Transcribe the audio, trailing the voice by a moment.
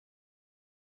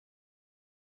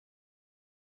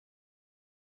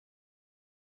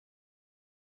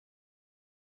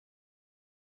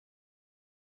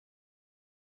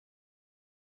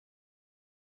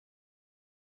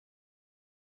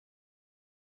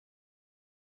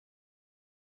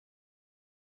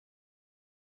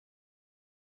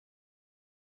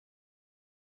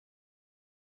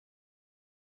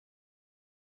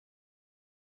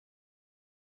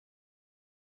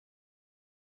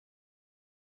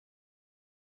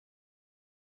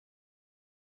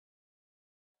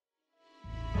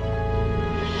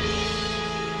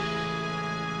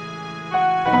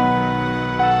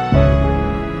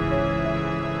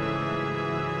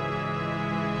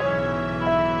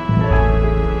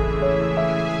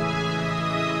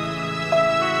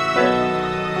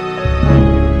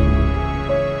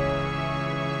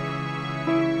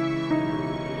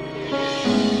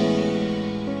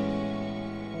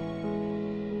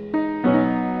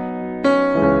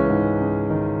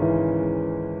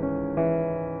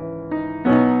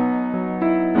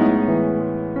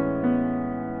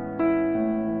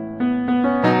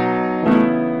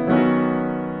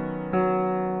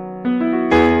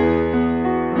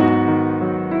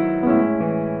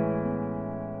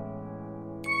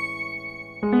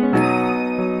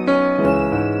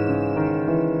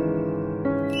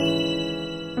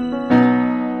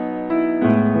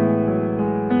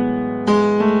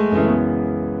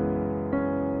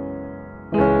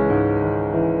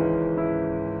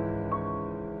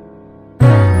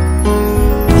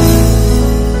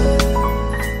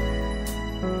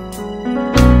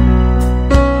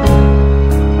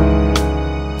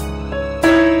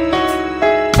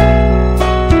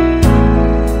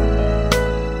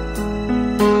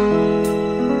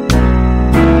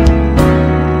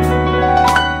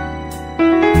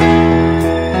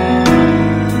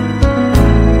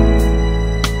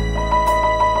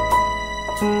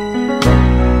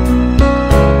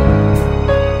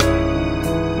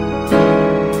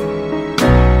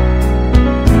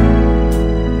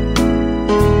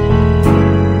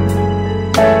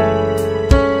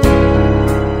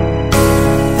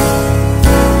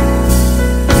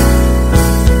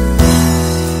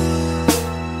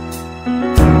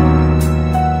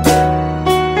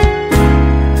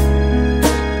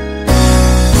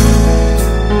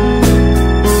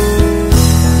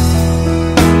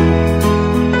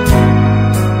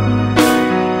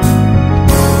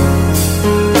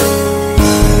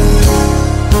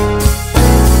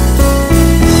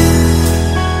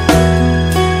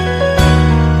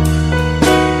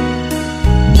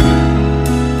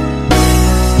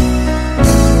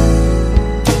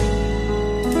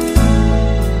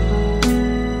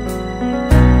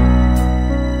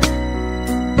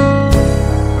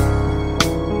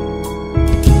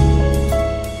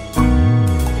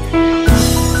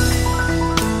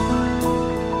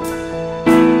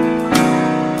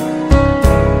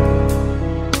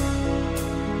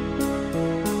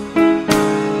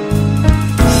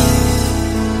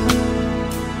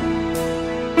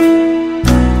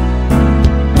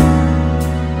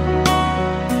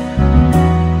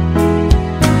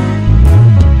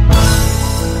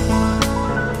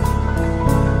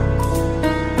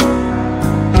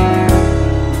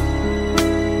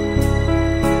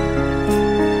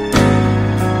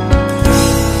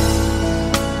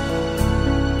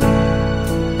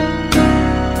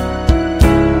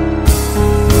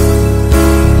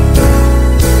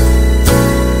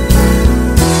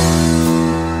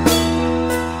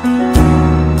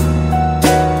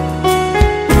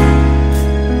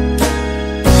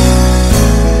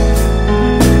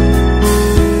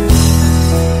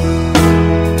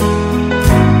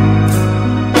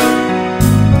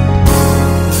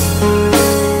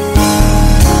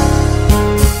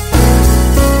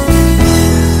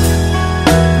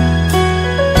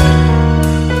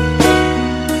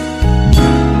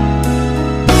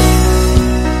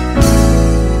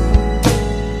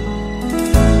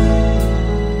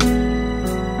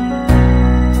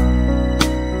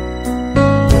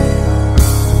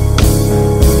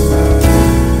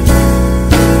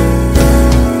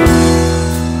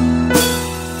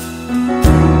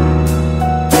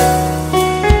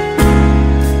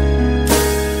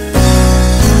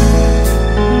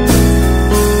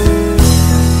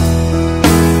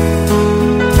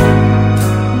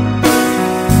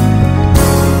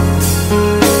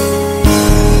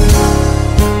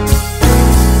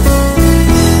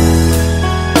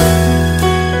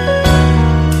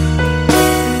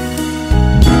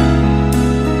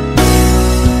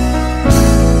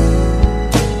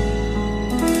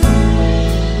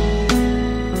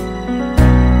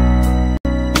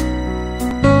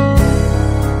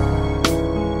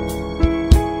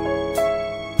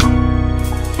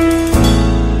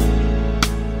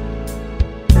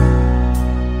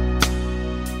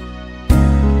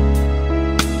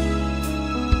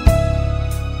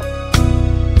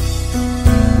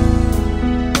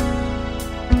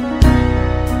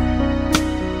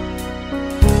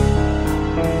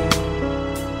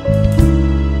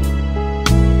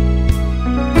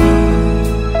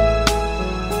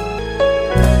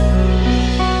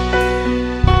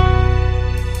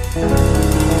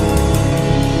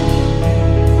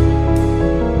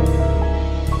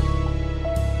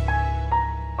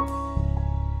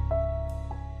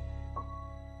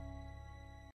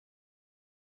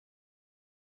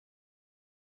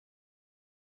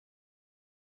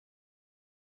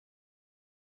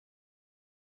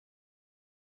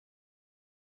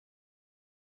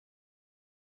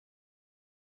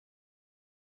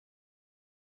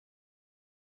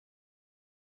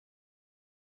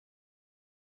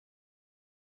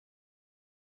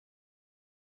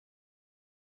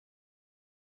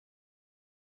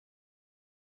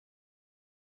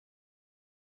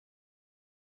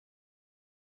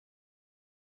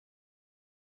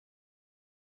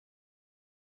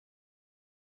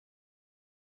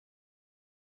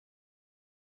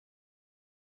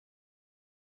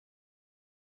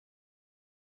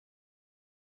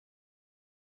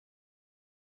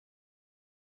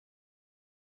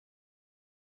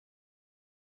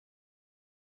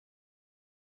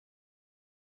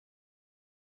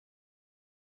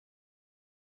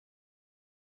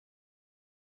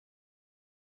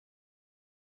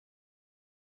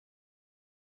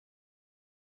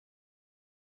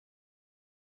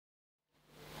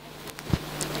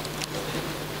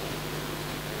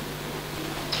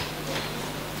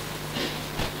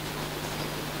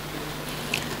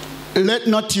Let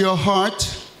not your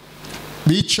heart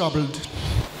be troubled.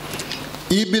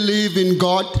 Ye believe in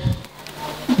God,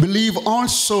 believe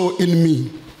also in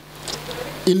me.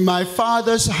 In my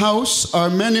Father's house are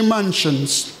many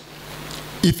mansions.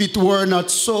 If it were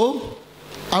not so,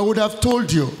 I would have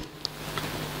told you.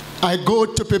 I go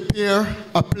to prepare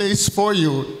a place for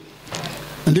you.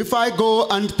 And if I go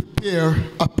and prepare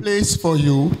a place for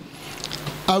you,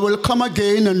 I will come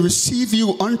again and receive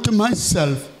you unto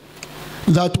myself,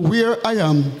 that where I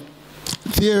am,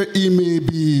 there ye may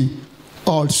be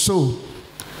also.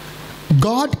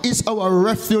 God is our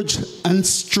refuge and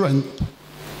strength,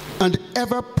 and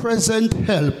ever-present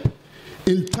help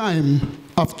in time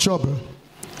of trouble.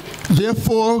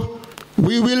 Therefore,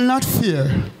 we will not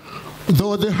fear,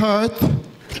 though the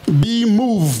earth be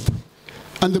moved,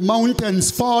 and the mountains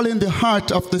fall in the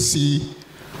heart of the sea,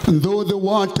 and though the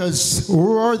waters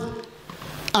roar,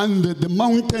 and the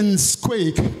mountains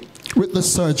quake with the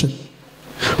surging.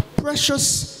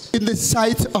 Precious in the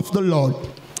sight of the Lord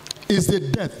is the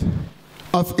death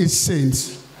of his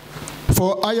saints.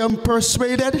 For I am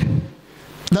persuaded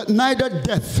that neither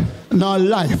death, nor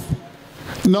life,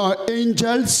 nor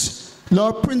angels,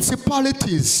 nor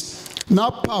principalities,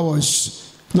 nor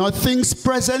powers, nor things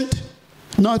present,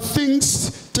 nor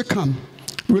things to come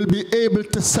will be able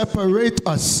to separate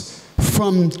us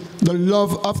from the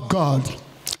love of God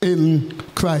in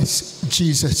Christ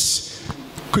Jesus.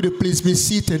 Could you please be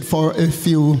seated for a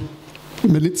few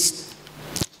minutes?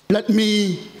 Let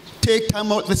me take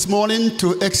time out this morning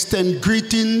to extend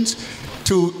greetings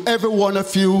to every one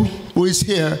of you who is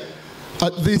here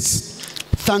at this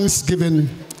Thanksgiving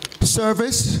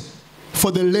service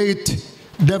for the late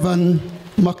Devon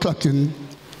McLaughlin.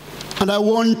 And I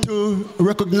want to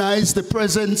recognize the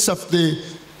presence of the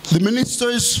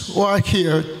ministers who are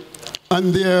here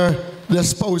and their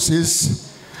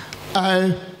spouses.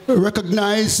 I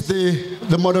recognize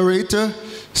the moderator,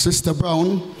 Sister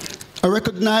Brown. I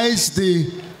recognize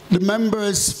the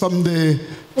members from the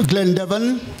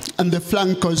Glendevon and the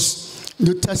Flankers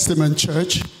New Testament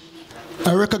Church.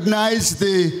 I recognize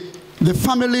the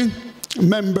family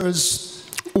members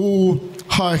who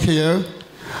are here.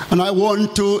 And I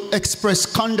want to express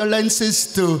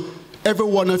condolences to every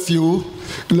one of you,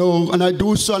 and I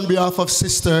do so on behalf of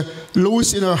Sister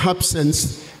Luz in her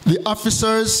absence, the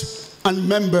officers and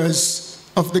members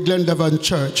of the Glendevon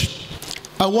Church.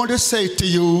 I want to say to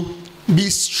you, be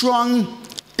strong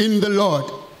in the Lord.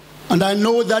 And I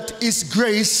know that his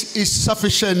grace is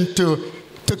sufficient to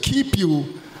keep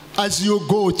you as you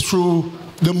go through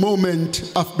the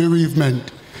moment of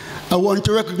bereavement. I want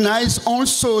to recognize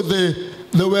also the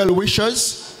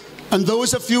well-wishers and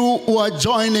those of you who are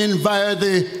joining via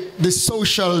the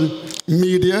social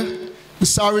media.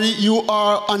 Sorry you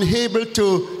are unable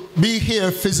to be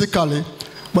here physically,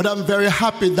 but I'm very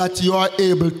happy that you are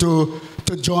able to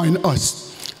join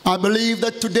us. I believe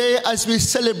that today, as we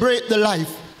celebrate the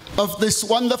life of this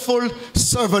wonderful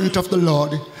servant of the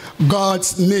Lord,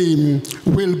 God's name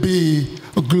will be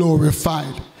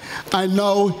glorified. I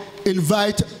now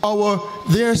invite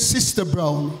their Sister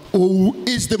Brown, who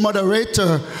is the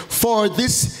moderator for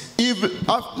this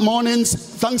morning's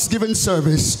Thanksgiving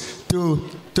service, to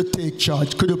take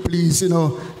charge. Could you please,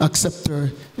 accept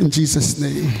her in Jesus'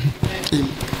 name? Amen.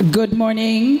 Good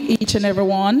morning, each and every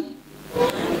one.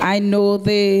 I know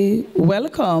the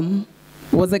welcome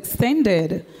was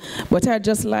extended, but I'd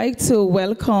just like to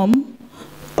welcome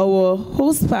our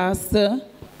host pastor,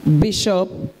 Bishop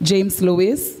James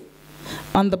Lewis.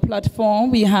 On the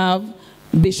platform, we have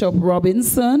Bishop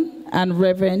Robinson and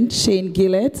Reverend Shane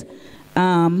Gillett.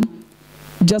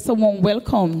 Just a warm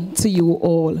welcome to you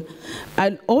all.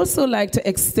 I'd also like to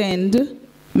extend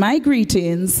my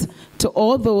greetings to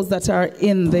all those that are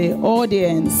in the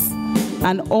audience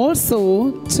and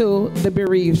also to the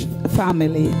bereaved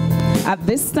family. At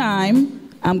this time,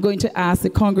 I'm going to ask the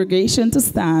congregation to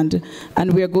stand,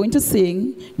 and we are going to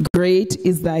sing, "Great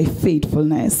is Thy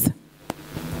Faithfulness."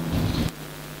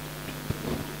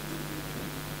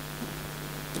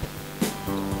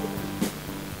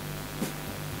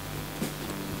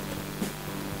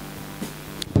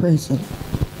 Praise the Lord.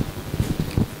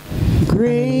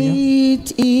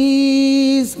 Great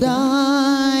is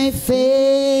thy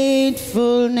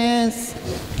faithfulness,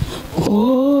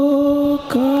 O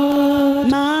God,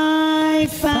 my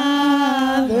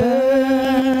Father.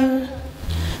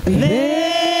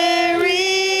 There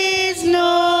is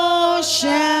no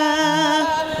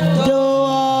shadow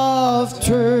of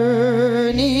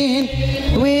turning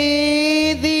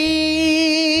with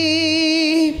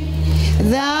thee.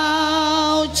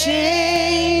 Thou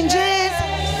changest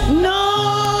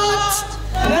not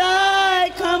thy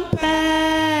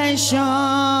compassion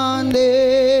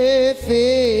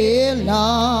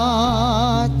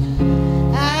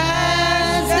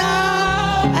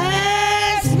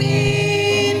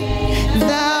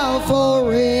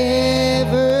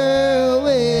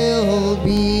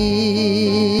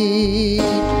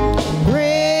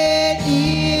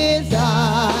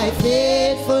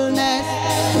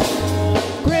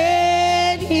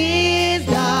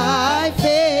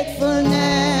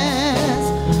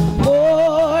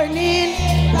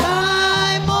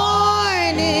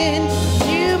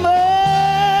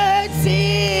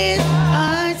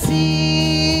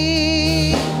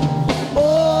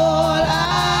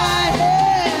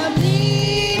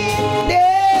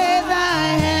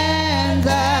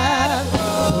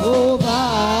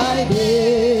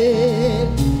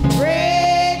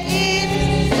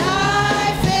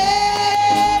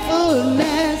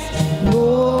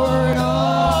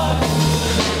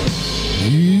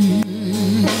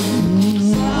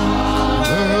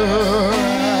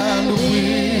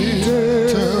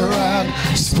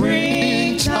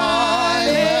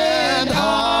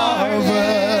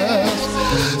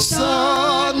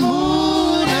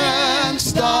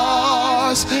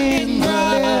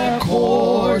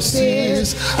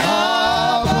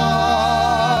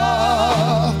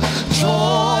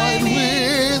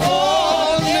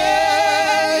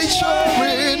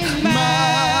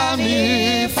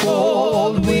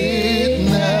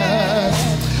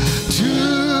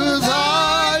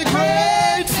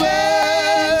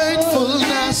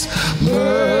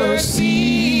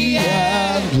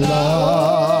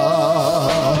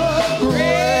love.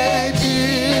 Great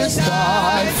is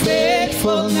thy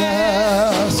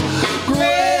faithfulness.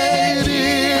 Great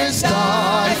is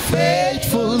thy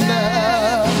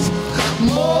faithfulness.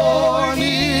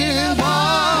 Morning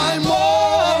by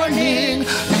morning,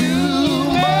 new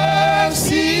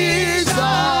mercies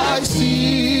I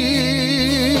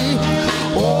see.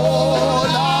 All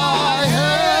I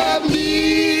have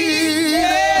needed,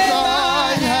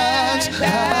 thy hands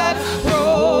have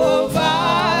provided.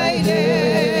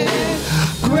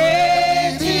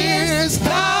 Great is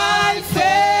thy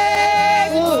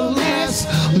faithfulness,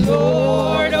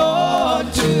 Lord,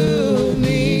 unto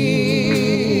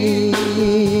me.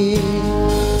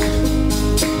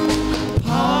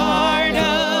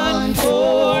 Pardon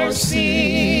for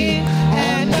sin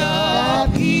and a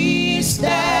peace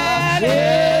that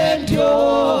endureth.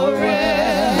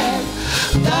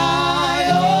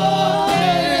 Thy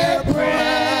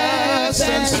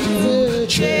omnipresence to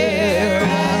cheer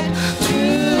and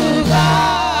to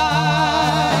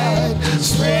guide.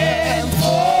 Strength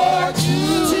for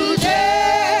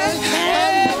today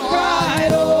and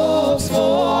bright hopes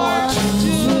for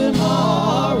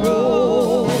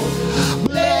tomorrow.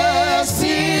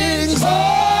 Blessings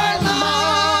are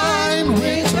mine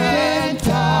with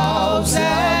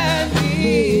 10,000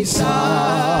 beside.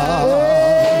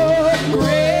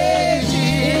 Great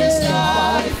is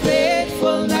thy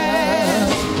faithfulness.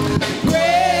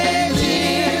 Great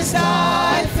is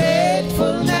thy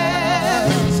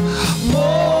faithfulness.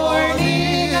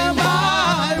 Morning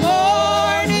by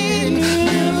morning,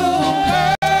 new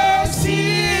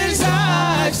mercies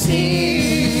I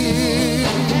see.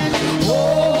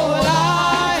 All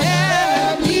I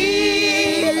have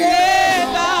needed,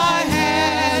 thy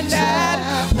hand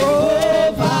hath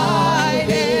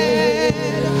provided.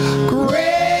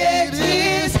 Great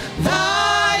is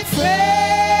thy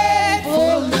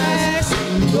faithfulness,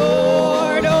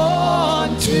 Lord,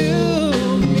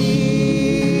 unto me.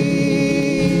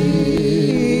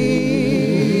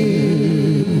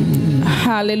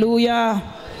 Hallelujah.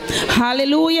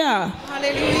 Hallelujah.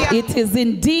 Hallelujah. It is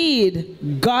indeed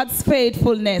God's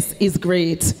faithfulness is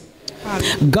great.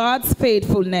 God's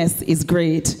faithfulness is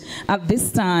great. At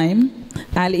this time,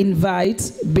 I'll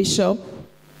invite Bishop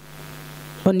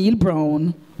O'Neill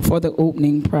Brown for the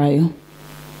opening prayer.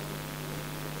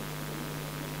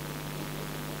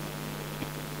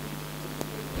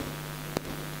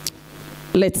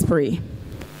 Let's pray.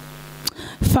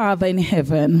 Father in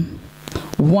heaven,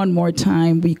 one more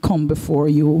time we come before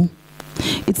you.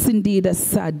 It's indeed a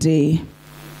sad day.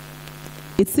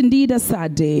 It's indeed a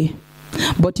sad day.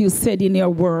 But you said in your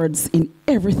words, in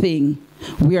everything,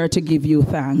 we are to give you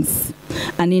thanks.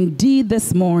 And indeed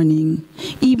this morning,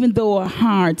 even though our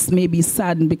hearts may be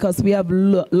saddened because we have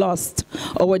lost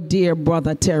our dear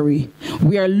brother Terry,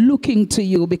 we are looking to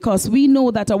you because we know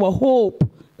that our hope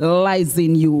lies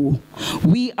in you.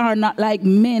 We are not like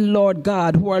men, Lord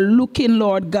God, who are looking,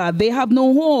 Lord God. They have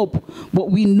no hope,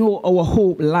 but we know our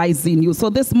hope lies in you.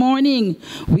 So this morning,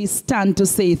 we stand to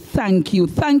say thank you.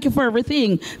 Thank you for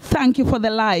everything. Thank you for the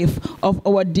life of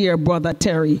our dear brother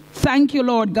Terry. Thank you,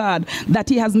 Lord God, that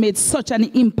he has made such an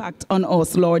impact on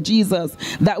us, Lord Jesus,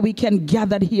 that we can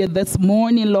gather here this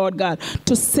morning, Lord God,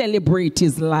 to celebrate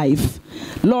his life.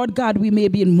 Lord God, we may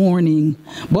be in mourning,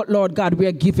 but Lord God, we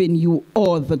are giving you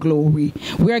all the glory.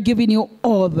 We are giving you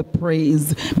all the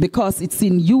praise because it's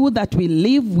in you that we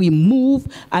live, we move,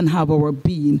 and have our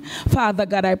being. Father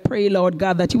God, I pray, Lord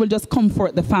God, that you will just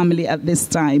comfort the family at this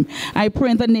time. I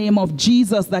pray in the name of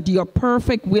Jesus that your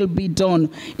perfect will be done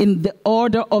in the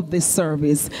order of this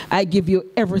service. I give you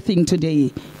everything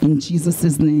today. In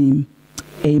Jesus' name,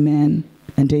 amen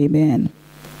and amen.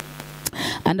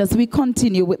 And as we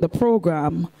continue with the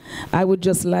program, I would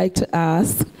just like to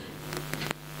ask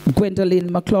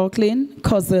McLaughlin,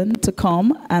 cousin, to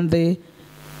come, and the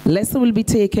lesson will be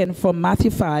taken from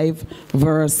Matthew 5,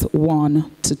 verse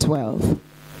 1 to 12.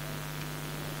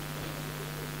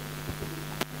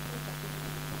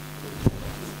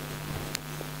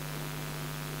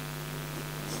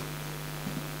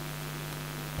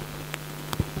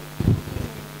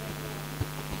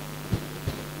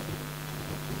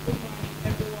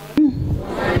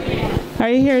 Are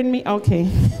you hearing me?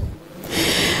 Okay.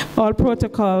 All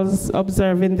protocols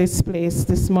observed in this place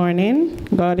this morning.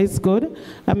 God is good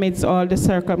amidst all the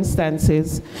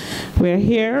circumstances. We're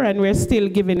here and we're still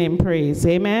giving him praise.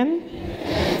 Amen?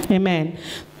 Amen.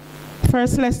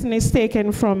 First lesson is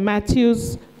taken from Matthew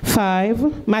 5,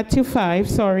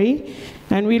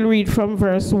 and we'll read from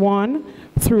verse 1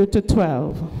 through to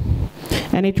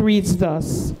 12. And it reads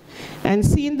thus: And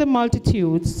seeing the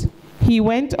multitudes, He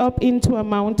went up into a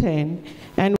mountain,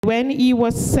 and when he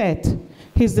was set,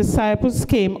 his disciples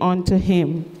came unto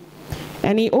him.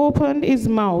 And he opened his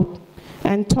mouth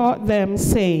and taught them,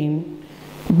 saying,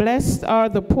 Blessed are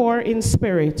the poor in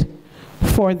spirit,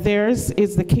 for theirs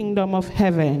is the kingdom of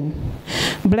heaven.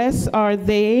 Blessed are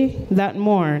they that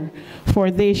mourn,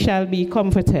 for they shall be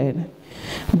comforted.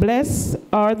 Blessed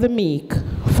are the meek,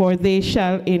 for they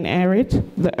shall inherit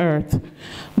the earth.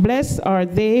 Blessed are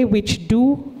they which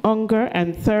do hunger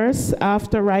and thirst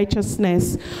after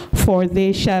righteousness, for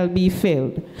they shall be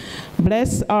filled.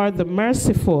 Blessed are the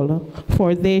merciful,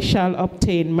 for they shall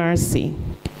obtain mercy.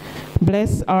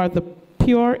 Blessed are the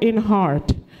pure in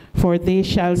heart, for they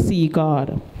shall see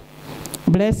God.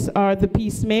 Blessed are the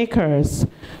peacemakers,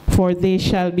 for they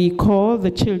shall be called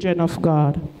the children of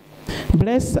God.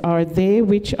 Blessed are they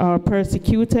which are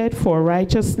persecuted for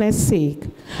righteousness' sake,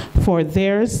 for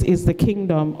theirs is the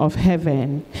kingdom of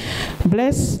heaven.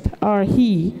 Blessed are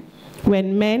he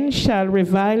when men shall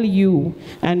revile you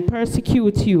and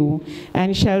persecute you,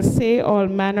 and shall say all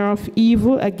manner of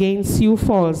evil against you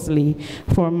falsely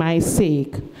for my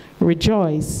sake.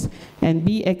 Rejoice and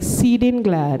be exceeding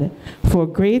glad, for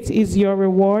great is your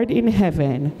reward in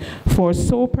heaven. For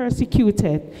so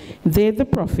persecuted they the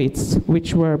prophets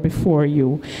which were before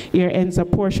you. Here ends a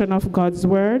portion of God's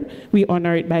word. We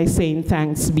honor it by saying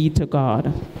thanks be to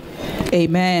God.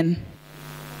 Amen.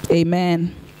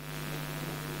 Amen.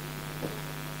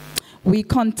 We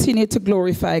continue to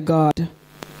glorify God.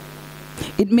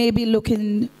 It may be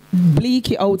looking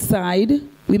bleak outside.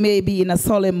 We may be in a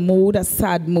solemn mood, a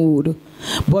sad mood,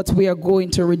 but we are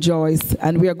going to rejoice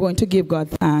and we are going to give God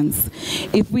thanks.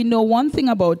 If we know one thing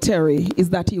about Terry, is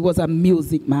that he was a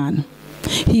music man.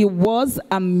 He was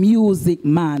a music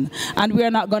man. And we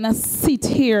are not going to sit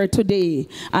here today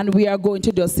and we are going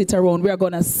to just sit around. We are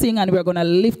going to sing and we are going to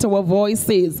lift our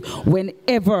voices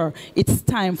whenever it's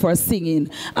time for singing.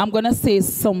 I'm going to say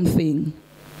something.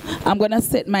 I'm going to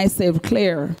set myself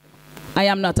clear. I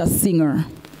am not a singer.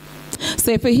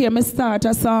 So if you hear me start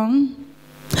a song,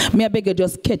 me I beg you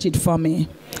just catch it for me.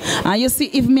 And you see,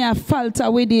 if me I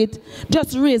falter with it,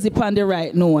 just raise it on the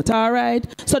right note, all right?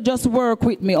 So just work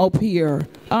with me up here,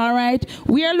 all right?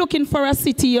 We are looking for a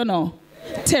city, you know.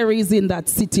 Terry is in that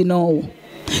city now.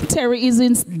 Terry is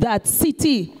in that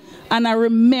city. And I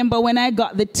remember when I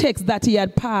got the text that he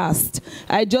had passed,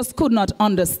 I just could not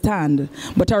understand.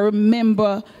 But I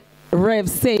remember Rev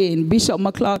saying, Bishop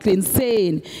McLaughlin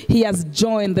saying, he has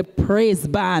joined the praise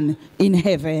band in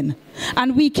heaven.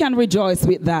 And we can rejoice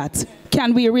with that.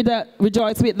 Can we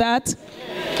rejoice with that?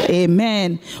 Yes.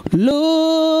 Amen.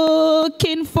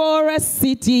 Looking for a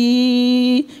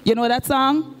city. You know that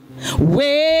song?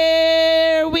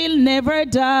 Where we'll never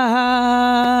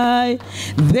die.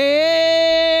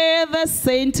 There the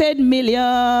sainted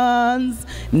millions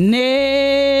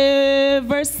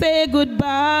never say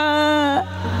goodbye.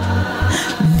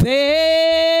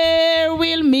 There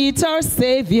we'll meet our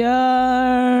Savior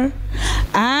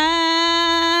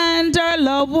and our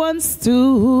loved ones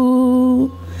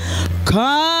too.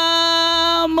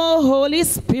 Come, O Holy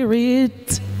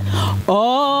Spirit,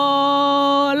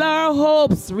 all our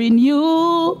hopes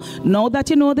renew. Now that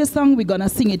you know the song, we're gonna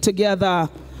sing it together.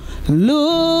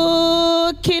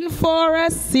 Looking for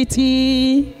a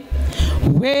city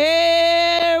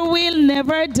where we'll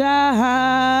never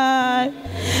die.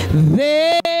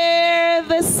 There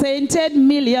the sainted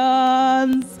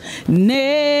millions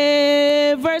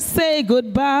never say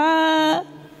goodbye.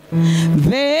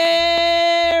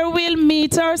 There we'll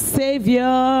meet our Savior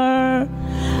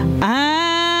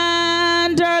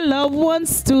and our loved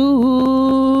ones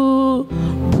too.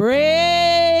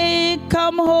 Pray,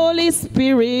 come Holy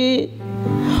Spirit,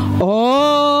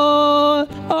 all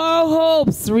our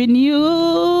hopes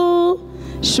renew.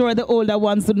 Sure, the older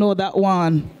ones know that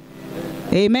one.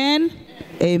 Amen.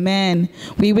 Amen.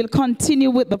 We will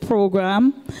continue with the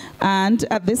program, and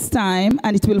at this time,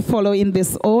 and it will follow in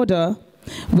this order,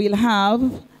 we'll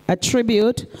have a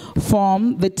tribute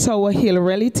from the Tower Hill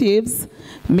relatives,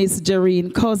 Miss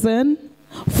Jareen Cousin,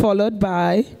 followed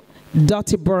by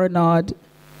Dottie Bernard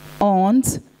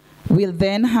aunt. We'll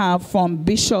then have from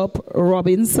Bishop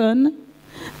Robinson,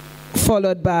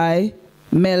 followed by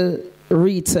Mel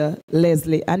Rita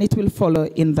Leslie, and it will follow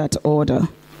in that order.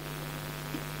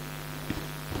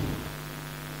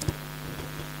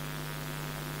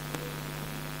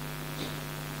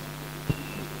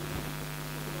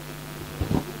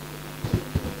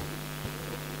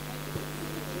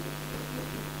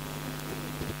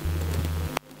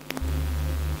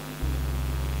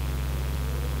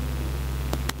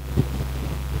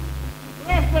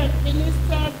 Reverend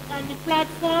ministers on the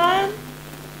platform,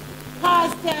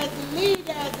 pastors,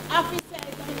 leaders,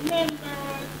 officers, and members.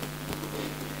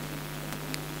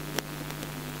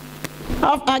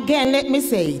 Again, let me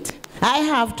say it. I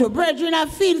have to, brethren, I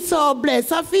feel so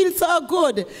blessed. I feel so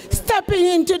good stepping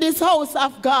into this house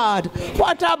of God.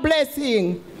 What a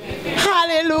blessing.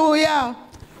 Hallelujah.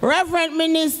 Reverend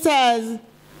ministers,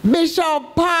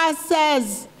 bishop,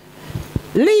 pastors,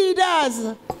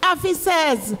 leaders,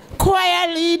 officers, choir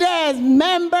leaders,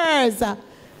 members.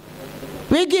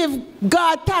 We give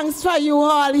God thanks for you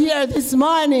all here this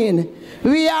morning.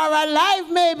 We are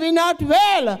alive, maybe not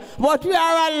well, but we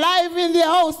are alive in the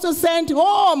house to send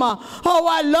home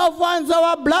our loved ones,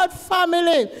 our blood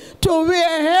family, to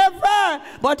wherever.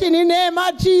 But in the name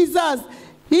of Jesus,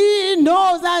 He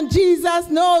knows and Jesus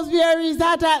knows where He's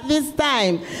at this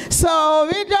time. So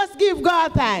we just give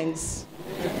God thanks.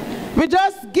 We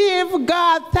just give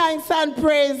God thanks and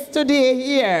praise today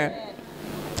here.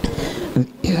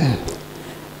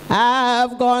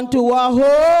 I've gone to a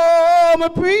home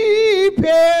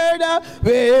prepared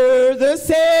where the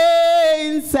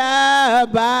saints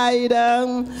abide,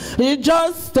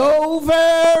 just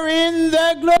over in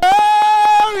the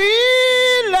glory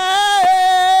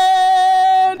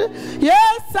land.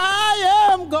 Yes, I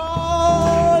am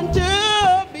going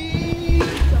to be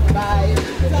by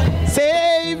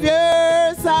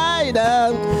Saviour's side,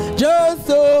 just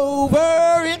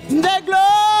over in the glory.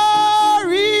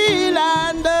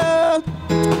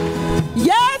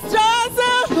 Yes, just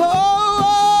over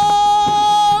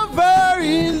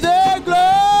in the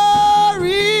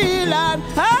glory land.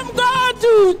 I'm going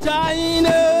to join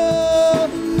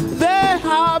the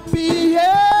happy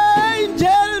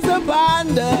angels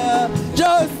band,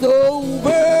 just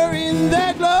over in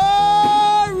the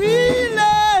glory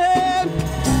land.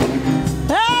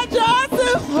 Just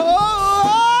over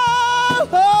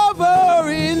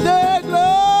in the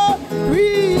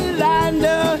glory land.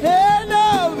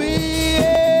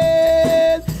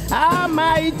 A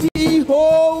mighty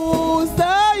host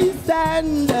I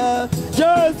stand,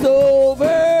 just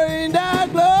over in the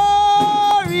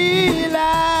glory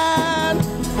land.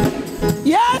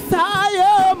 Yes,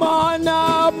 I am on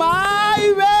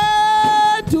my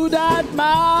way to that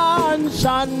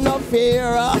mansion of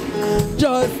fear,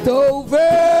 just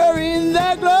over in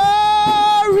the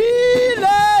glory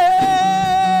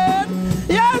land.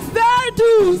 Yes, there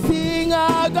to sing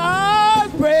a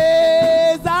God's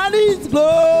praise and His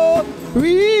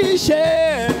glory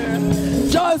share,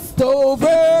 just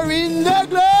over in the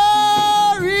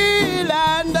glory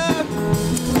land.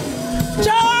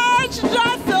 Church,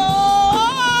 just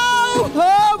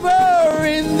over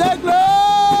in the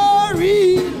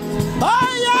glory. Oh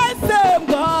yes,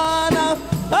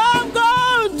 I'm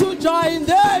going to join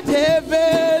the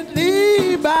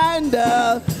heavenly band,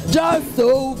 just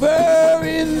over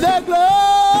in the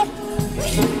glory.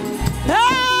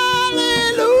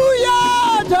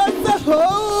 Hallelujah, just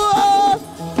over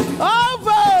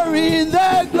in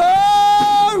the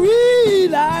glory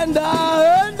land,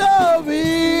 and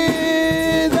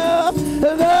with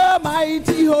the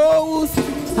mighty host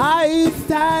I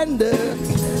stand,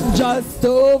 just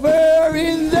over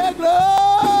in the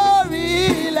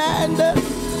glory land.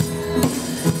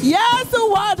 Yes,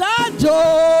 what a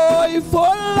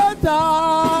joyful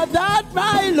thought that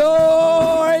my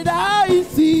Lord I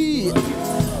see,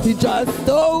 just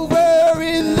over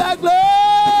in the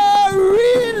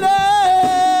glory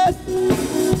land.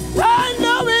 I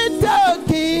know it's the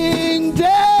King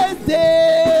just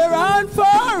there and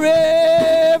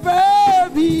forever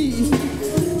be,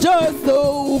 just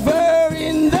over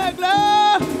in the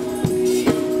glory.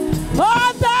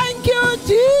 Oh, thank you,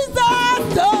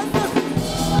 Jesus, just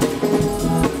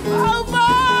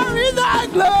over in the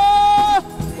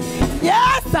glory.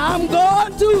 Yes, I'm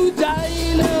going to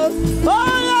join us.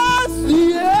 Oh, yes,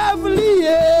 the heavenly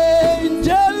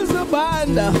angels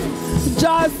band,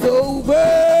 just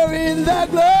over in the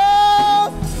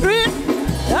glory.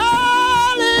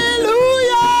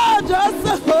 Hallelujah, just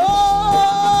over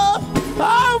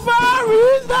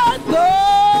in the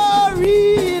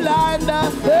glory land,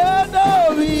 and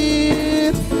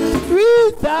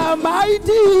with the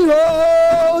mighty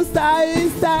host I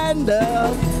stand,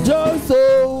 just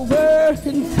over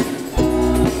in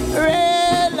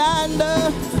land.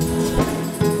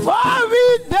 For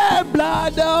with the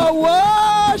blood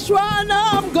wash one,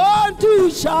 I'm going to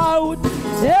shout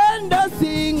and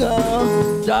sing,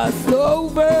 just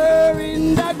over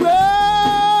in the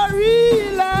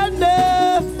glory land.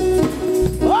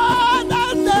 Oh,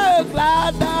 that's the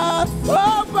glad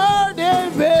over there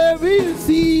where we'll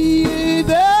see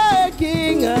the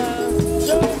King,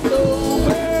 just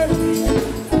over.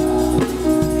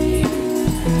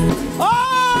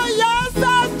 Oh, yes,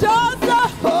 I just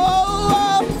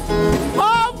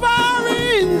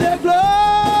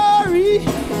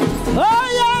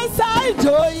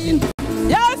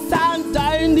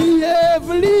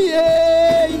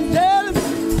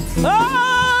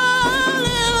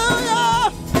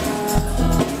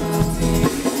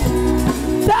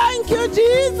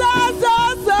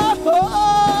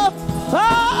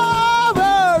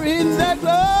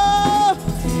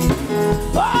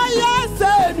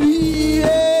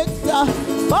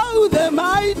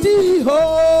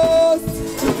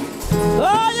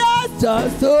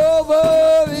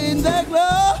over in the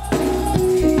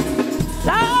glory.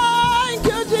 Thank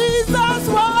you, Jesus,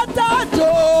 what a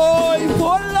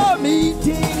joyful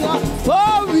meeting,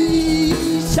 for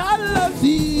we shall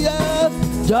see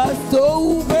just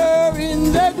over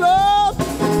in the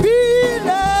glory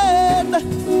land.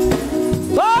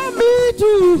 For me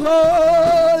to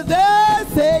hold the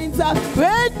saints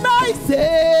with my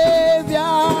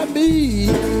Savior me,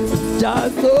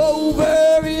 just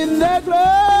over in the glory.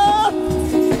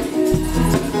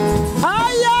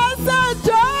 I yes,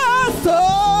 just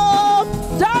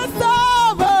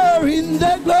over in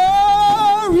the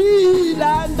glory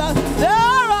land. There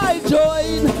I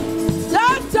join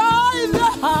the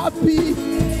happy.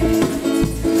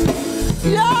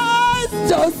 Yes,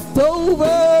 just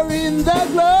over in the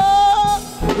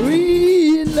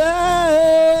glory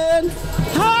land.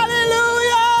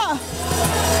 Hallelujah!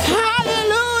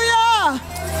 Hallelujah!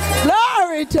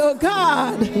 Glory to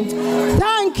God.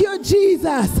 Thank you,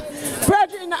 Jesus.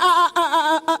 Brethren,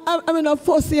 I'm not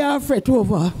fussy or fret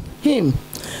over him.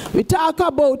 We talk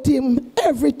about him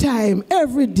every time,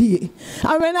 every day.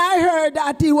 And when I heard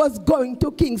that he was going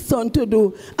to Kingston to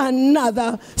do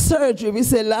another surgery, we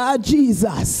said, Lord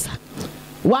Jesus.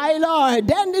 Why, Lord?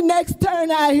 Then the next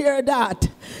turn I hear that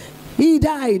he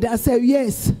died. I said,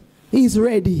 yes, he's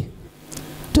ready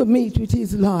to meet with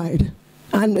his Lord.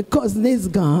 And the cousin is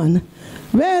gone.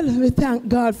 Well, we thank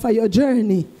God for your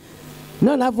journey.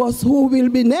 None of us who will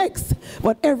be next,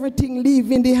 but everything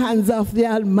leave in the hands of the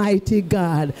Almighty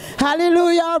God.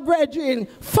 Hallelujah, brethren.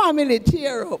 Family,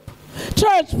 cheer up.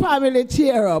 Church family,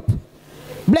 cheer up.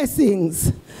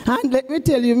 Blessings. And let me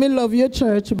tell you, me love your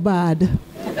church bad.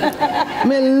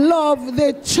 Me love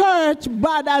the church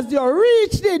bad. As you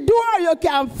reach the door, you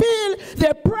can feel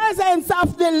the presence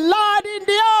of the Lord in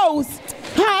the house.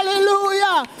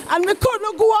 Hallelujah. And we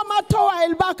couldn't go on my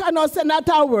toil back and not say not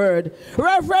a word.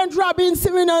 Reverend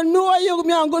Robinson, me no know you,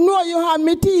 me go know you have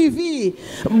me TV.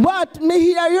 But me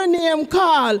hear your name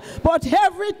call. But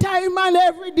every time and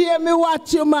every day me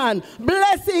watch you, man.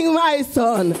 Blessing my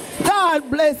son. God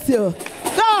bless you.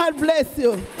 God bless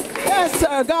you. Yes,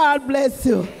 sir. God bless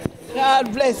you.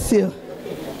 God bless you.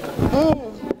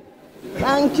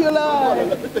 Thank you,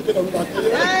 Lord.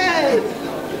 Yes.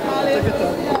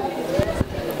 Hallelujah.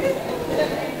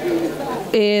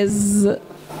 Is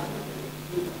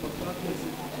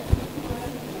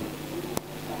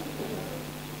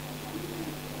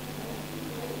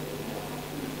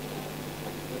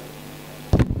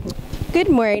good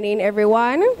morning,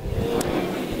 everyone.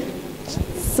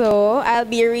 So I'll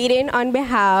be reading on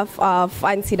behalf of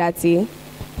Auntie Dati.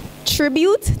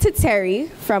 Tribute to Terry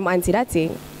from Auntie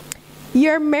Dati.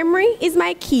 Your memory is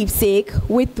my keepsake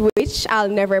with which I'll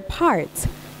never part.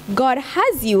 God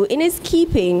has you in his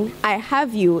keeping, I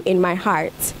have you in my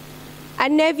heart. A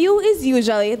nephew is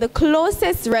usually the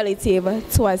closest relative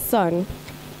to a son.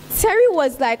 Terry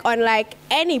was unlike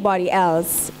anybody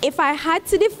else. If I had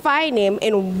to define him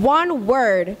in one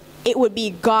word, it would be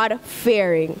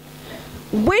God-fearing.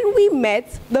 When we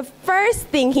met, the first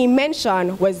thing he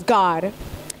mentioned was God.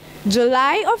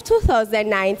 July of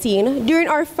 2019, during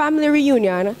our family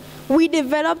reunion, we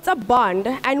developed a bond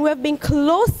and we have been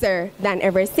closer than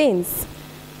ever since.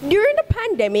 During the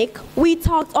pandemic, we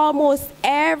talked almost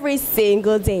every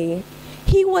single day.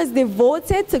 He was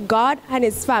devoted to God and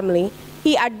his family.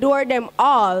 He adored them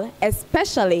all,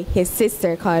 especially his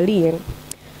sister Colleen.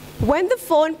 When the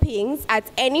phone pings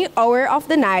at any hour of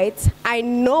the night, I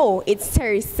know it's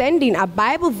Terry sending a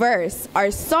Bible verse or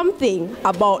something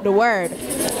about the word.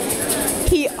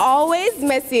 He always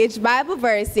messaged Bible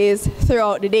verses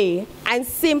throughout the day, and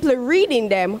simply reading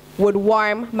them would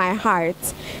warm my heart.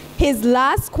 His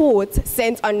last quote,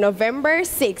 sent on November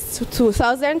 6,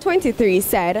 2023,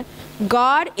 said,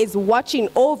 "God is watching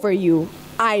over you.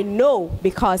 I know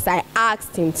because I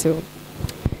asked him to."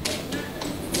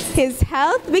 His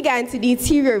health began to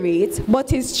deteriorate, but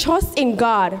his trust in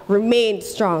God remained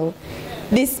strong.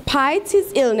 Despite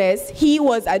his illness, he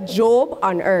was a Job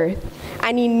on earth,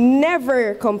 and he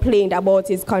never complained about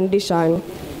his condition.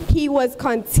 He was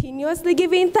continuously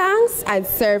giving thanks and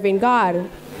serving God.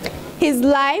 His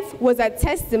life was a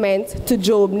testament to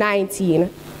Job 19.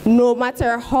 No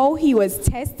matter how he was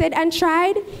tested and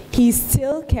tried, he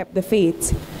still kept the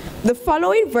faith. The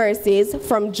following verses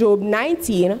from Job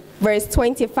 19, verse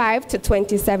 25 to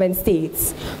 27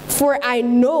 states, "For I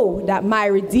know that my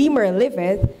Redeemer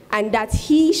liveth, and that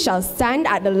he shall stand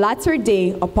at the latter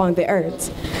day upon the earth.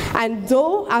 And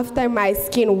though after my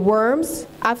skin worms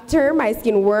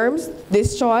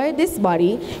destroy this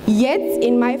body, yet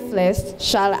in my flesh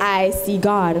shall I see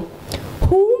God,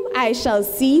 whom I shall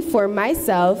see for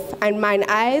myself, and mine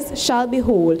eyes shall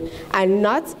behold, and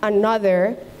not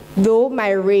another, though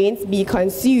my reins be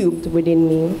consumed within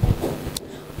me.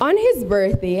 On his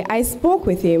birthday, I spoke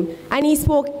with him, and he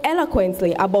spoke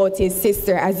eloquently about his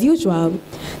sister as usual.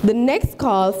 The next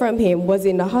call from him was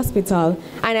in the hospital,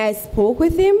 and I spoke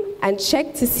with him and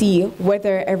checked to see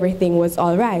whether everything was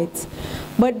all right.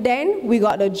 But then we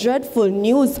got the dreadful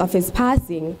news of his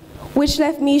passing, which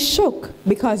left me shook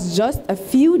because just a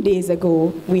few days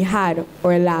ago we had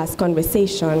our last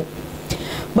conversation.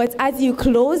 But as you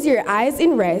close your eyes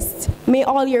in rest, may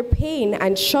all your pain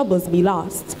and troubles be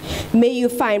lost. May you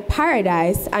find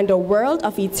paradise and the world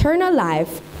of eternal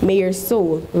life. May your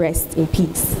soul rest in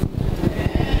peace.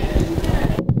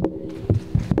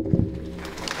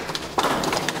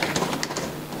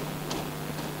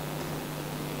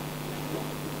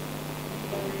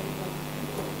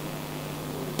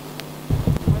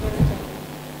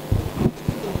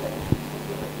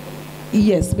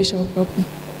 Yes, Bishop.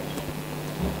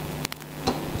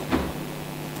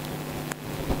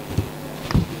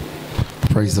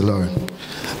 Praise the Lord.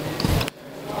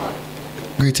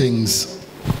 Greetings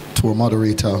to our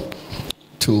moderator,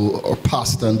 to our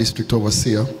pastor and district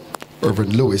overseer,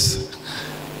 Reverend Lewis,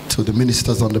 to the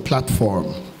ministers on the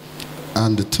platform,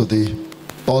 and to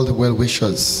all the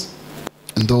well-wishers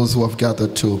and those who have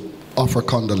gathered to offer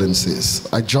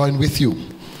condolences. I join with you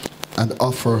and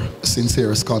offer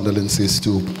sincerest condolences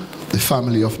to the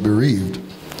family of bereaved.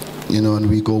 And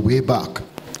we go way back.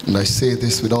 And I say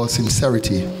this with all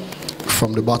sincerity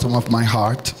from the bottom of my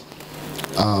heart,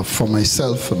 for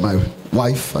myself and my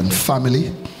wife and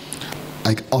family.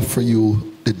 I offer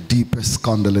you the deepest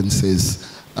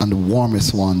condolences and the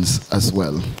warmest ones as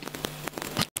well.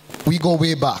 We go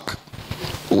way back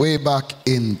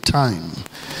in time.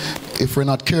 If we're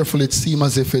not careful, it seems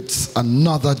as if it's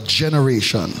another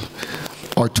generation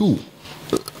or two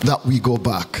that we go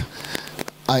back.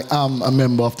 I am a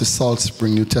member of the Salt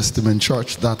Spring New Testament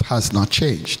Church. That has not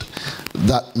changed.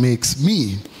 That makes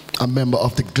me a member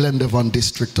of the Glendevon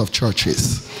district of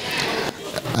churches.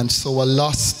 And so a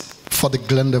loss for the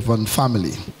Glendevon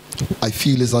family, I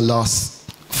feel, is a loss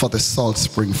for the Salt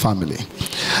Spring family.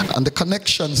 And the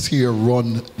connections here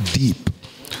run deep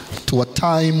to a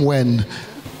time when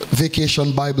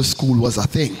Vacation Bible School was a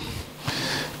thing,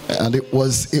 and it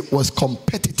was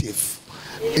competitive.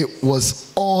 It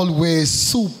was always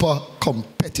super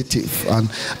competitive,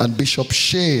 and Bishop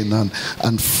Shane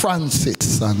and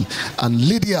Francis and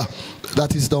Lydia,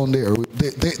 that is down there,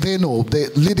 they know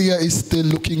Lydia is still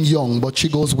looking young, but she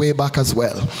goes way back as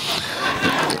well,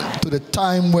 to the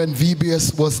time when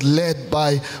VBS was led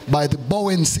by the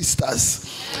Bowen sisters.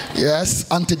 Yes,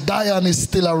 Auntie Diane is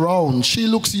still around. She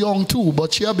looks young too,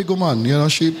 but she a big woman,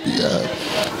 she,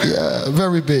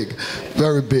 very big,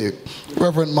 very big.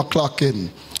 Reverend McLaughlin,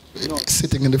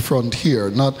 sitting in the front here,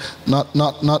 not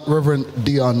Reverend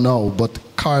Dion now, but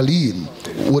Carleen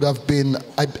would have been,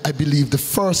 I believe, the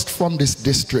first from this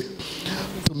district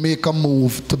to make a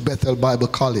move to Bethel Bible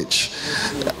College.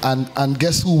 And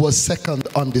guess who was second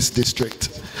on this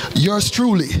district? Yours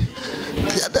truly.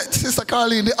 Sister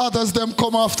Carleen, the others them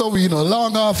come after we,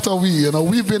 long after we,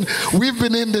 we've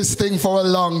been in this thing for a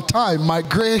long time. My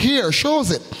gray hair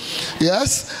shows it.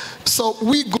 Yes? So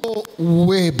we go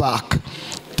way back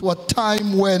to a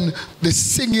time when the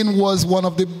singing was one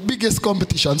of the biggest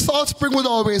competitions. Salt Spring would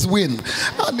always win,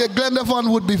 and the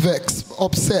Glendevon would be vexed,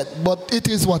 upset, but it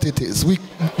is what it is. We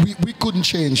couldn't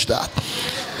change that.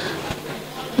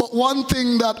 But one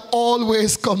thing that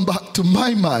always comes back to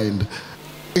my mind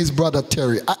is Brother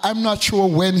Terry. I'm not sure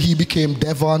when he became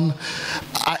Devon.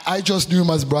 I just knew him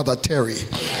as Brother Terry.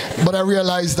 But I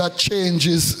realized that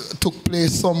changes took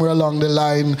place somewhere along the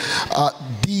line.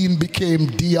 Dean became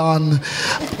Dion.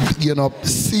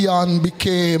 Sion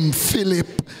became Philip.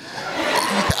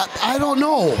 I don't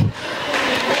know.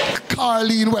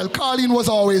 Carleen was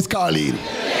always Carleen.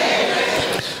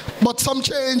 But some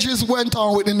changes went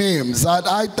on with the names.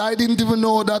 I didn't even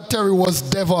know that Terry was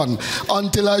Devon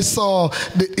until I saw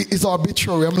his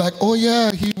obituary. I'm like, oh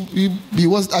yeah, he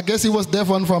was, I guess he was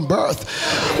Devon from birth.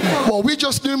 Well, we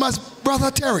just knew him as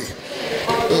Brother Terry.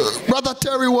 Brother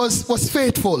Terry was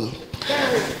faithful.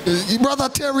 Brother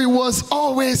Terry was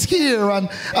always here, and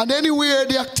anywhere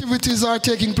the activities are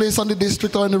taking place on the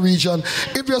district or in the region,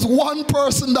 if there's one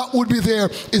person that would be there,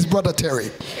 is Brother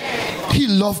Terry. He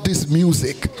loved this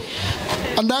music.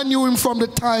 And I knew him from the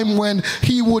time when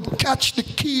he would catch the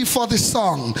key for the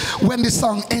song when the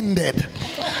song ended.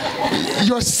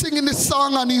 You're singing the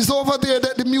song and he's over there.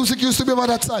 The music used to be over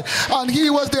that side. And he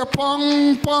was there,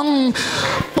 pong, pong,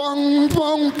 pong,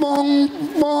 pong, pong,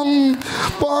 pong,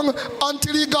 pong,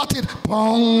 until he got it,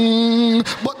 pong.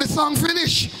 But the song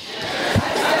finished.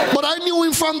 But I knew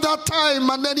him from that time,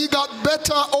 and then he got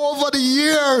better over the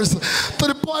years to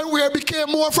the point where he became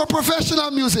more of a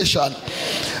professional musician.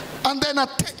 And then a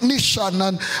technician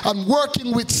and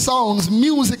working with sounds,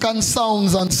 music and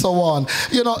sounds and so on.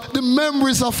 You know, the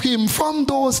memories of him from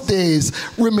those days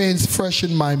remains fresh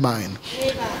in my mind.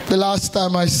 The last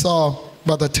time I saw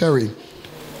Brother Terry,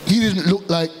 he didn't look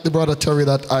like the Brother Terry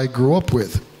that I grew up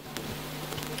with.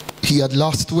 He had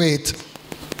lost weight.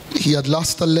 He had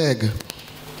lost a leg.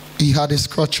 He had his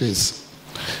crutches.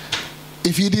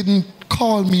 If he didn't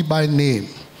call me by name,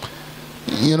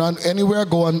 you know, anywhere I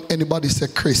go and anybody say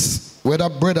Chris, whether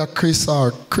Brother Chris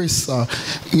or Chris,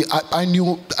 I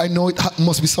know it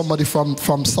must be somebody from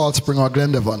Salt Spring or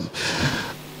Glendevon.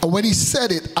 And when he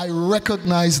said it, I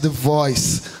recognized the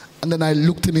voice, and then I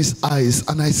looked in his eyes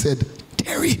and I said,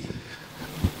 Terry,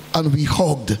 and we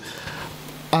hugged.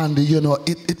 And you know,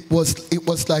 it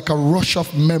was like a rush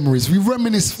of memories. We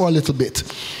reminisced for a little bit,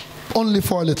 only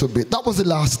for a little bit. That was the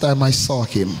last time I saw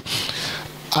him.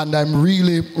 And I'm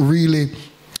really, really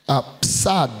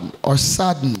saddened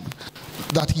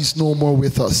that he's no more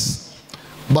with us.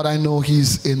 But I know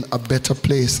he's in a better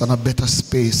place and a better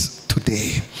space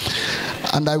today.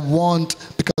 And I want,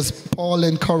 because Paul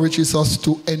encourages us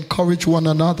to encourage one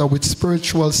another with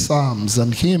spiritual psalms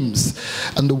and hymns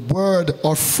and the word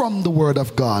or from the word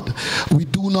of God. We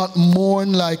do not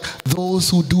mourn like those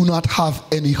who do not have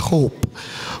any hope,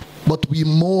 but we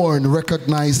mourn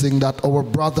recognizing that our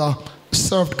brother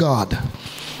served God.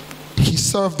 He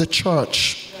served the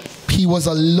church. He was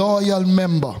a loyal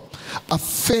member, a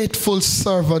faithful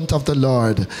servant of the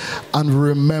Lord, and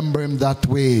remember him that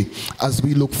way as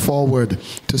we look forward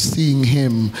to seeing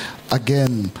him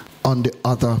again on the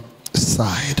other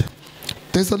side.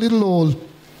 There's a little old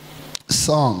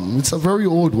song, it's a very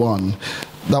old one,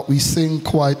 that we sing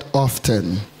quite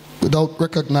often without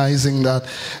recognizing that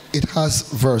it has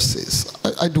verses.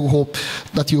 I do hope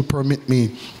that you'll permit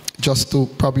me just to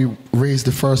probably raise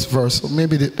the first verse, or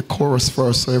maybe the chorus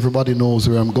first, so everybody knows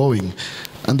where I'm going,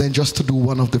 and then just to do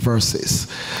one of the verses,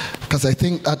 because I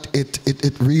think that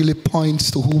it really points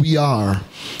to who we are,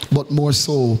 but more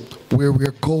so where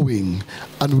we're going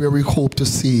and where we hope to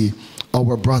see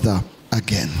our brother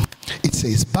again. It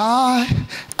says, by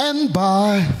and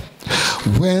by,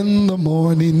 when the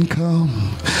morning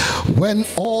comes, when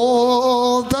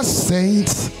all the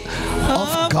saints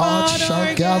of God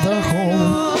shall gather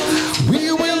home,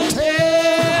 we will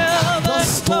tell the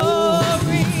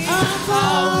story of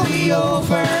how we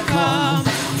overcome.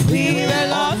 We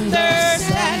will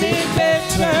understand it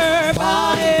better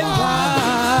by and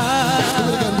by. Do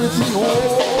it again with me.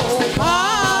 Oh,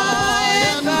 by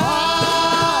and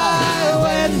by,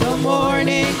 when the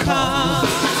morning comes,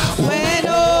 when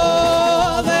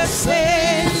all the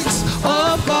saints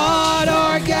of God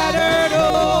are gathered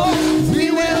home,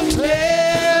 we will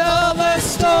tell the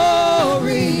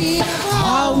story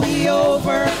how we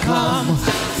overcome.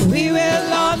 We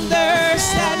will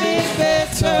understand it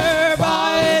better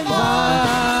by and by.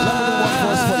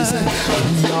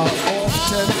 We are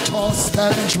often tossed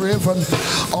and driven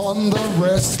on the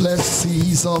restless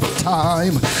seas of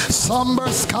time. Somber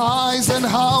skies and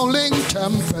howling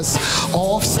tempests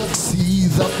oft succeed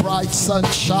the bright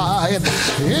sunshine.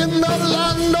 In the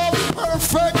land of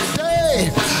perfect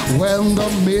day, when the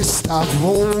mist have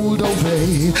rolled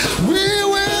away, we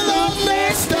will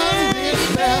understand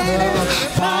it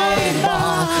better by and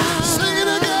by. Sing it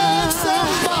again,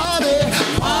 somebody.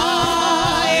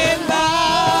 By and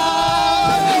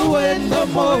by, when the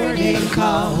morning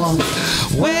comes,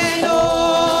 when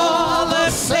all the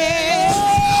saints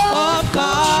of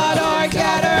God are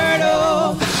gathered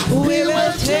home, we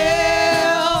will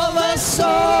tell the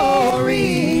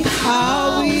story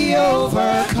how we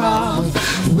overcome.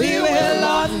 We will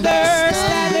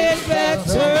understand it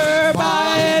better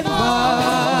by and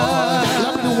by.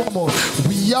 Let me do one more.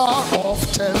 We are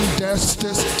often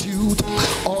destitute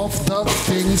of the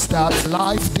things that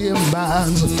life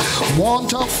demands.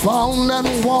 Want of found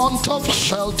and want of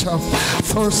shelter,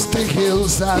 thirsty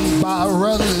hills and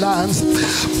barren lands.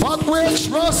 But we're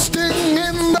trusting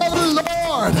in the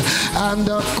Lord, and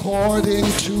according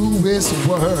to his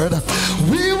word,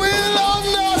 we will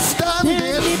understand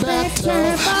it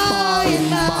better by and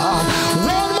by.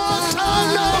 One more time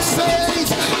now, say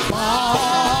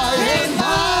by and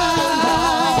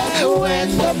by, when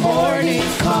the morning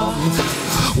comes,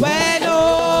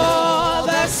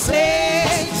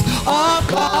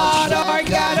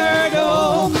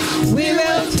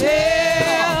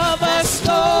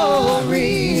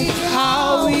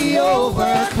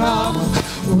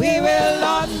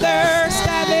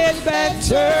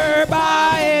 sure,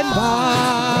 by and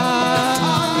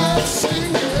by.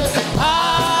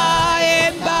 By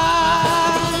and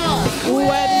by,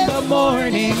 when the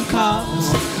morning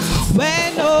comes,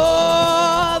 when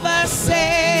all the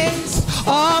saints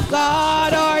of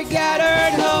God are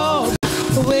gathered home,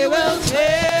 we will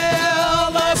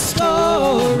tell the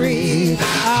story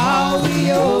how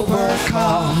we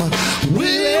overcome.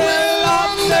 We will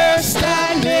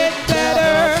understand it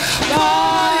better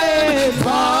by and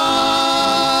by.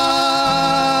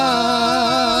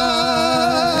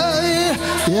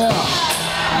 Yeah.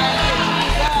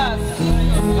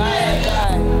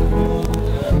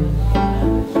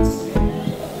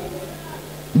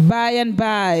 By and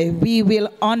by, we will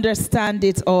understand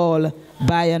it all.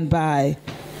 By and by.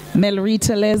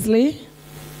 Melrita Leslie.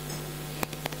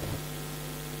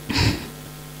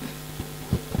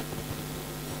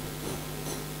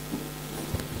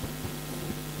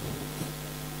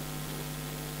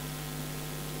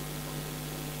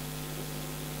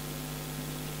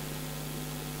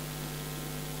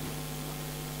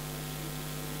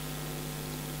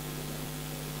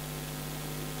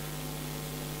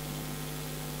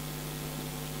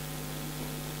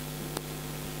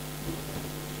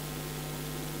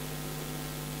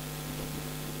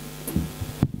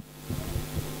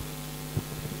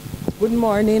 Good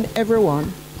morning,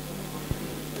 everyone.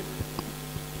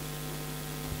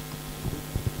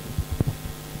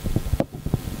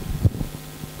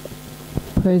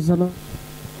 Praise the Lord.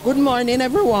 Good morning,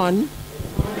 everyone.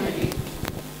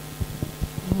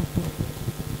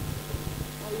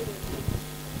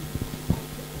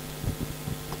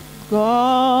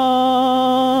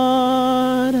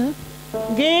 God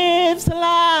gives life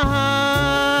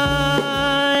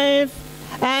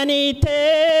and He takes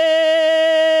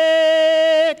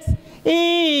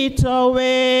it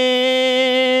away.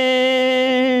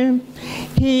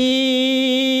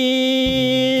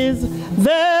 He is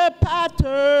the potter,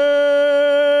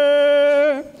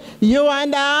 you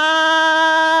and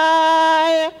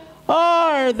I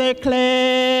are the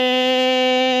clay.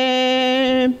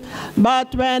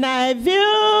 But when I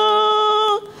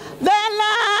view the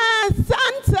last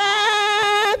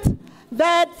sunset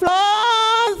that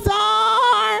flows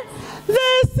o'er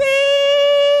the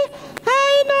sea,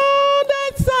 I know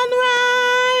that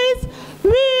sunrise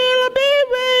will be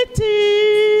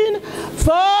waiting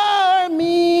for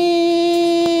me.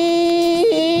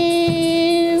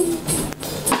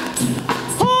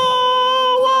 Oh,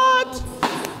 what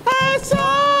a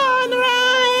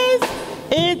sunrise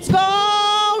it's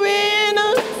going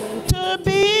to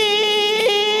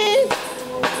be.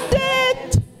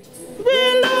 Death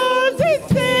will lose its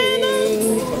sin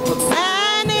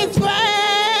and its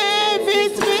grave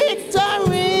its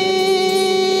victory.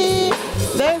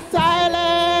 The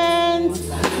silence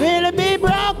will be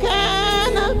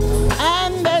broken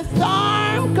and the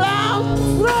storm cloud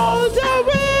rolls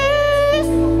away.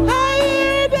 I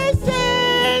hear the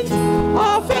saints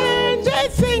of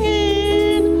angels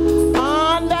singing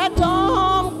on that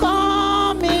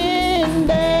homecoming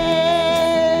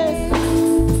day.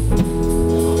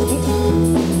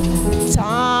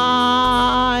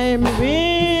 Time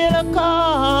will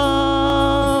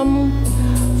come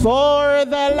for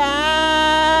the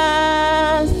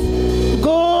last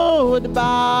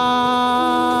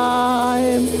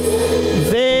goodbye.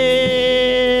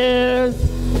 There's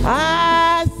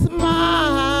a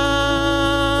smile,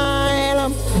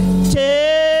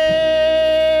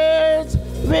 tears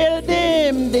will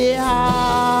dim the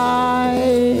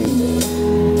eye.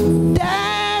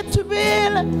 Death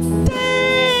will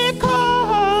take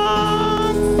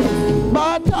on,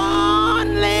 but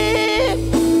only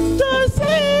to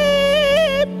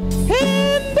sleep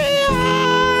in the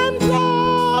arms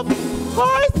of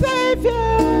our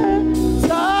Savior,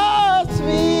 so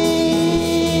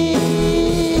sweet.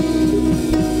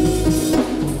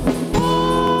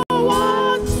 Oh,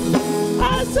 what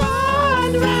a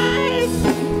sunrise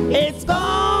it's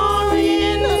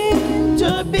going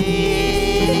to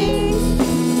be.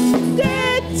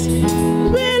 Death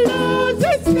will lose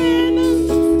its sin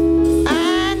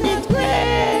and its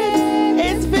grave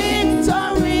its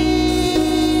victory.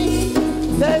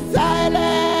 The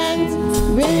silence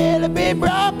will be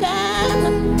broken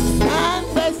and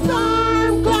the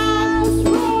storm clouds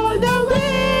rolled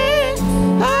away.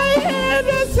 I hear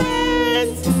the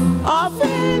saints of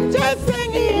angels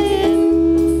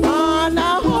singing on a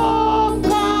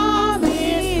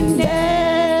homecoming day.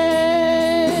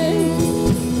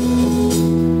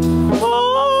 Oh,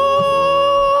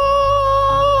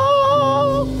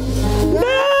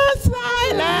 the silence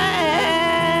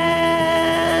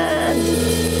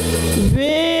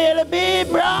will be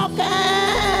broken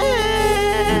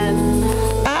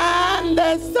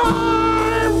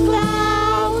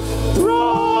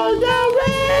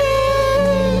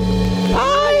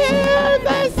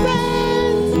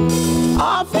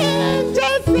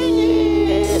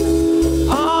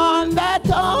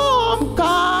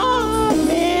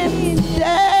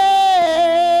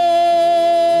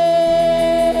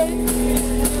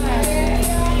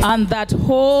On that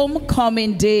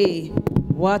homecoming day,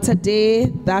 what a day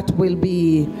that will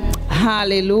be.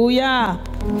 Hallelujah.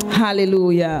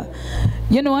 Hallelujah.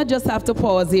 You know, I just have to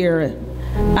pause here.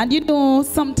 And you know,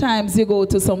 sometimes you go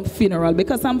to some funeral,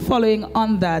 because I'm following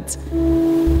on that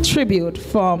tribute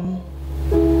from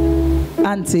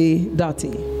Auntie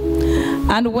Dottie.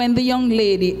 And when the young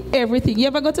lady, everything, you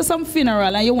ever go to some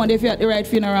funeral and you wonder if you're at the right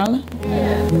funeral?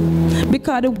 Yeah.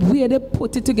 Because the way they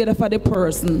put it together for the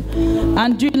person.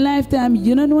 And during lifetime,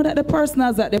 you don't know that the person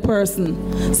is at the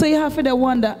person. So you have to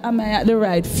wonder, am I at the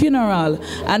right funeral?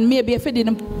 And maybe if you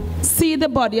didn't see the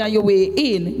body on your way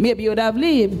in, maybe you'd have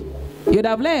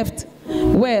left.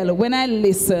 Well, when I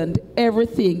listened,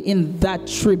 everything in that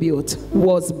tribute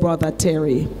was Brother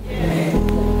Terry.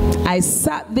 I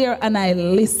sat there and I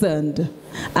listened,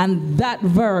 and that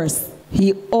verse,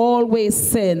 he always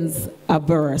sends a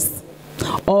verse.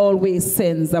 Always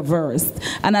sends a verse.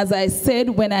 And as I said,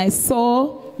 when I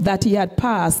saw that he had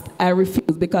passed, I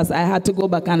refused, because I had to go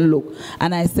back and look.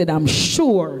 And I said, I'm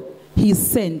sure he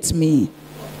sent me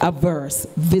a verse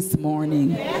this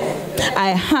morning. I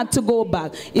had to go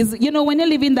back. You know, when you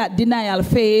live in that denial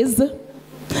phase,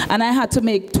 and I had to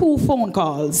make 2 phone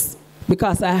calls,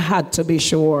 because I had to be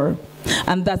sure.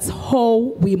 And that's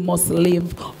how we must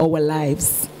live our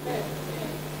lives.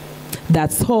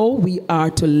 That's how we are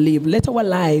to live. Let our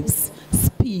lives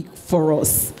speak for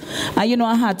us. And you know,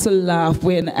 I had to laugh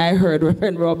when I heard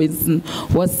Reverend Robinson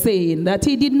was saying that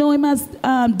he didn't know him as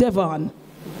Devon.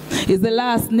 Is the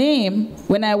last name.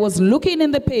 When I was looking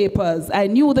in the papers, I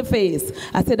knew the face.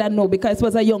 I said, I know, because it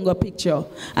was a younger picture.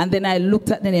 And then I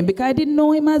looked at the name, because I didn't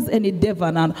know him as any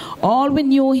Devon. And all we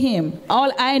knew him,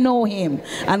 all I know him,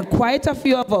 and quite a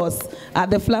few of us at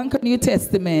the flank of New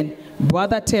Testament,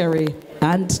 Brother Terry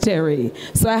and Terry.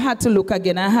 So I had to look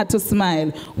again. I had to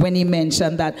smile when he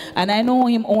mentioned that. And I know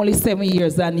him only 7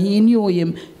 years, and he knew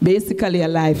him basically a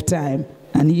lifetime.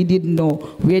 And he didn't know,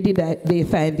 where did they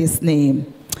find this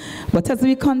name? But as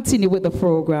we continue with the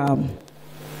program,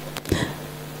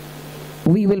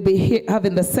 we will be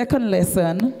having the second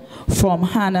lesson from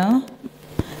Hannah,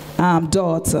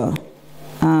 daughter,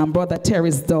 Brother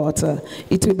Terry's daughter.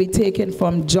 It will be taken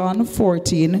from John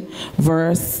 14,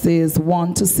 verses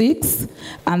 1 to 6.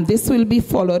 And this will be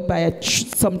followed by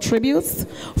some tributes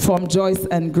from Joyce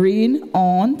and Green,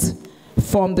 aunt,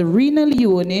 from the renal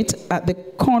unit at the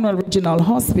Cornwall Regional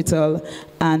Hospital,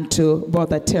 and to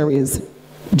Brother Terry's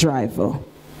driver.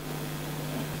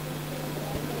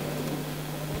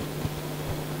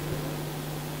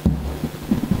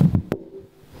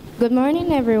 Good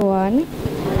morning, everyone.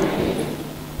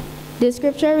 The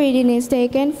scripture reading is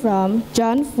taken from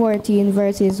John 14,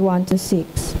 verses 1 to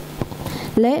 6.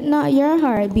 Let not your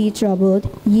heart be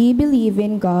troubled. Ye believe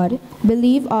in God,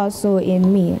 believe also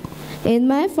in me. In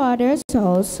my Father's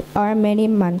house are many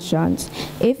mansions.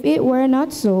 If it were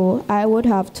not so, I would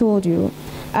have told you.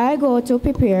 I go to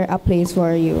prepare a place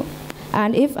for you.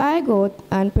 And if I go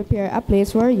and prepare a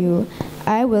place for you,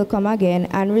 I will come again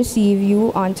and receive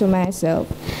you unto myself,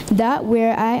 that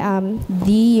where I am,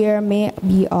 ye may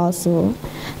be also.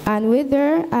 And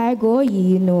whither I go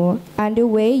ye know, and the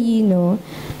way ye know.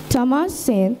 Thomas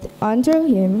said unto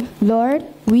him, Lord,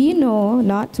 we know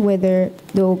not whither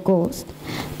thou goest,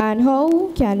 and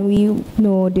how can we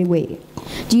know the way?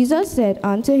 Jesus said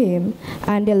unto him,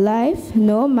 And the life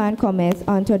no man cometh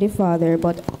unto the Father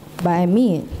but by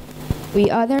me. We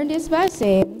honor this by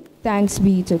saying, Thanks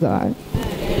be to God.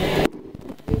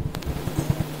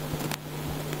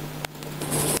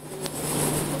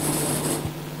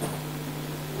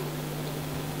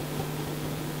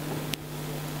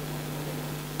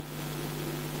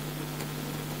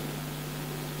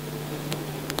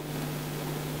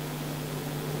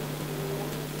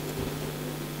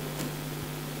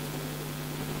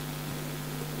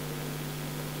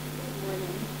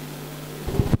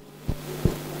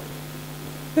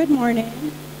 Good morning.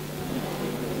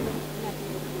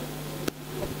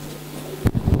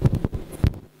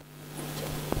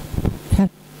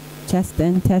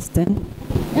 Testing.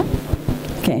 Yeah.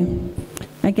 Okay.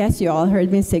 I guess you all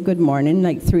heard me say good morning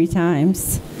like 3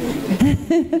 times.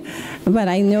 But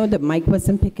I know the mic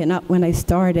wasn't picking up when I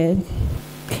started.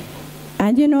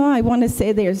 And you know, I want to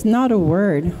say there's not a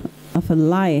word of a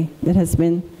lie that has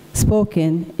been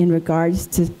spoken in regards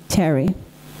to Terry.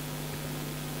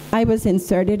 I was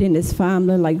inserted in his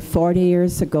family like 40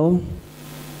 years ago,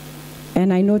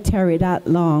 and I know Terry that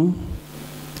long,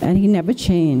 and he never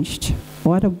changed.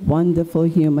 What a wonderful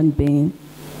human being.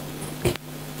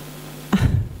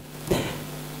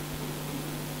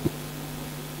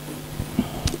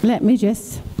 Let me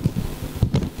just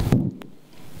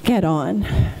get on.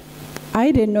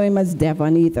 I didn't know him as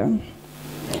Devon either.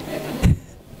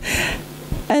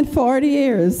 and 40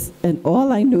 years, and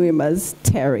all I knew him as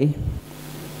Terry.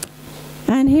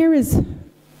 And here is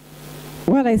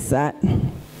what I sat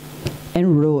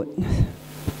and wrote.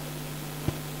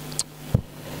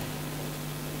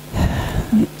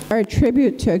 Our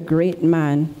tribute to a great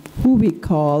man who we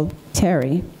call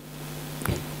Terry.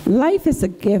 Life is a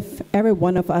gift. Every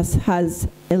one of us has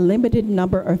a limited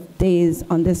number of days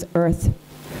on this earth.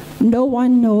 No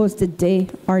one knows the day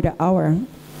or the hour.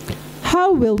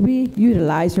 How will we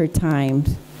utilize our time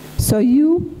so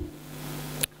you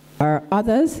or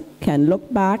others can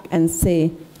look back and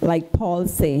say, like Paul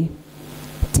say,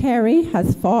 Terry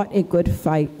has fought a good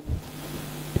fight.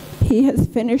 He has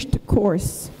finished the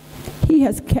course. He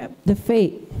has kept the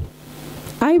faith.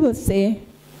 I will say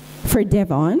for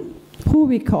Devon, who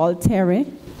we call Terry,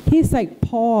 he's like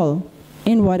Paul.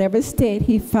 In whatever state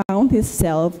he found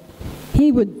himself,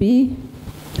 he would be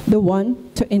the one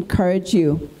to encourage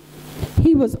you.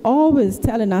 He was always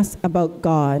telling us about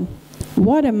God.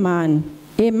 What a man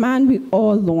we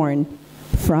all learn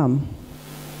from.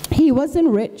 He wasn't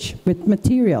rich with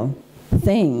material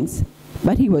things,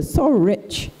 but he was so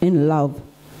rich in love,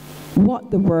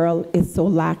 what the world is so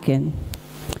lacking.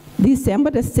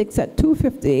 December the 6th at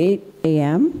 2:58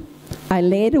 a.m., I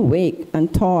laid awake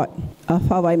and thought of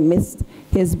how I missed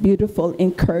his beautiful,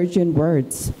 encouraging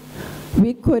words.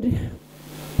 We could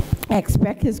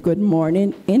expect his good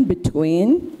morning in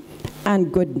between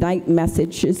and good night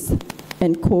messages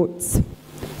and quotes.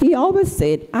 He always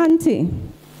said, Auntie,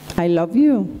 I love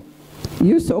you.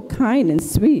 You're so kind and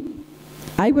sweet.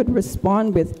 I would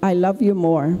respond with, I love you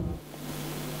more.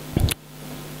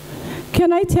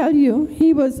 Can I tell you,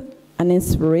 he was an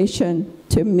inspiration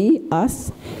to me,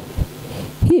 us.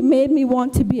 He made me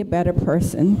want to be a better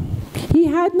person. He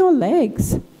had no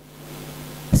legs,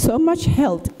 so much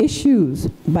health issues,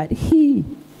 but he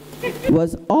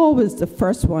was always the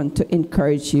first one to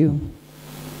encourage you,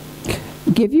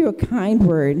 give you a kind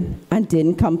word, and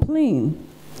didn't complain.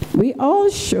 We all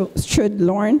should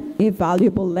learn a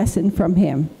valuable lesson from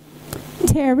him.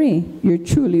 Terry, you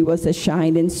truly was a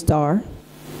shining star.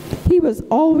 He was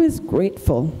always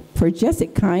grateful for just a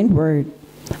kind word.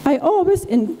 I always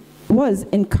was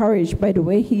encouraged by the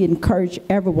way he encouraged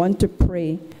everyone to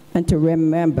pray and to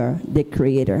remember the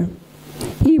Creator.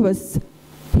 He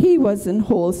wasn't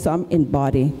wholesome in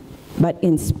body, but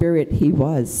in spirit he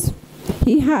was.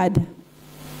 He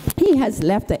has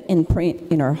left an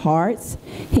imprint in our hearts.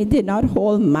 He did not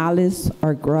hold malice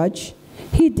or grudge.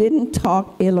 He didn't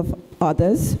talk ill of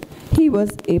others. He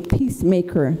was a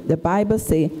peacemaker. The Bible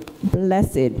says,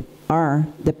 blessed are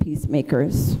the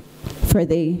peacemakers, for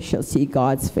they shall see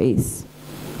God's face.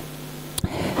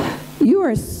 You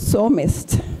are so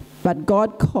missed, but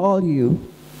God called you.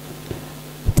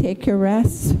 Take your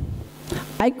rest.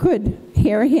 I could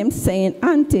hear him saying,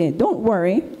 Auntie, don't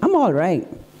worry, I'm all right.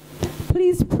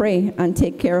 Please pray and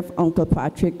take care of Uncle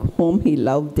Patrick, whom he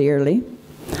loved dearly.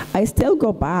 I still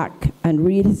go back and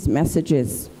read his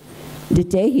messages. The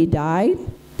day he died,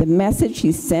 the message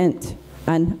he sent,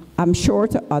 and I'm sure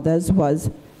to others,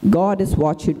 was, God is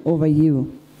watching over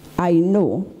you. I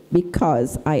know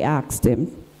because I asked him.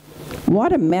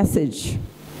 What a message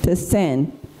to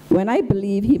send when I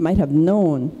believe he might have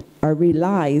known or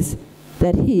realized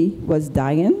that he was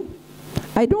dying.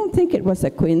 I don't think it was a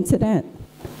coincidence.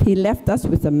 He left us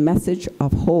with a message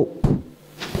of hope.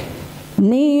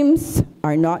 Names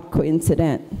are not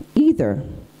coincident either.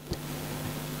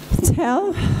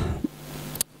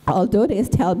 Although they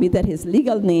tell me that his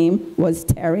legal name was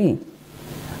Terry,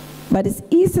 but it's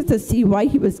easy to see why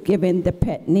he was given the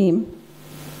pet name.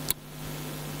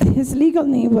 His legal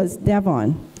name was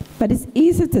Devon, but it's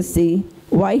easy to see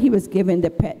why he was given the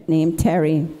pet name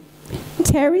Terry.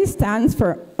 Terry stands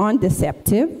for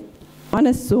undeceptive,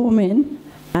 unassuming,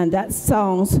 and that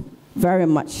sounds very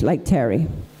much like Terry.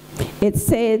 It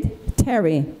said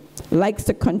Terry likes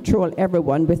to control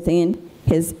everyone within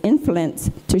his influence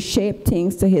to shape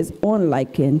things to his own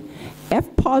liking.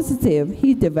 If positive,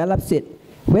 he develops it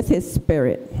with his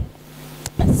spirit.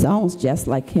 Sounds just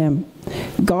like him.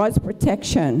 God's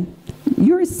protection.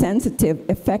 You're sensitive,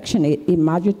 affectionate,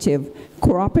 imaginative,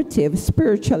 cooperative,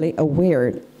 spiritually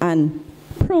aware, and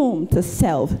prone to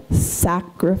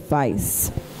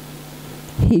self-sacrifice.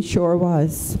 He sure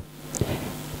was.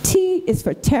 T is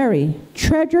for Terry,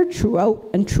 treasure throughout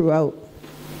and throughout.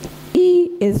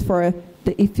 E is for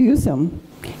the effusion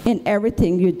in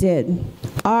everything you did.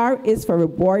 R is for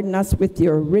rewarding us with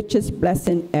your richest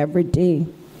blessing every day.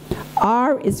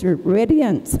 R is your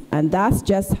radiance, and that's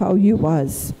just how you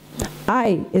was.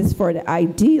 I is for the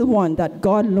ideal one that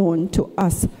God loaned to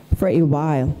us for a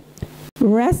while.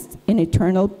 Rest in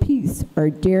eternal peace, our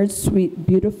dear, sweet,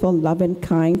 beautiful, loving,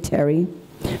 kind Terry,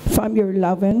 from your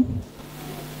loving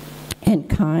and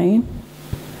kind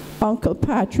Uncle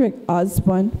Patrick,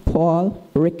 Osborne, Paul,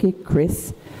 Ricky,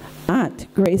 Chris, Aunt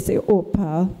Gracie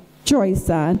Opal, Joyce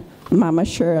Ann, Mama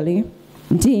Shirley,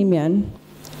 Damian,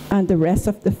 and the rest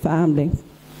of the family.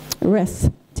 Rest,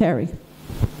 Terry.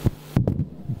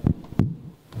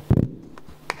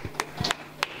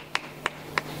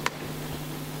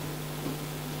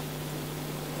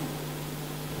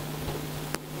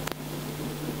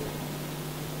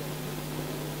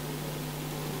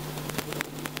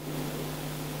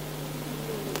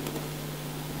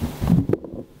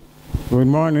 Good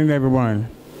morning, everyone.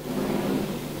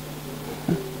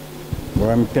 Well,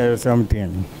 let me tell you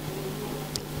something.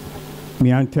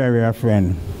 Me and Terry are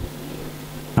friends.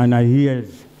 And I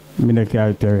years me the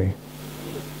call Terry.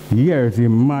 Years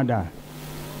in mother.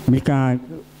 Me can't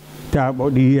talk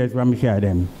about the years when me share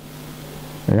them.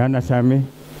 You understand me?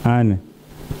 And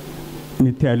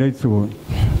me tell you the truth.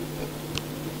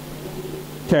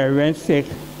 Terry went sick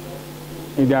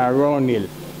in the round hill.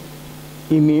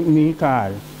 He me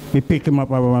call. Me pick him up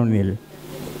around hill.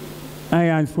 I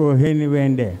asked for Henry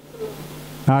went there.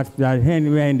 After that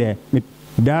Henry went there. Me,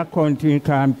 that country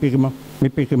car and pick him up. Me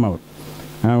pick him out.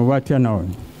 And what you know?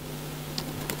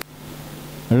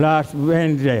 Last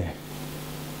Wednesday,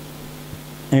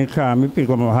 in car, me pick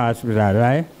him up from hospital,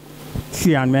 right?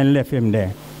 Sian man left him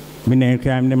there. Me name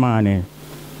came in the morning.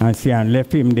 And Sian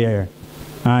left him there.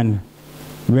 And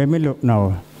when me look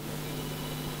now,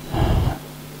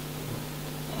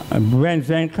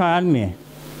 Benson called me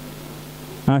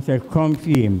and said, come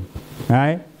see him,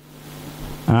 right?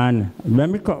 And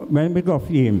when we go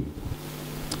see him,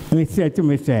 he said to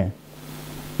me,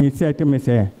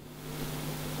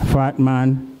 fat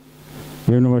man,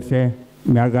 you know, say,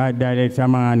 my God died this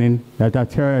morning, that's a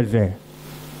Thursday.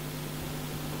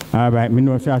 All right, me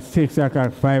know it's at 6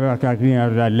 o'clock, 5 o'clock,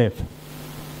 I left.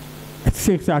 At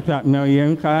 6 o'clock, now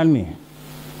he called me.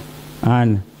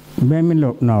 And when me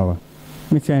look now,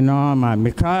 I say, no, man.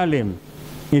 I call him.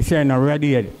 He said, no, ready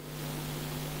yet.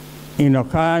 He no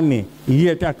call me.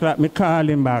 8 o'clock, I call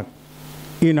him back.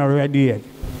 He no ready yet.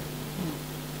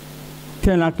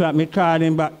 10 o'clock, I call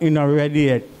him back. He no ready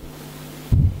yet.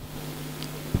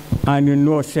 And you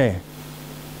know, say,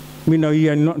 me no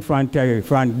hear nothing from Terry.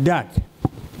 From that,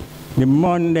 the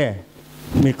Monday,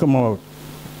 me come out.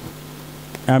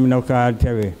 I'm no call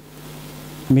Terry.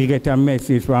 Me get a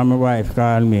message from my wife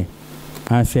call me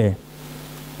and say,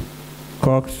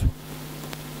 Cox,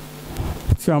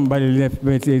 somebody left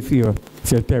message for you,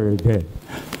 so Terry dead.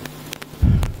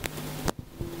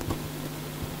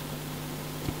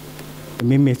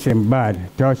 Me miss him bad,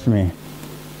 trust me.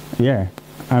 Yeah,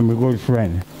 I'm a good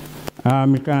friend. I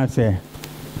can't say,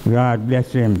 God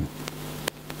bless him.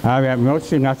 I have not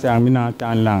sing a song, I'm not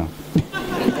tan long.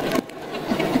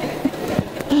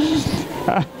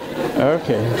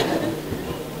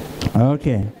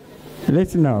 Okay.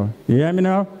 Listen now, you hear me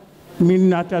now? Me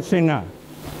not a singer,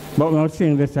 but I'll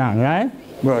sing the song, right?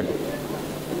 Good.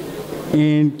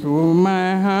 Into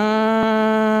my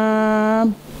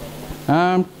arms,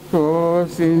 I'm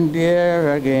crossing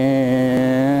there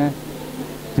again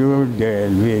to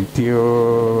deal with you.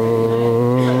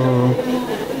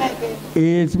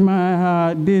 It's my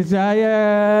heart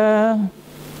desire.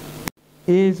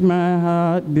 It's my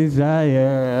heart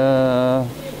desire.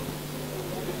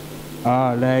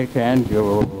 All I can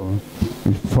do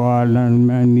is fall on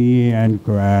my knee and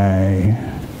cry.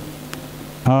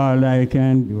 All I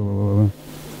can do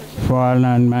is fall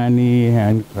on my knee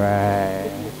and cry.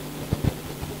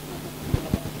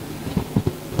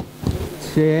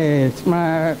 Set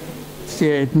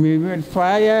me with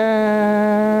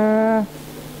fire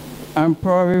and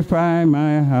purify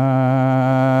my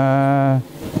heart.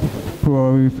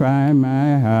 Purify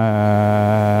my heart.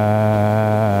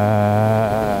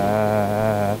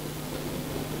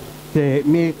 Take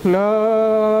me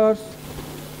close,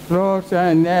 closer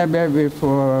than ever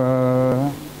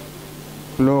before,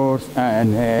 close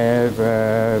and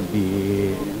never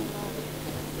been.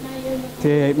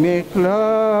 Take me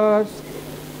close,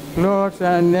 closer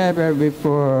than ever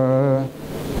before,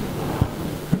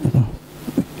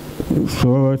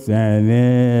 close and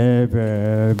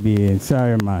never been.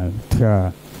 Sorry, man.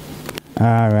 Sure.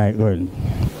 All right, good.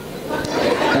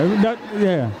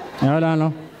 Yeah, I don't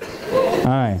know. All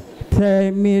right.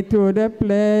 Take me to the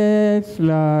place,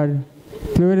 Lord,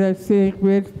 to the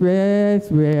secret place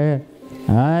where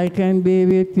I can be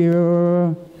with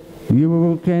you.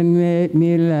 You can make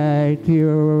me like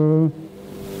you.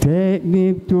 Take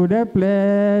me to the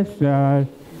place, Lord,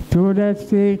 to the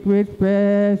secret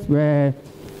place where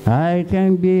I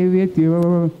can be with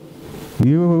you.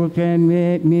 You can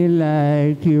make me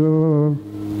like you.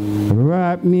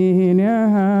 Wrap me in your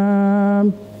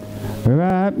arms.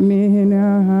 Wrap me in your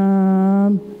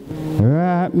arms.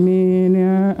 Wrap me in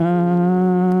your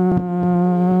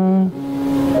arms.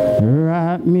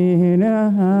 Wrap me in your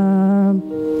arms.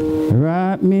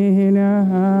 Wrap me in your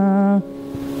arms.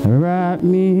 Wrap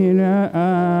me in your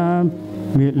arms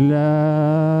with love.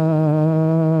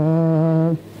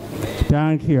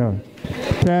 Thank you.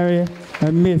 Terry,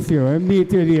 I miss you. I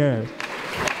meet you there.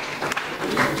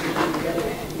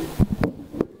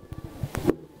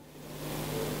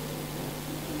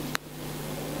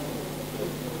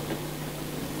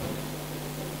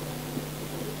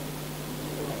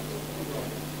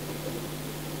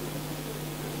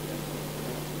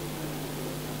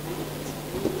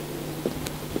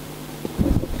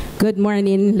 Good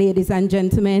morning, ladies and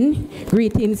gentlemen.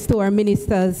 Greetings to our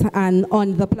ministers and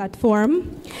on the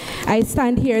platform. I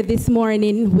stand here this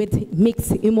morning with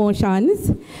mixed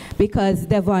emotions because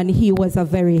Devon, he was a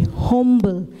very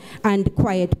humble and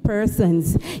quiet person.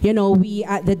 You know, we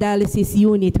at the dialysis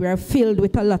unit, we are filled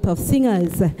with a lot of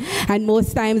singers. And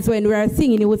most times when we are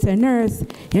singing, he would say, "Nurse,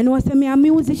 you know, say me a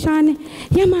musician?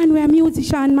 Yeah, man, we a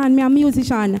musician, man, me a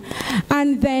musician."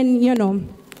 And then, you know,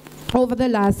 over the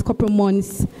last couple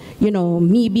months, you know,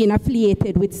 me being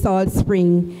affiliated with Salt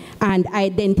Spring and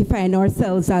identifying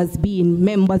ourselves as being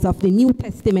members of the New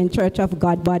Testament Church of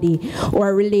God body,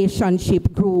 our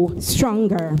relationship grew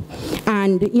stronger.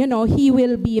 And, you know, he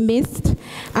will be missed.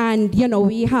 And, you know,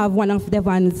 we have one of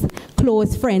Devon's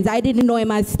close friends. I didn't know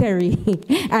him as Terry.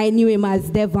 I knew him as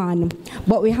Devon.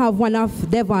 But we have one of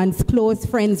Devon's close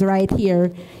friends right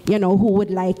here, you know, who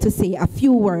would like to say a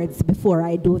few words before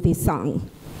I do this song.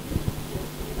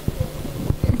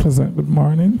 Pleasant good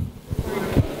morning.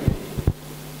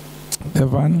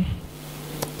 Devon,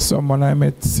 someone I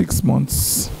met 6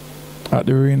 months at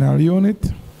the renal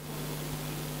unit.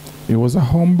 He was a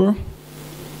humble,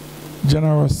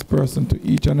 generous person to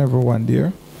each and everyone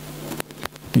there.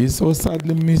 He is so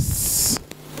sadly missed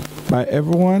by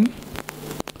everyone,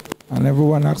 and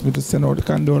everyone asked me to send out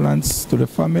condolences to the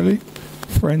family,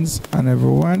 friends, and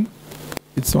everyone.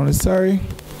 It's only sorry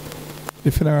the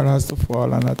funeral has to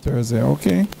fall on a Thursday,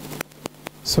 okay?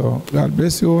 So God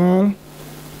bless you all,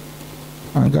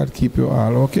 and God keep you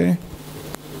all, okay?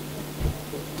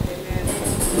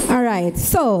 All right,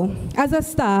 so as a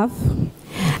staff,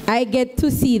 I get to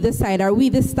see the side, or we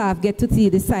the staff get to see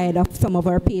the side of some of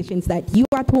our patients that you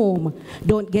at home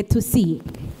don't get to see.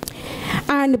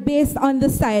 And based on the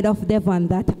side of Devon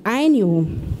that I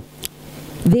knew,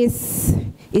 this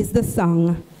is the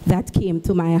song that came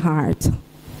to my heart.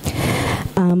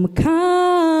 I'm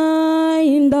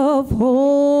kind of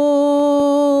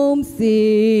homesick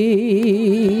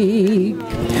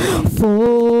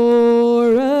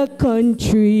for a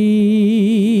country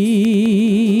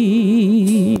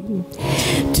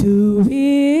to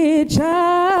which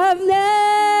I've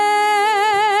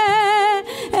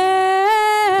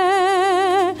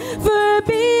never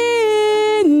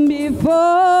been before.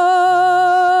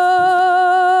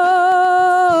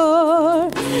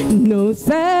 No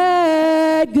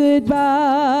sad goodbyes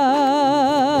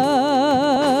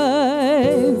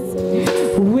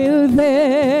will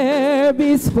there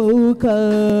be spoken,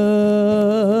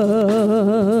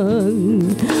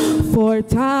 for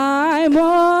time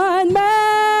on man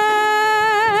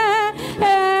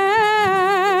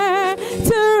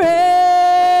to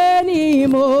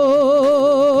anymore.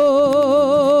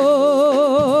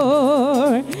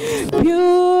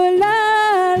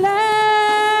 Beulah land,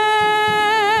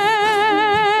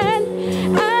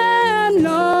 I'm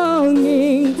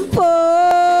longing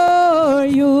for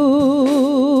you,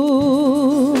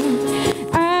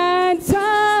 and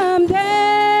someday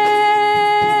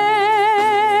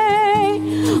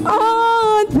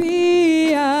on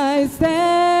thee I stand.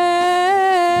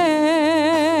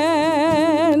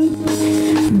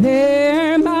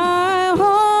 There my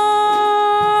home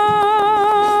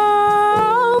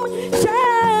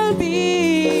shall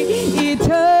be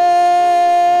eternal.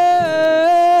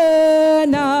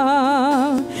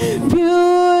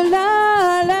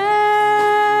 Beulah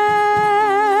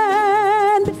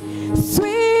land,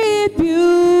 sweet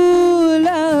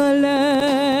Beulah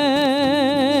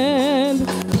land.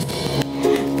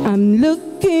 I'm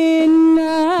looking now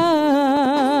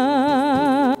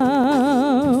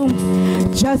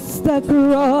just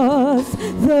across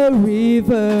the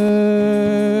river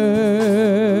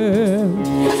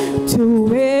to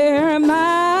where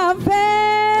my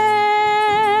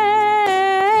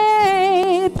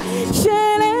faith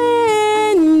shall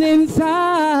end inside.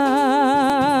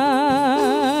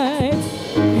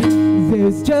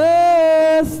 There's just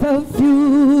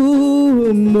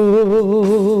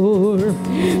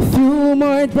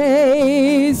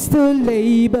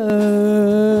labor.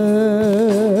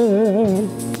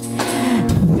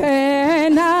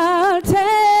 Then I'll take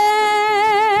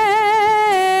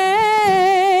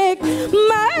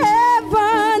my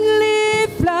heavenly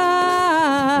flight.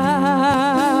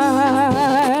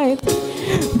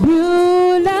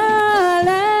 Beulah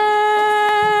land,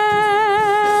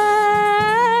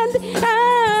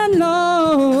 I'm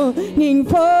longing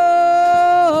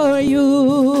for you.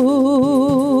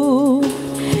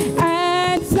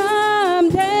 And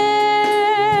someday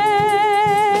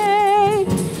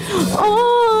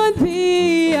on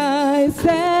thee I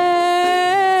stand,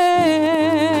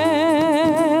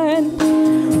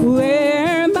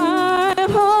 where my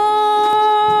home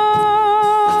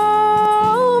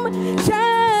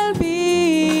shall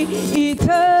be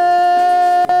eternal.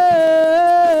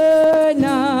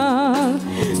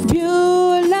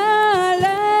 Beulah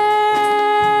land,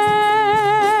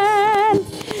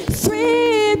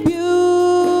 sweet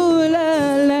Beulah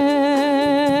land.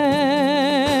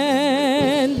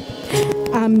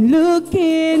 I'm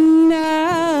looking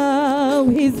now,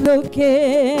 he's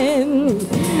looking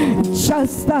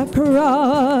just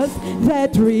across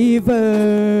that river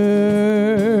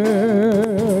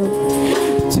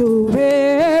to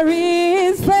where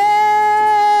his faith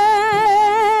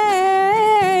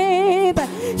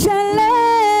shall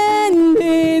land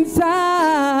inside.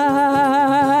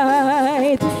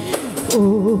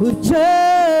 Oh,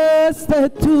 just a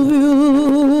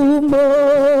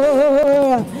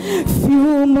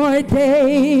few more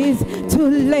days to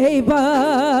labor.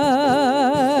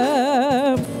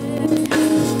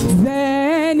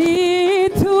 Then he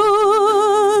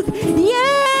took,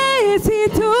 yes, he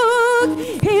took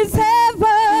his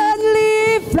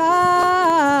heavenly flight.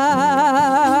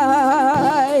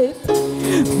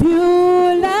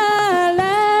 Beulah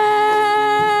land,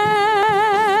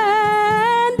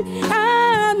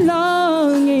 I'm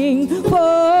longing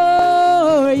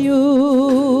for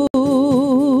you.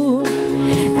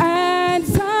 And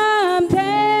someday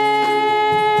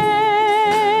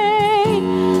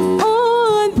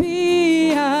on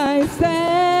thee I stand,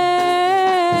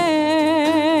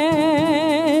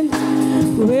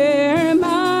 where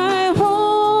my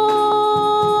home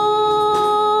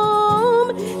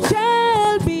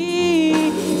shall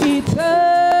be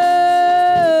eternal.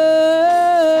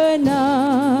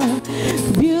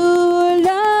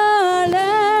 Beulah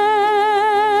land,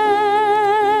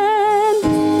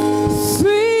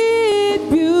 sweet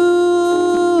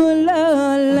Beulah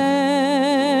land.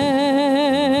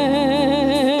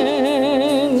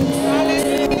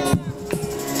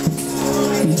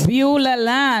 Beulah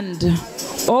land.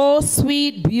 Oh,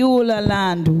 sweet Beulah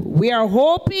land. We are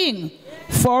hoping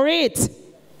for it.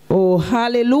 Oh,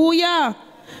 hallelujah.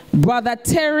 Brother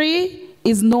Terry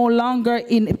is no longer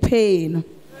in pain.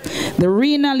 The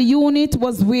renal unit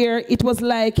was where it was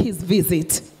like his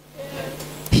visit.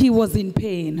 He was in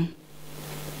pain.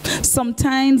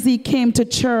 Sometimes he came to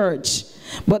church,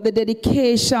 but the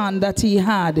dedication that he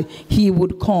had, he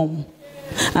would come.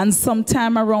 And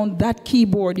sometime around that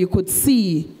keyboard, you could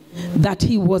see that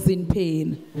he was in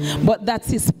pain. But that's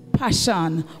his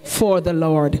passion for the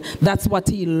Lord. That's what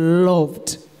he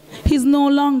loved. He's no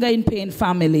longer in pain,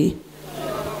 family.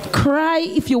 Cry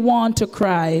if you want to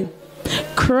cry.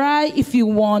 Cry if you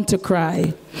want to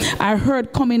cry. I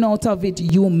heard coming out of it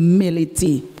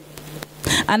humility.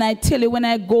 And I tell you, when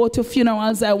I go to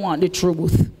funerals, I want the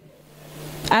truth.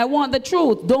 I want the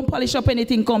truth. Don't polish up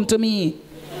anything, come to me.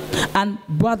 And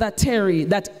Brother Terry,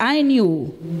 that I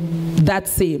knew,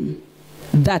 that's him.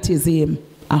 That is him.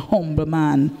 A humble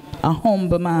man. A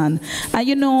humble man. And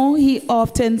you know, he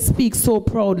often speaks so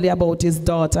proudly about his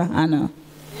daughter, Hannah.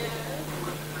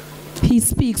 He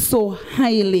speaks so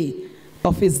highly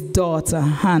of his daughter,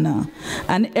 Hannah.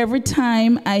 And every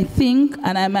time I think,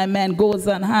 and my mind goes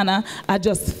on Hannah, I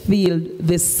just feel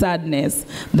this sadness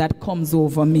that comes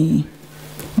over me.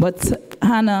 But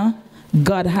Hannah,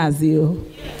 God has you.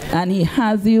 And he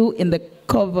has you in the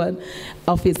cover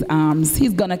of his arms.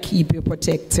 He's going to keep you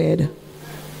protected.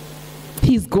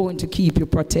 He's going to keep you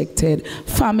protected.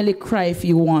 Family, cry if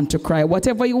you want to cry.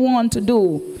 Whatever you want to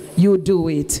do, you do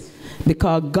it.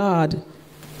 Because God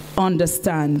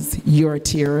understands your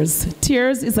tears.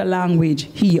 Tears is a language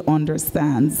he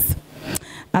understands.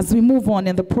 As we move on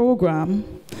in the program,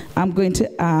 I'm going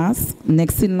to ask,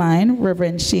 next in line,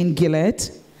 Reverend Shane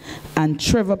Gillett and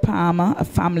Trevor Palmer, a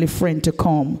family friend, to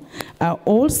come. I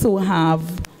also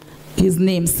have, his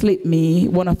name slipped me,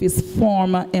 one of his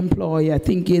former employee, I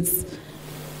think it's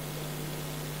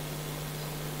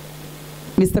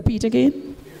Mr. Peter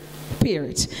again?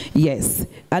 Peart, yes.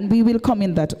 And we will come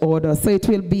in that order. So it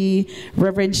will be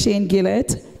Reverend Shane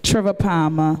Gillett, Trevor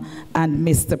Palmer, and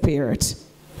Mr. Peart.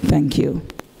 Thank you.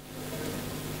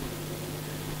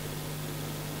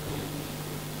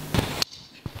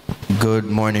 Good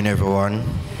morning, everyone.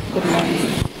 Good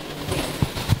morning.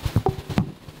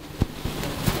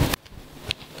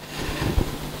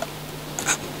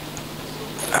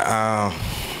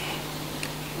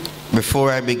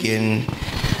 Before I begin,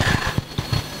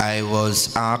 I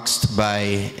was asked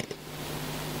by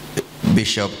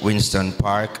Bishop Winston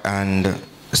Park and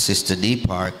Sister D.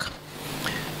 Park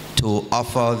to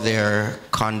offer their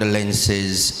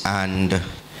condolences and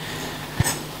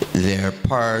their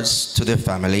prayers to the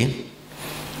family.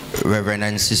 Reverend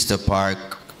and Sister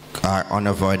Park are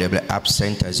unavoidably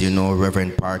absent. As you know,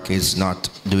 Reverend Park is not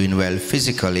doing well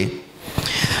physically,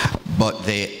 but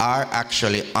they are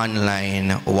actually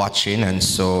online watching, and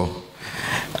so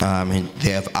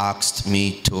they have asked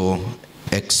me to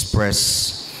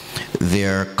express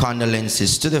their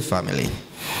condolences to the family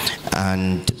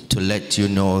and to let you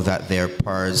know that their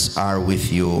prayers are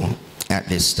with you at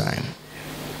this time.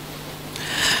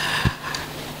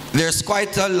 There's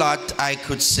quite a lot I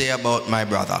could say about my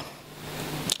brother,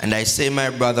 and I say my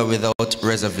brother without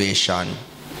reservation,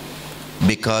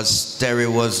 because Terry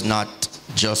was not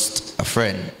just a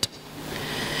friend.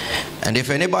 And if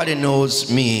anybody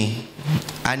knows me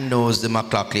and knows the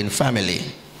McLaughlin family,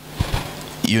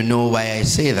 you know why I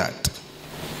say that.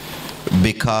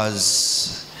 Because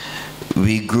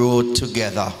we grew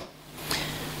together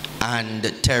and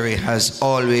Terry has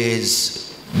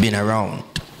always been around.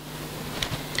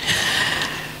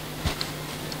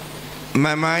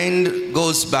 My mind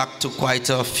goes back to quite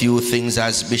a few things,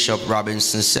 as Bishop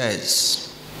Robinson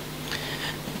says.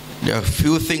 There are a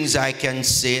few things I can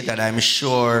say that I'm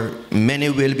sure many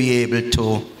will be able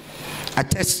to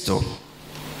attest to.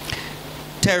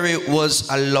 Terry was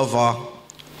a lover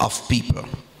of people.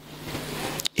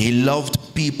 He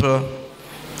loved people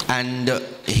and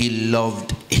he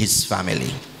loved his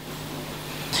family.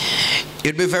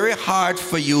 It'd be very hard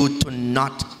for you to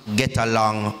not get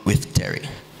along with Terry.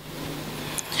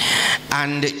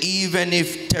 And even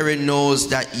if Terry knows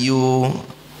that you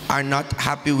are not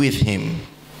happy with him,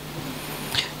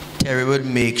 Terry would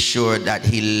make sure that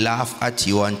he laughs at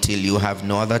you until you have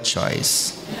no other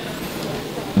choice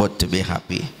but to be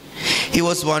happy. He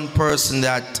was one person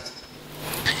that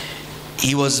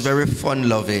he was very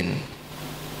fun-loving.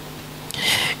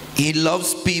 He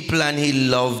loves people and he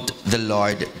loved the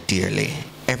Lord dearly.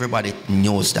 Everybody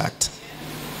knows that.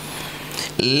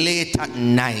 Late at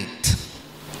night,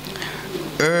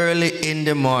 early in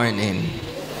the morning,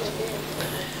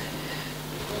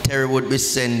 Terry would be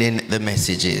sending the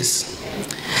messages.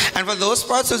 And for those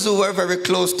persons who were very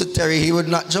close to Terry, he would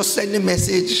not just send the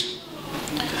message,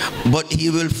 but he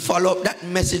will follow up that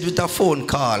message with a phone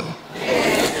call.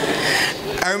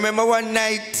 I remember one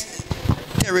night,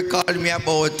 Terry called me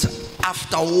about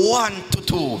after 1 to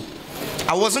 2.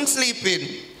 I wasn't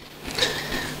sleeping,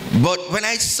 but when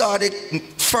I saw the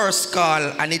first call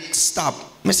and it stopped,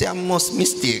 I said, I must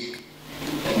mistake.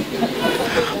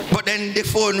 But then the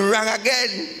phone rang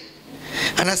again.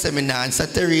 And I said, I don't answer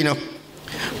Terry now.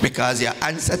 Because you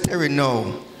answer Terry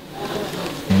now,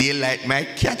 daylight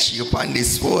might catch you on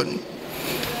this phone.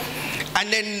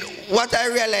 And then what I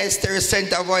realized, Terry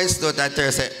sent a voice note and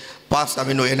Terry said, Pastor,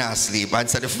 I know you're not asleep.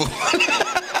 Answer the phone.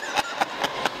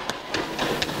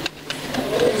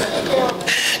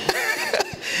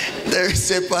 Terry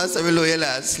said, Pastor, I know you're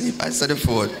not asleep. Answer the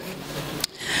phone.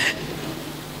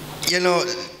 You know,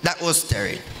 that was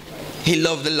Terry. He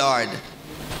loved the Lord.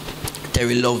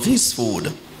 Terry loved his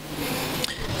food.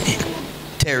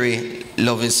 Terry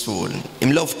loved his food.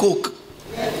 He loved cook.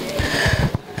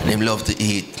 And he loved to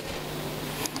eat.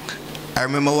 I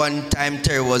remember one time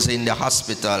Terry was in the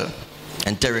hospital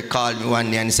and Terry called me one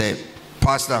day and said,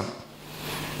 Pastor,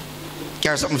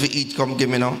 carry something to eat, come give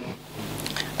me now.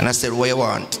 And I said, what you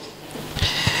want?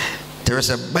 Terry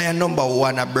said, buy a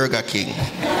 #1 at Burger King.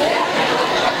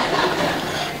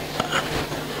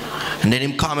 And then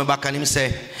him call me back and him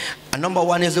say, a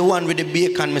 #1 is the one with the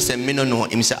bacon. I say, me no know.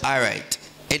 Him say, all right.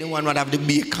 Anyone would have the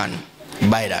bacon,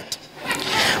 buy that.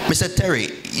 I said, Terry,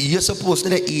 you're supposed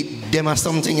to eat them or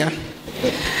something, yeah?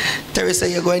 Terry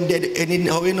said, you're going dead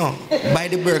anyhow, you know. Buy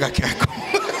the burger, King.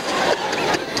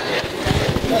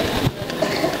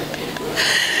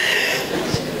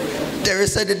 Terry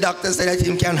said the doctor said that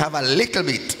him can have a little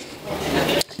bit.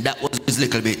 That was his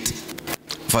little bit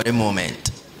for the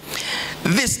moment.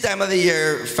 This time of the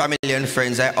year, family and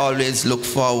friends, I always look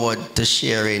forward to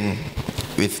sharing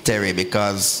with Terry,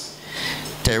 because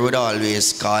Terry would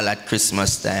always call at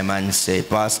Christmas time and say,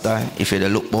 Pastor, if you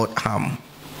look about ham,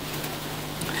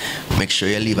 make sure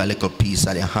you leave a little piece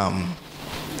of the ham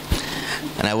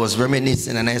And I was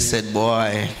reminiscing and I said,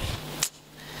 boy,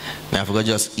 I have to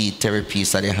just eat Terry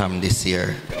piece of the ham this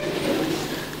year.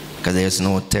 Because there's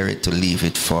no Terry to leave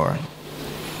it for.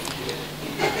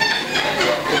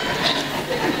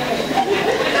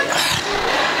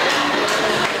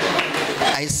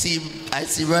 I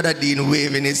see Brother Dean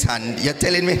waving his hand. You're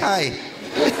telling me hi.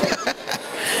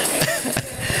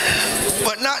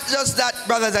 But not just that,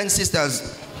 brothers and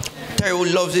sisters. Terry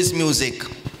loves his music.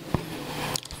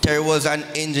 Terry was an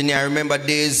engineer. I remember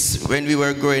days when we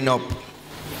were growing up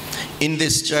in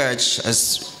this church,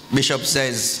 as Bishop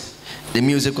says, the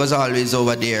music was always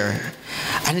over there.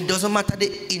 And it doesn't matter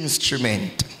the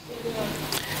instrument.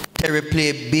 Terry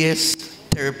played bass,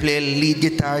 Terry played lead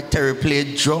guitar, Terry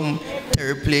played drum,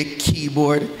 Terry played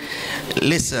keyboard.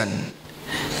 Listen,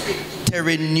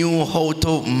 Terry knew how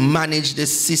to manage the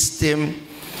system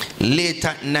late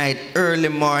at night, early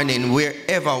morning,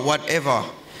 wherever, whatever.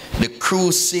 The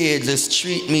crusades, the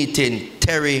street meeting,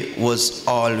 Terry was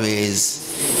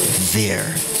always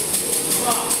there.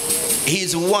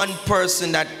 He's one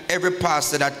person that every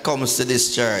pastor that comes to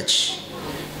this church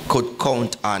could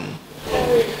count on.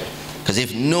 Because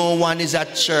if no one is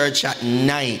at church at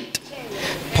night,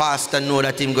 pastor know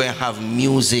that he's going to have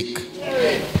music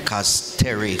because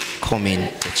Terry coming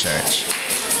to church.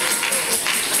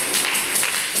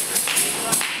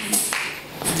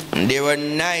 And there were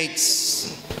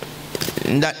nights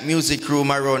in that music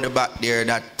room around the back there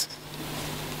that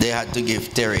they had to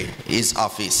give Terry his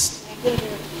office.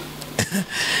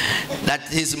 That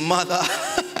his mother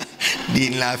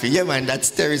didn't laugh. Yeah man, that's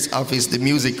Terry's office, the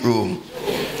music room.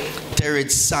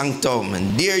 Terry's sanctum.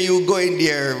 And there you go in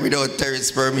there without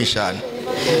Terry's permission.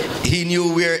 He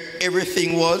knew where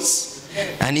everything was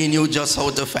and he knew just how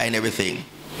to find everything.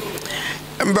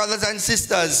 And brothers and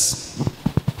sisters,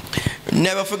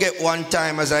 never forget one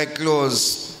time as I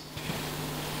close,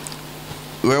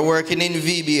 we were working in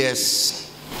VBS.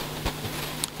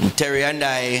 And Terry and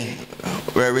I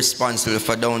were responsible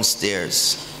for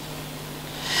downstairs.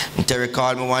 And Terry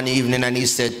called me one evening and he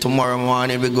said, tomorrow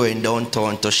morning we're going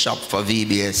downtown to shop for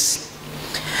VBS.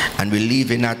 And we're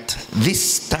leaving at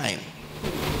this time.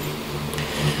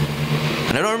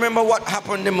 And I don't remember what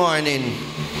happened in the morning.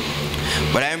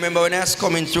 But I remember when I was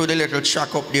coming through the little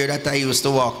track up there that I used to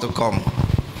walk to come.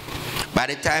 By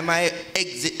the time I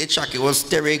exit the track, it was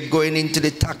Terry going into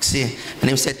the taxi. And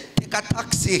he said, take a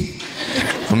taxi.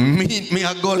 Meet me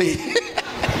a gully.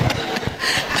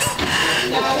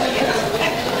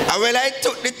 And when I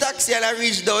took the taxi and I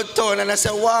reached downtown and I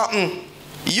said, wow,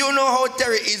 you know how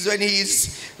Terry is when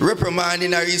he's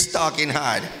reprimanding or he's talking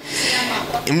hard.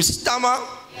 Him stammer,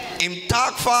 him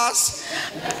talk fast,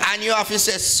 and you have to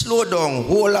say, slow down,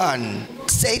 hold on.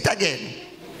 Say it again.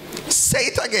 Say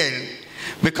it again.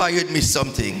 Because you'd miss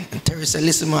something. And Terry said,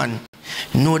 listen man,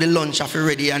 know the lunch have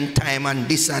ready on time and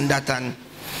this and that.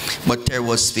 But Terry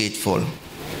was faithful.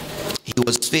 He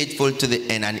was faithful to the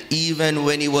end. And even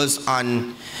when he was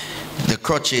on the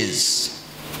crutches,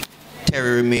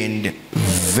 Terry remained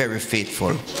very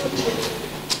faithful.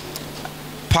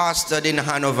 Pastored in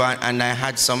Hanover and I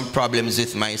had some problems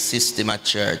with my system at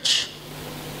church.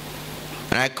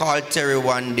 And I called Terry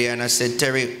one day and I said,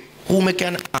 Terry, who me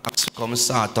can ask to come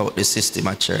sort out the system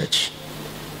at church?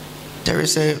 Terry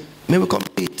said, may we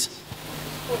complete.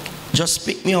 Just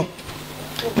pick me up.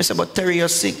 I said, but Terry, you're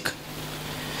sick.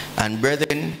 And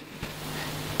brethren,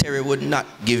 Terry would not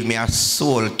give me a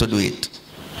soul to do it.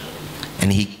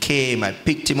 And he came, I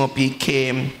picked him up, he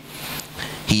came.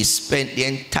 He spent the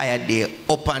entire day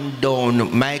up and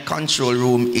down. My control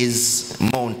room is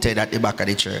mounted at the back of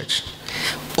the church.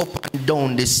 Up and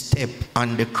down the step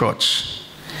on the crutch.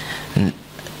 And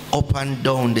up and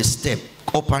down the step,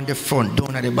 up on the front,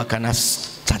 down at the back, and I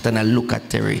sat and I look at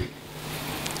Terry.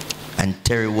 And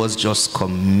Terry was just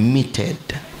committed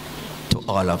to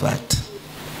all of that.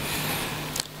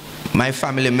 My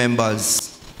family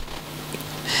members,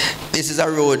 this is a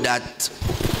road that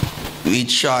we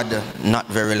trod not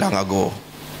very long ago.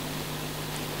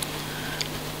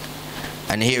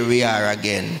 And here we are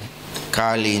again.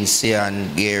 Carlene,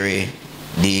 Sian, Gary,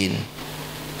 Dean,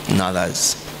 and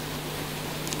others.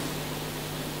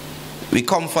 We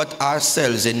comfort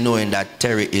ourselves in knowing that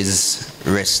Terry is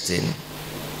resting.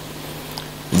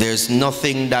 There's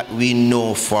nothing that we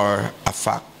know for a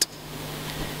fact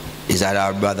is that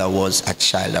our brother was a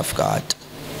child of God.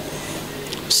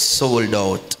 Sold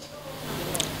out,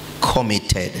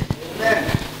 committed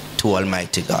to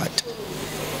Almighty God.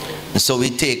 And so we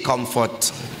take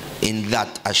comfort in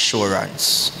that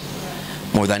assurance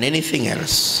more than anything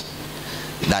else,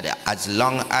 that as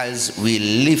long as we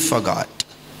live for God,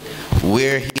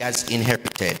 where he has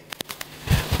inherited,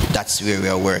 That's where we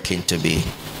are working to be.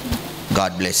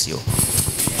 God bless you.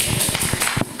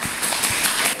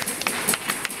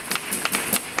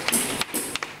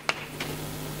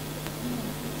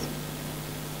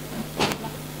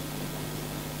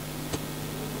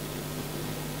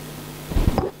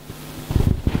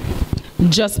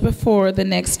 Just before the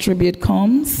next tribute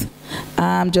comes,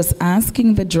 I'm just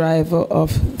asking the driver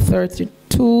of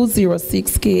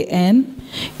 3206 KN,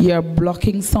 you're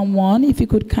blocking someone. If you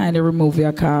could kindly remove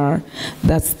your car.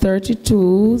 That's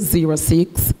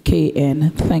 3206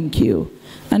 KN. Thank you.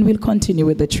 And we'll continue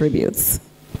with the tributes.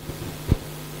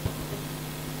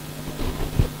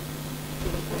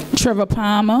 Trevor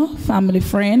Palmer, family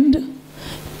friend.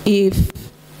 If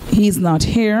he's not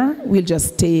here, we'll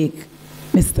just take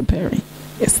Mr. Perry.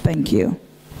 Yes, thank you.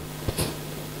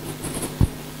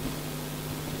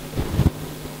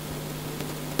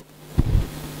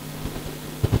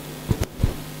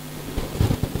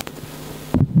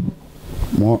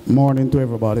 Morning to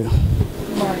everybody.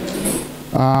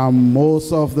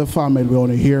 Most of the family will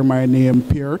only hear my name,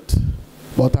 Peart,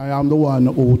 but I am the one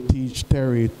who teach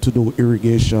Terry to do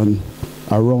irrigation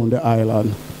around the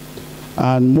island.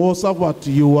 And most of what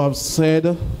you have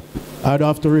said, I don't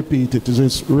have to repeat it,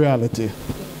 it's reality.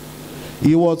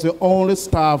 He was the only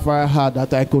staff I had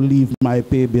that I could leave my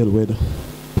pay bill with.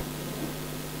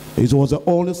 It was the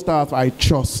only staff I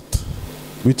trust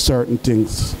with certain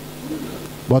things.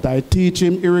 But I teach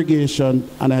him irrigation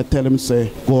and I tell him,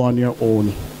 say, go on your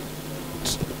own.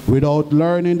 Without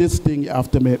learning this thing, you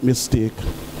have to make mistake.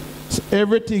 So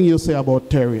everything you say about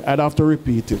Terry, I'd have to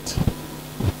repeat it.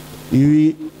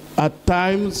 At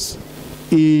times,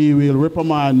 he will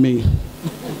reprimand me.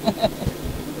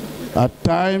 At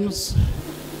times,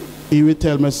 he will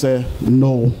tell me, say,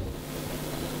 no.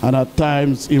 And at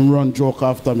times, he run joke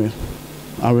after me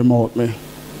and remote me.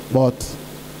 But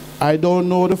I don't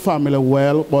know the family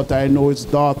well, but I know his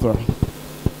daughter.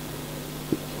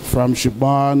 From she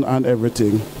born and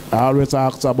everything. I always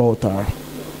ask about her.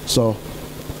 So,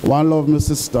 one love, my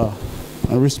sister,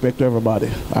 and respect to everybody.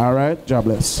 All right? God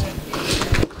bless.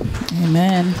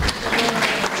 Amen.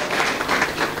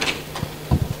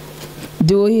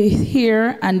 Do you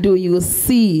hear and do you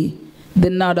see the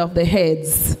nod of the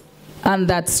heads? And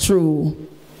that's true.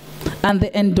 And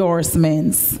the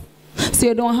endorsements. So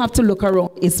you don't have to look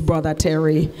around, it's Brother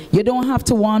Terry. You don't have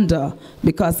to wonder,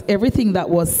 because everything that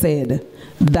was said,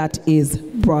 that is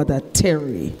Brother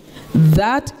Terry.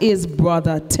 That is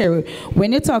Brother Terry.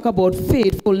 When you talk about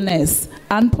faithfulness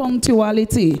and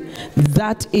punctuality,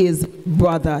 that is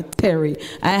Brother Terry.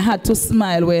 I had to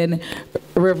smile when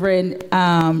Reverend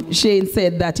Shane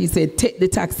said that. He said, take the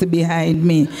taxi behind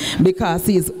me, because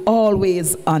he's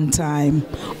always on time.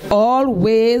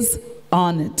 Always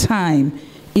on time.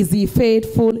 Is he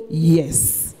faithful?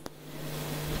 Yes.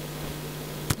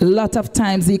 A lot of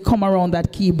times he come around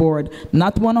that keyboard,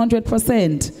 not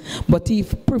 100%, but he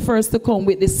prefers to come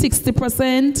with the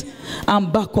 60%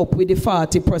 and back up with the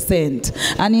 40%.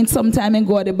 And in some time he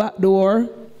go at the back door,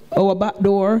 our back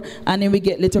door, and then we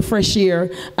get little fresh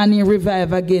air, and he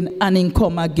revive again, and he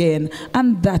come again.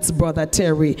 And that's Brother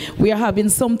Terry. We are having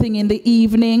something in the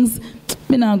evenings.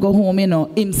 Me not go home, you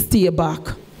know, him stay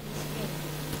back.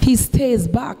 He stays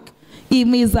back. He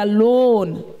is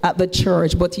alone at the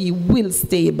church, but he will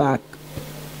stay back.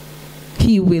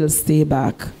 He will stay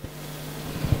back.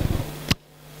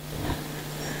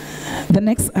 The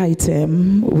next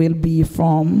item will be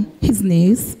from his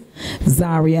niece,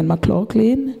 Zari and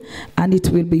McLaughlin, and it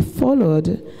will be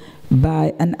followed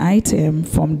by an item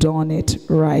from Donnet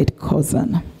Wright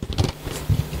cousin.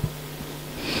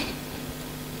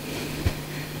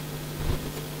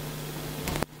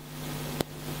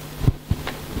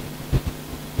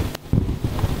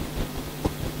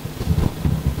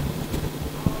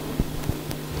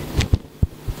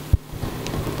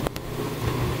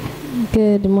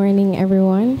 Good morning,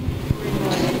 everyone.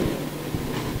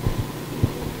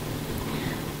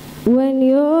 When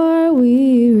you're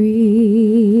weary,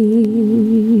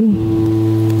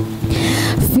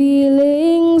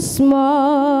 feeling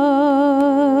small,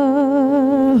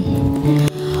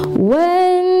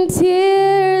 when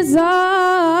tears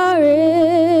are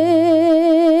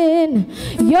in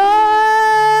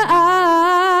your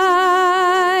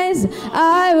eyes,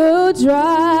 I will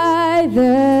dry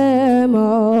them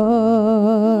all.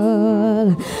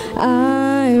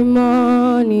 I'm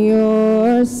on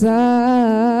your side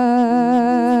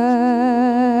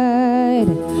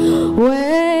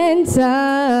when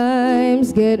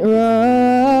times get rough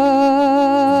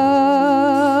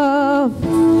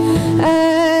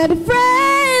and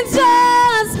friends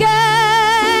just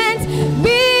can't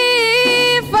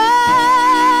be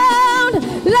found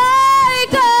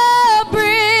like a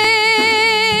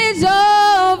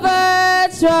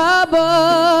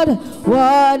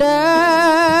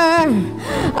water,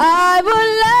 I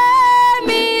will lay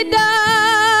me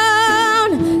down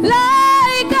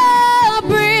like a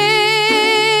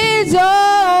bridge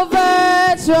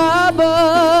over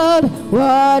troubled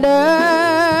water.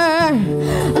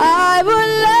 I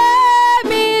will lay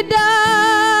me down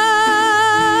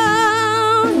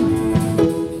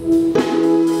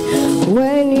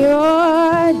when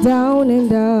you're down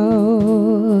and out,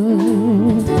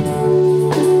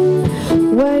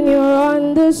 when you're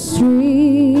on the street,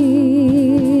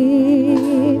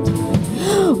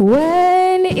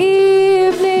 when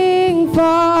evening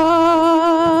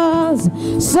falls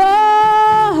so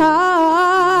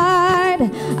hard,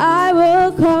 I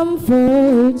will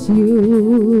comfort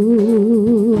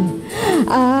you.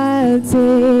 I'll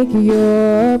take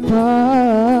your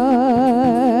part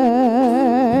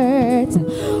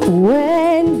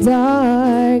when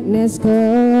darkness comes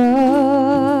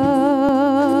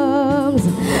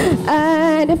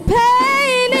and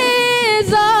pain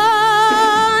is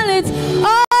all, it's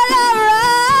all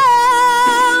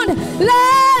around,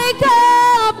 like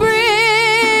a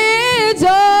bridge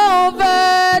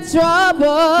over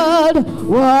troubled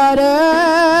water.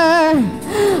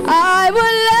 I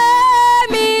will lay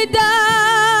me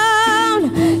down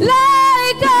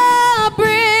like a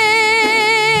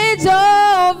bridge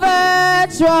over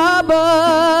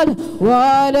troubled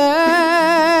water.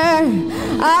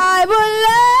 I will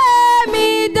lay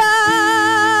me down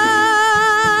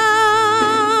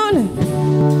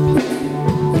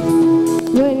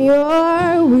when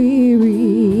you're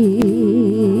weary,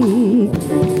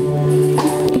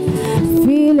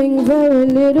 feeling very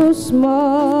little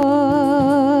small,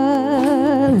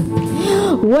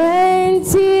 when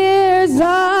tears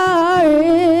are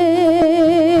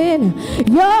in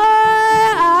your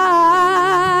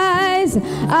eyes,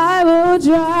 I will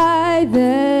dry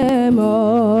them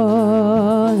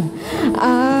all.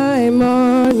 I'm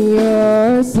on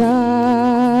your side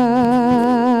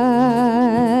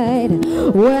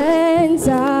when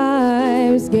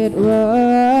times get rough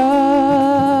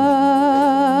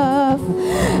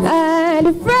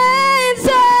and friends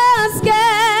just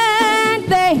can't,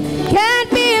 they can't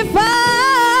be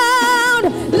found,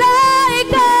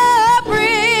 like a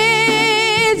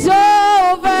bridge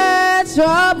over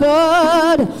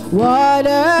troubled water.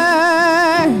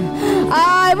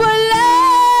 I will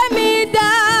lay me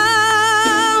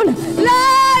down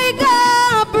like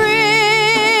a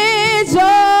bridge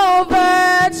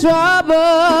over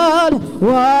troubled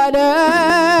water.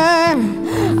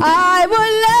 I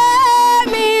will lay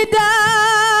me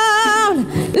down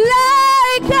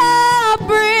like a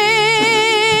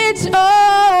bridge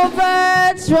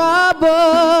over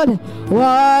troubled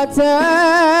water.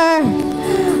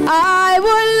 I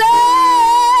will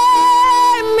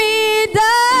lay me down.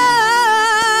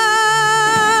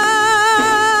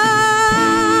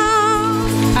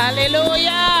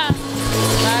 Hallelujah.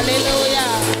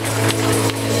 Hallelujah.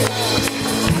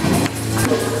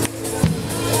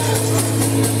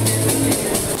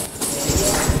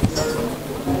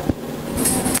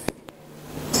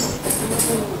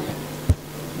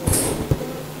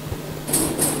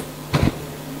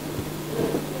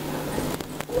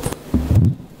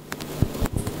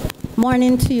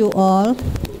 Morning to you all.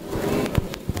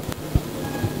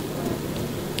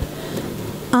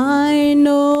 I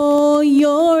know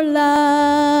your life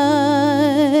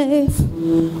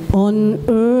on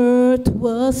earth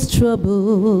was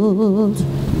troubled,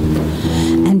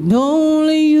 and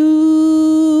only you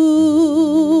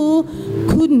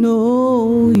could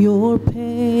know your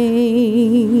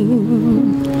pain.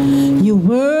 You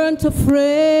weren't afraid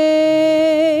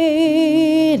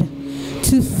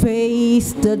to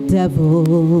face the devil.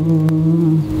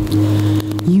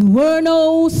 You were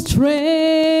no stranger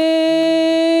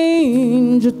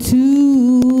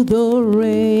to the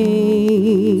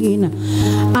rain.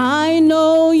 I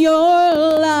know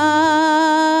your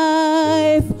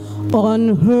life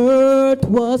on earth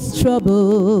was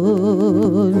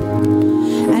troubled,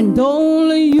 and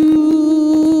only you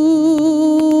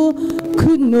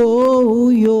could know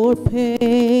your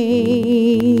pain.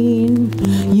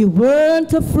 You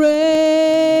weren't afraid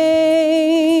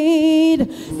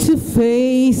to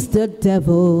face the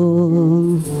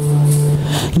devil.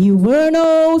 You were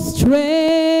no stranger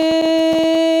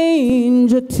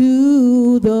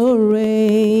to the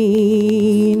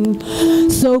rain.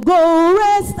 So go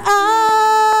rest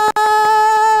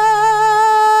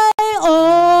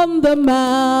on the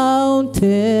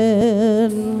mountain.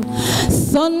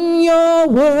 Son, your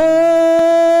work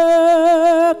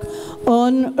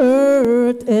on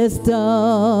earth is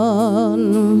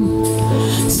done.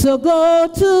 So go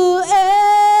to heaven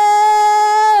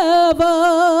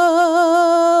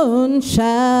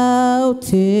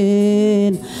shouting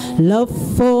love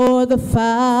for the Father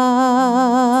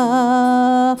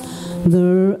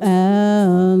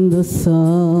and the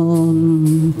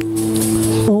Son.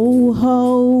 Oh,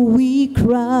 how we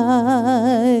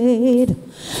cried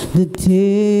the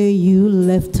day you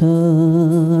left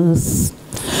us.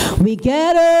 We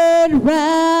gathered round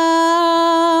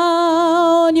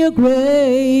your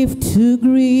grave to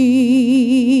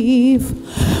grieve.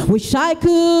 Wish I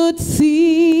could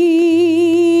see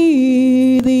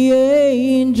the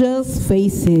angels'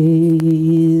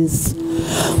 faces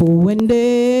when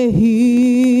they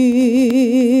hear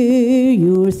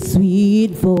your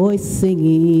sweet voice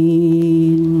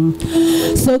singing.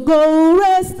 So go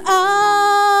rest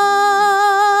I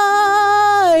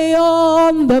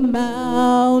on the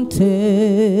mountain.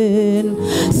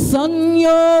 Son,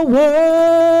 your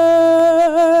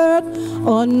work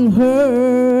on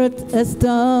earth is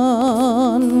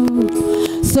done.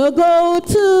 So go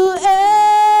to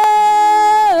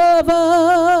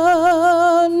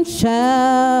heaven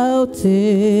shouting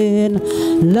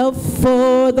love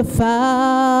for the Father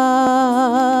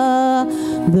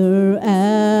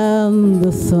and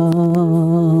the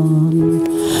Son.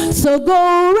 So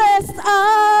go rest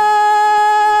I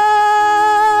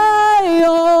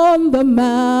on the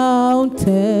mountain.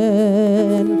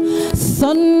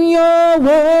 Son, your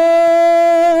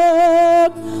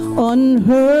work on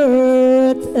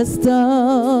earth is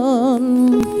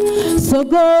done. So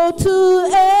go to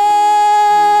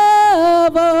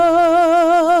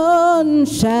heaven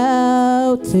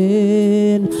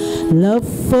shouting love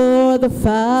for the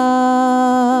Father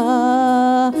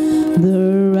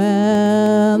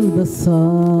and the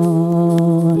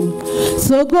Son.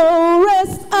 So go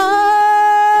rest I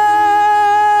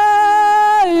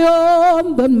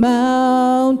on the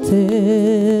mountain.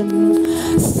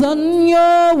 Son,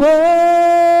 your work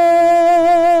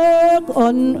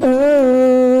on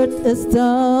earth is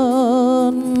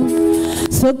done.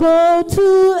 So go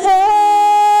to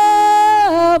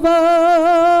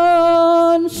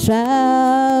heaven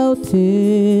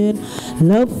shouting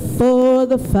love for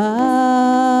the Father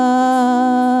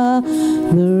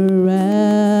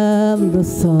and the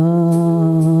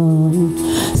Son.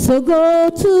 So go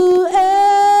to heaven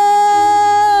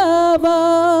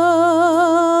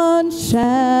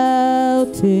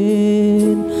shouting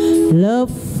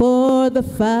love for the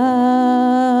Father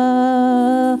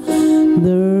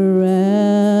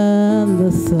and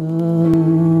the Son.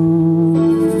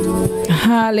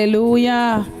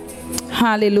 Hallelujah.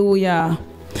 Hallelujah.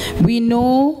 We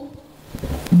know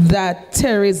that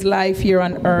Terry's life here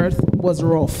on earth was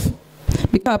rough,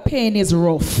 because pain is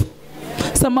rough.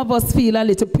 Some of us feel a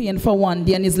little pain for one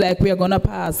day and it's like we are going to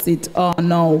pass it. Oh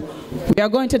no, we are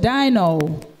going to die now.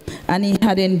 And he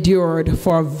had endured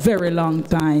for a very long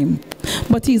time.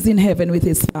 But he's in heaven with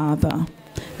his Father,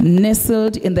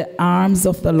 nestled in the arms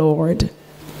of the Lord.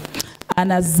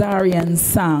 And as Zarian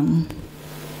sang,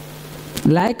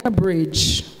 like a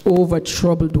bridge over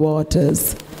troubled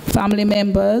waters. Family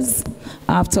members,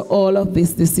 after all of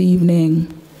this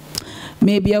evening,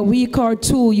 maybe a week or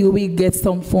two you will get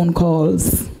some phone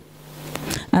calls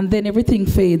and then everything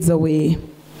fades away.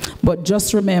 But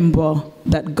just remember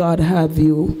that God has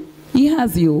you. He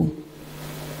has you.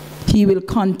 He will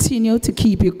continue to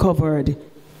keep you covered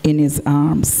in his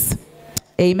arms.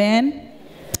 Amen.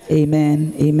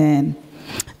 Amen. Amen.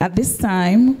 At this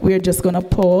time, we're just going to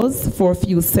pause for a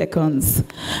few seconds,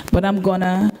 but I'm going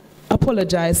to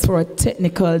apologize for a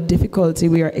technical difficulty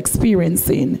we are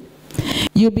experiencing.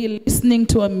 You'll be listening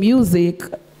to a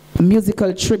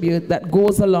musical tribute that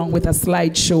goes along with a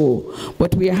slideshow,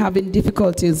 but we are having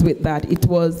difficulties with that. It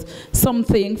was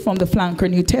something from the Flanker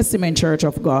New Testament Church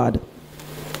of God.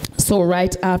 So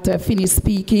right after I finish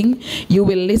speaking, you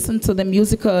will listen to the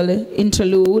musical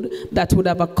interlude that would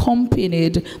have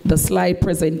accompanied the slide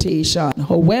presentation.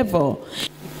 However,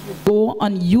 go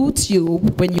on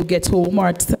YouTube when you get home,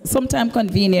 or sometime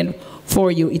convenient for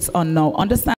you, it's on now.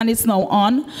 Understand it's now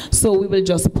on, so we will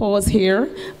just pause here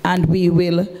and we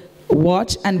will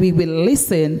watch and we will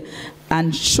listen,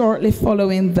 and shortly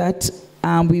following that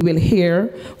we will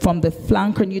hear from the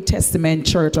Flanker New Testament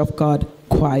Church of God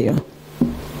choir.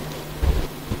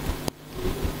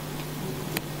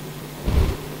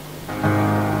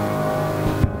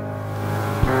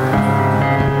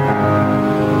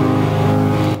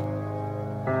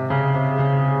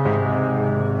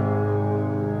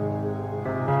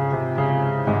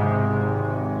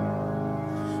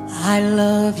 I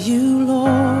love you,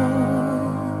 Lord,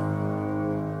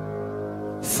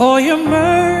 for your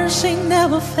mercy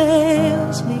never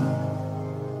fails me.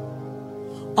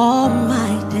 All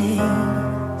my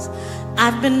days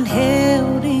I've been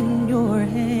held in your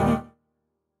hand.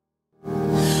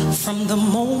 From the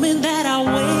moment that I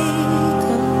wake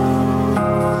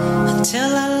up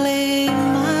until I lay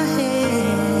my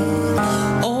head,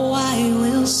 oh, I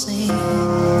will sing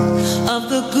of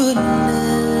the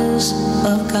goodness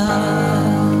of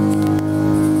God.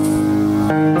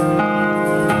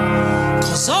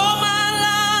 'Cause all my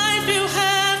life you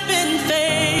have been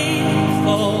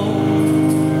faithful.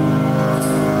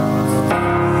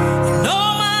 And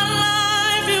all my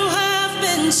life you have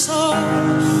been so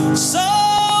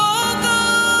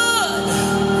good.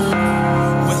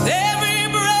 With every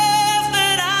breath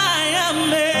that I am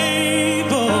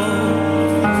able,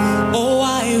 oh,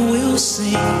 I will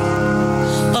sing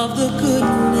of the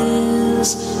goodness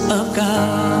of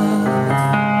God.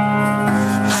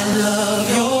 I love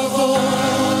your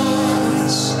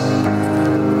voice.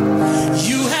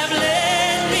 You have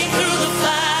led me through the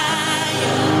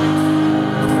fire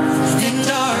in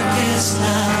darkest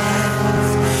night.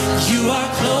 You are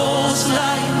close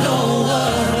like no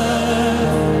other.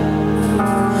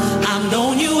 I've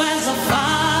known you as a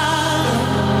father.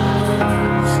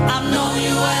 I've known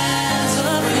you as a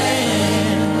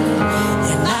friend.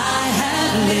 And I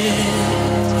have lived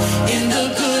in the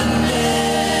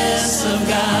goodness of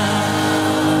God.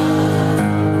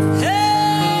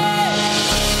 Hey!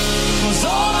 'Cause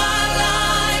all my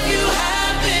life you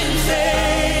have been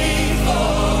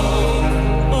faithful.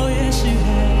 Oh, yes, you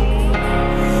have.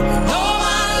 And all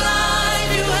my life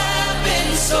you have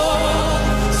been so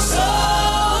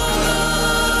good.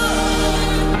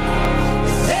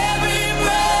 With every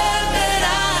breath that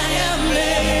I am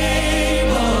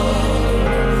able,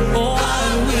 oh, I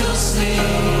will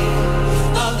sing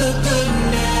of the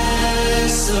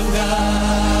goodness of God.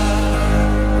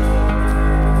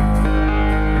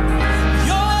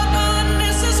 Your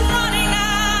goodness is running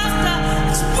after,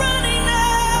 it's running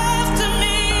after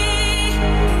me.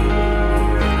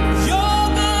 Your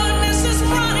goodness is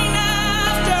running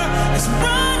after, it's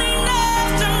running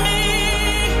after me.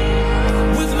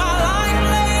 With my life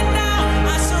laid down,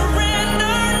 I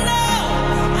surrender now.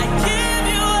 I give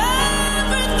you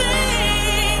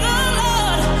everything, oh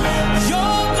Lord.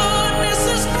 Your goodness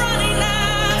is running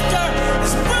after,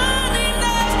 it's running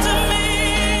after me.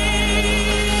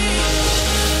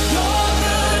 Your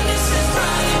goodness is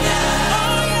running after,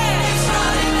 oh yeah, it's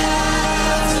running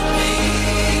after me.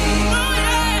 Oh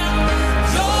yeah,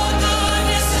 your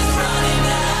goodness is running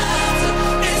after,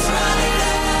 it's running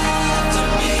after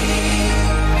me.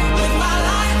 With my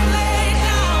life laid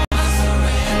down, I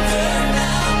surrender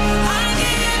now. I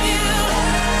give you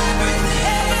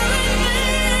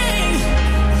everything.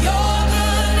 Your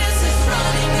goodness is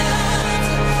running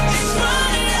after, it's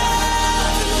running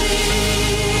after me.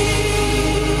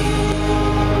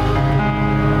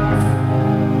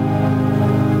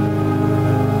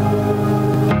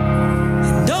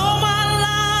 And all my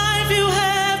life you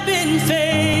have been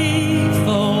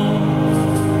faithful.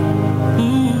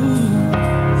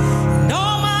 And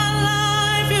all my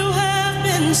life you have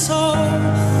been so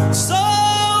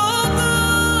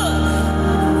good.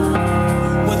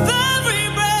 With every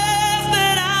breath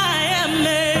that I am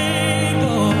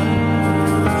able,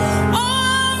 oh,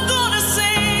 I'm gonna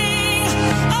sing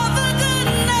of the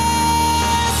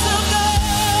goodness of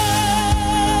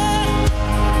God.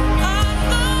 I'm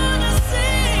gonna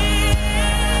sing.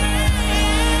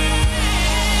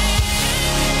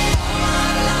 All my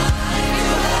life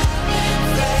you have been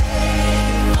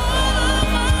faithful. All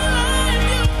my life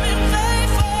you've been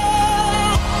faithful.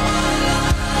 All my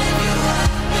life you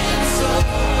have been so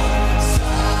good.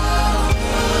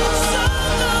 So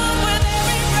good with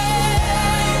every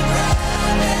breath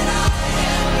that I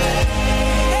am able.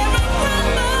 Every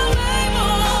breath I'm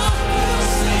able,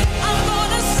 I'm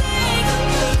gonna sing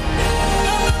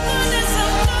of the goodness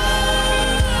of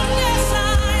God. Yes, I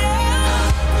am.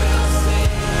 Will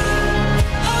sing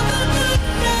of the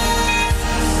goodness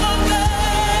of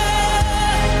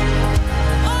God.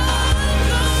 Oh, I'm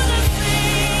gonna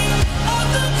sing of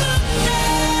the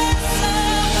goodness of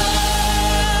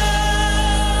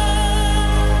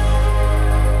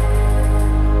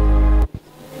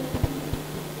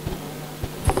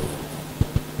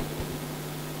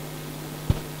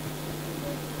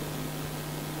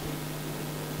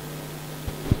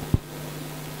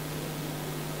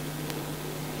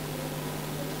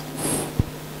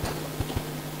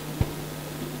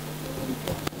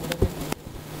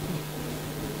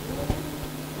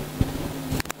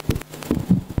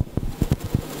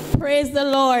Praise the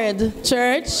Lord,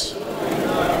 church.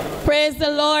 Praise the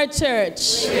Lord,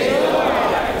 church.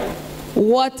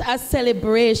 What a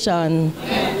celebration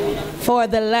for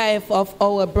the life of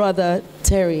our brother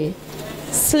Terry.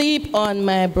 Sleep on,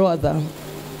 my brother.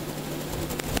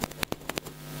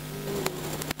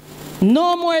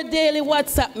 No more daily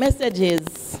WhatsApp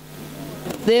messages.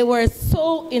 They were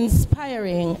so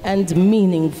inspiring and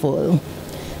meaningful.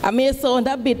 I may sound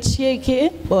a bit shaky,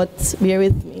 but bear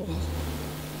with me.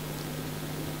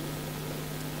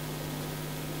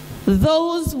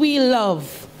 Those we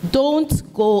love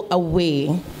don't go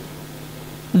away.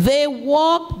 They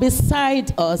walk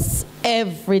beside us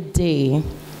every day,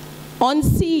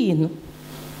 unseen,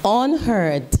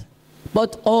 unheard,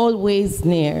 but always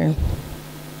near.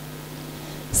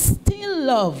 Still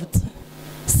loved,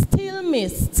 still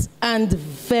missed, and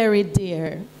very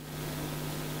dear.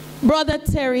 Brother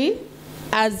Terry,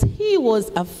 as he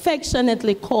was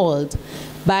affectionately called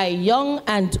by young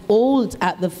and old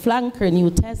at the Flanker New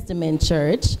Testament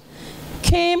Church,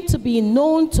 came to be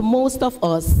known to most of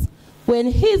us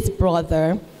when his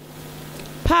brother,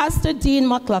 Pastor Dean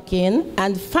McLaughlin,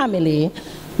 and family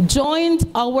joined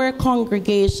our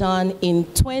congregation in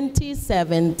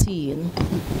 2017.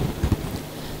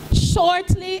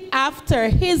 Shortly after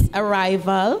his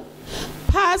arrival,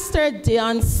 Pastor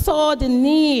Dean saw the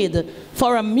need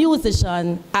for a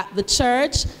musician at the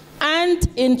church and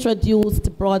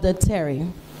introduced Brother Terry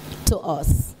to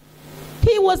us.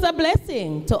 He was a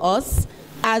blessing to us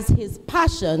as his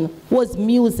passion was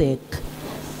music.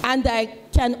 And I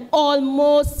can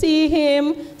almost see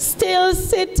him still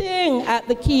sitting at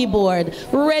the keyboard,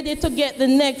 ready to get the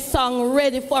next song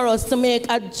ready for us to make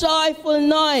a joyful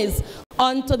noise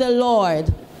unto the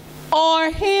Lord.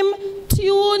 Or him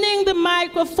tuning the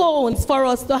microphones for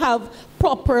us to have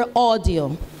proper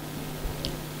audio.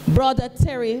 Brother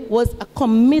Terry was a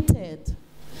committed,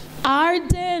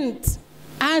 ardent,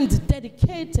 and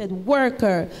dedicated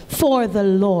worker for the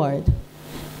Lord.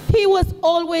 He was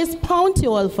always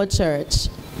punctual for church,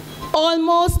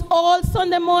 almost all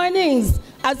Sunday mornings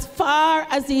as far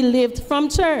as he lived from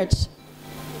church.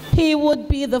 He would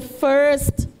be the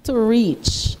first to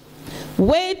reach,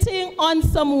 waiting on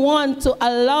someone to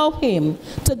allow him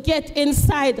to get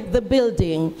inside the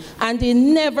building, and he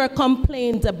never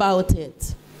complained about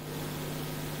it.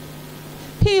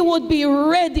 He would be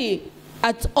ready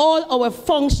at all our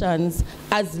functions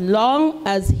as long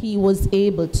as he was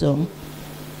able to.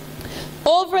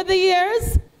 Over the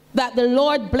years that the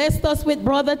Lord blessed us with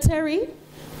Brother Terry,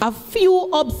 a few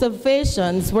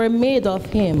observations were made of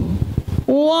him.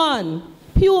 One,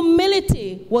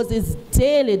 humility was his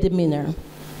daily demeanor.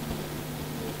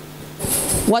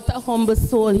 What a humble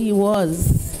soul he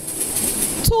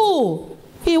was. Two,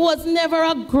 he was never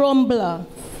a grumbler.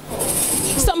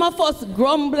 Some of us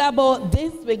grumble about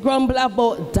this, we grumble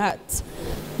about that.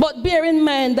 But bear in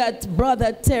mind that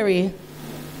Brother Terry,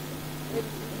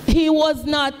 he was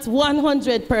not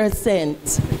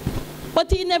 100%.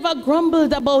 But he never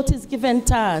grumbled about his given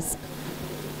task.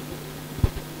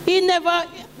 He never,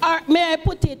 may I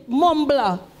put it,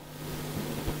 mumbler.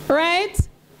 Right?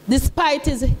 Despite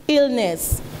his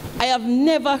illness, I have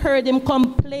never heard him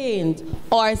complain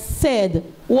or said,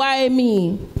 why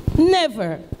me?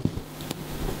 Never.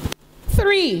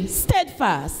 3,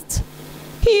 steadfast.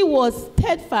 He was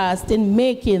steadfast in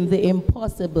making the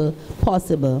impossible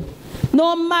possible.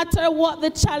 No matter what the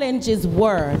challenges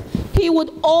were, he would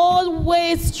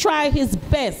always try his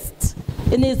best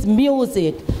in his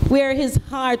music where his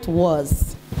heart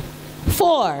was.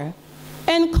 4,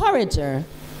 encourager.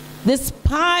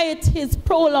 Despite his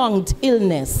prolonged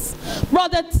illness,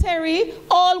 Brother Terry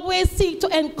always seeked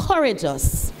to encourage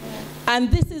us.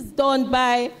 And this is done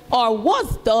by, or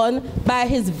was done by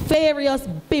his various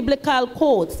biblical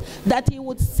quotes that he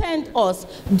would send us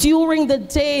during the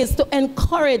days to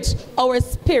encourage our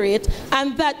spirit.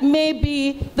 And that may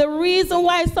be the reason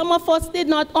why some of us did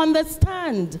not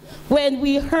understand when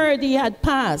we heard he had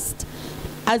passed.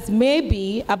 As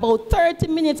maybe about 30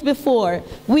 minutes before,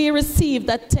 we received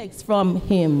a text from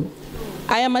him.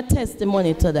 I am a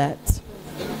testimony to that.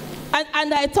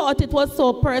 And I thought it was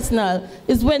so personal,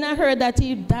 is when I heard that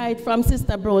he died from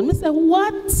Sister Brown. I said,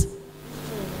 what?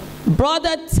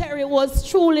 Brother Terry was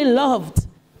truly loved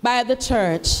by the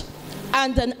church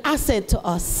and an asset to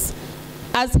us.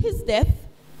 As his death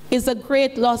is a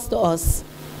great loss to us,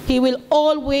 he will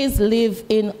always live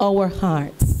in our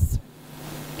hearts.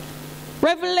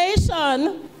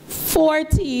 Revelation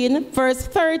 14, verse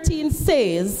 13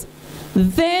 says,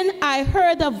 then I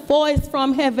heard a voice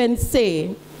from heaven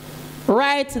say,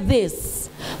 write this,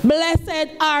 blessed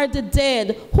are the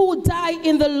dead who die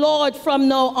in the Lord from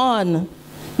now on.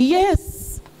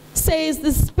 Yes, says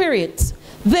the Spirit,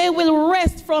 they will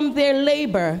rest from their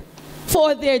labor,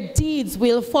 for their deeds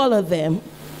will follow them.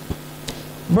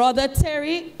 Brother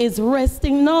Terry is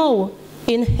resting now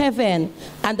in heaven,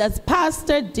 and as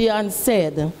Pastor Deon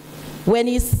said, when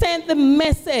he sent the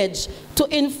message to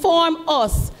inform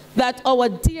us that our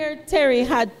dear Terry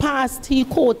had passed, he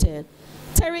quoted.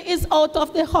 Terry is out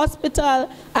of the hospital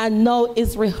and now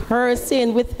is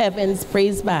rehearsing with Heaven's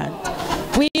Praise Band.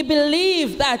 We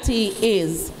believe that he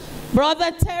is.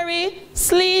 Brother Terry,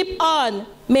 sleep on.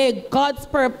 May God's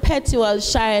perpetual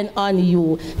shine on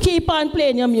you. Keep on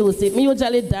playing your music. Me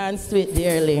usually dance to it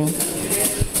dearly.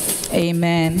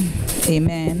 Amen.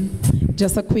 Amen.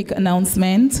 Just a quick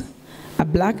announcement. A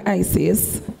black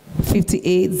ISIS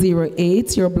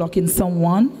 5808, you're blocking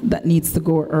someone that needs to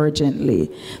go urgently.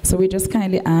 So we're just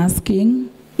kindly asking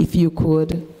if you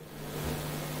could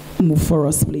move for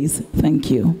us, please. Thank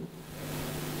you.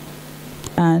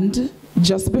 And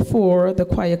just before the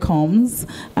choir comes,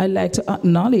 I'd like to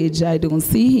acknowledge, I don't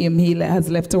see him, he has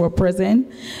left our presence,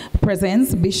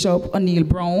 Bishop O'Neill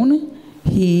Brown.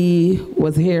 He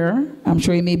was here. I'm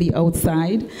sure he may be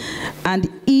outside. And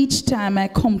each time I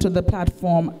come to the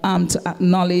platform, I'm to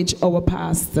acknowledge our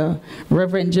pastor,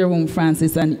 Reverend Jerome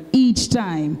Francis. And each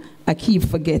time I keep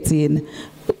forgetting.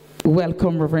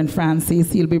 Welcome, Reverend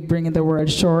Francis. He'll be bringing the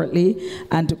word shortly.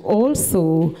 And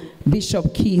also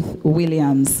Bishop Keith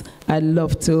Williams. I'd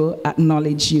love to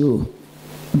acknowledge you.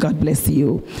 God bless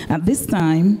you. At this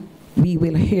time, we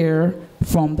will hear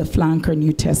from the Flanker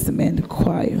New Testament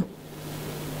choir.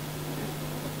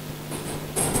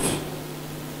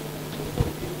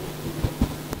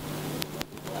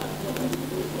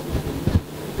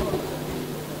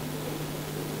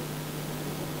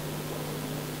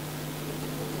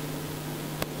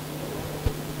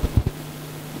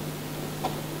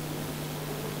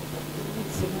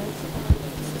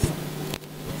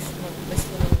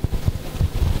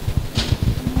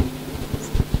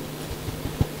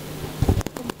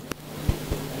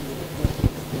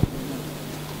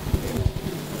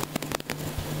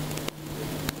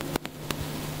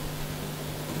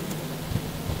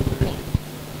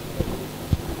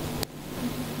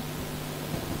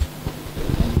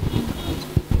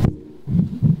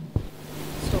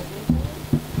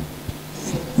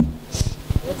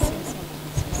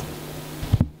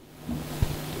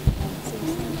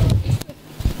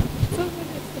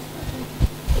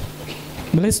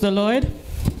 Bless the Lord.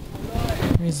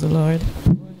 Praise the Lord.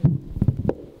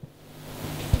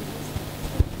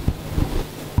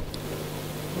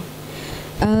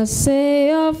 I'll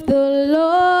say of the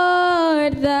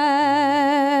Lord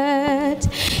that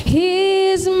He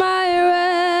is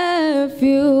my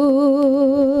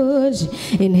refuge.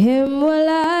 In Him will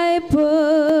I put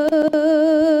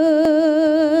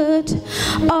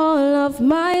all of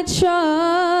my trust.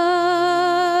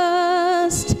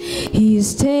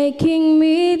 He's taking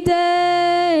me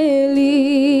daily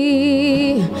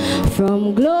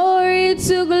from glory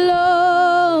to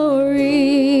glory.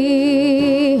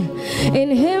 In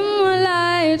Him will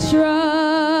I trust.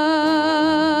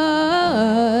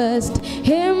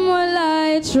 Him will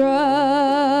I trust.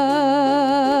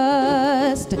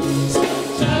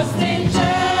 Just in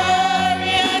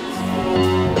chariots,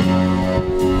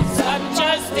 some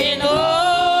just in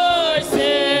horses,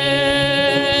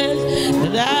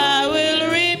 that I will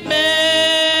remember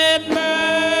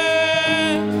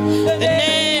the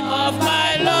name of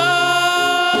my Lord.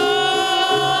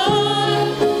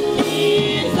 He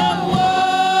is a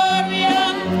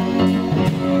warrior,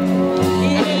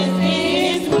 He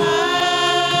is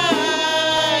mighty,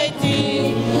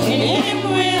 in Him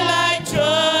will I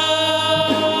trust,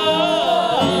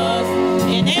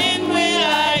 in Him will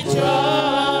I trust.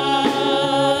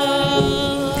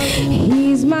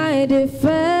 He's my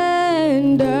defender,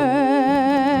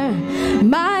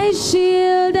 my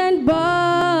shield and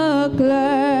buckler.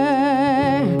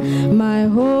 My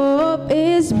hope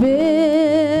is built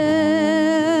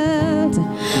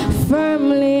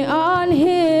firmly on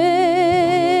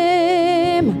Him,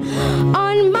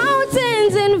 on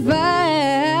mountains and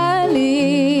valleys.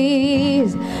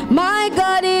 My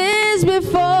God is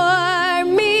before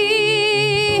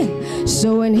me,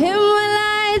 so in Him will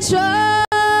I trust.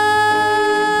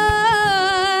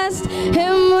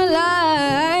 Him will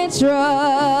I trust.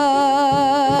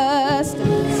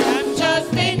 Some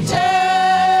trust in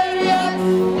chariots,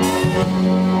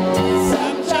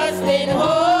 some trust in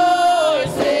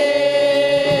horses,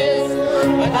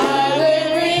 but I will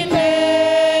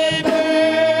remember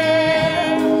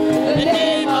the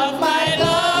name of my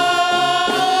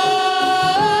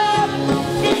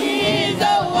Lord. He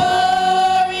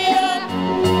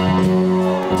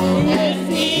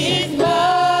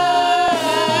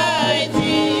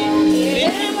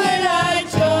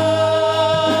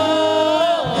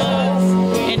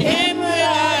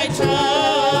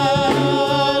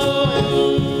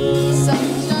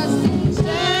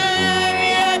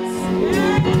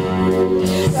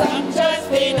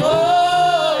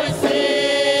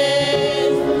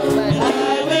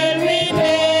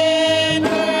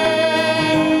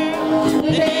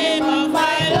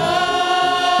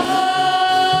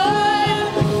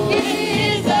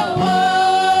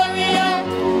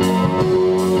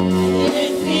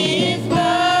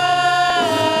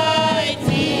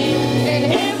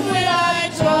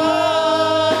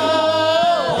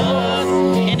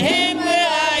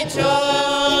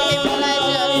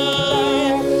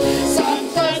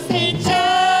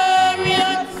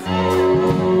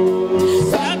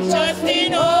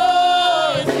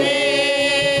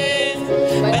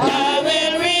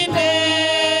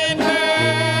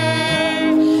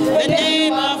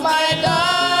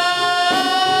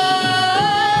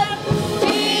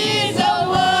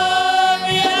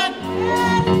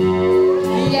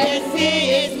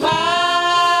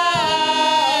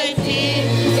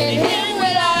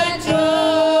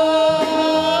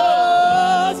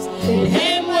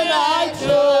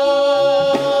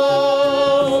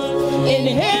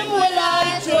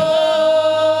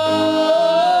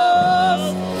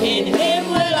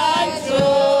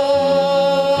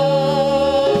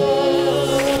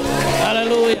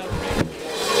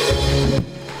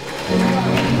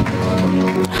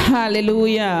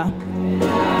Hallelujah.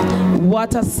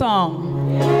 What a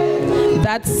song.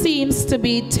 That seems to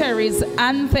be Terry's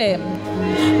anthem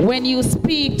when you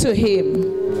speak to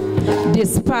him.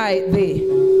 Despite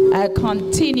I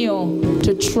continue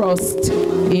to trust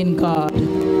in God.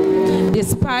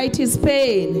 Despite his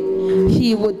pain,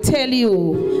 he would tell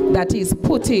you that he's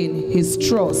putting his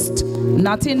trust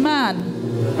not in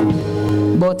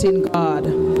man, but in God.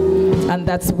 And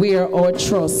that's where our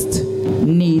trust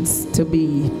needs to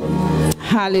be.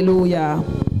 Hallelujah.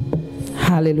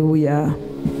 Hallelujah.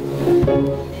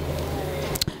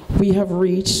 We have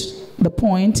reached the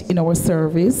point in our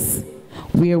service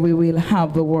where we will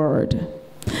have the word.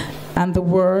 And the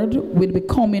word will be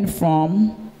coming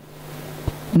from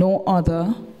no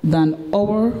other than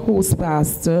our host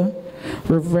pastor,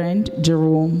 Reverend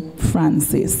Jerome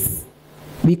Francis.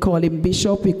 We call him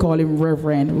Bishop, we call him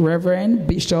Reverend. Reverend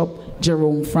Bishop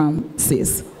Jerome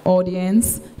Francis.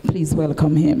 Audience, please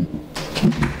welcome him.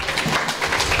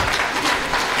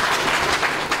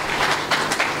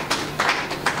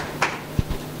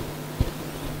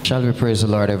 Shall we praise the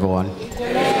Lord, everyone?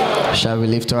 Shall we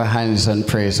lift our hands and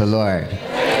praise the Lord?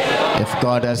 If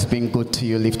God has been good to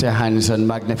you, lift your hands and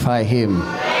magnify him.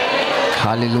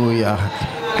 Hallelujah.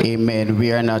 Amen.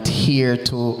 We are not here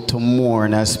to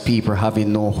mourn as people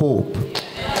having no hope.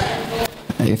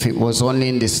 If it was only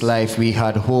in this life we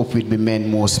had hope, we'd be men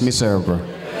most miserable.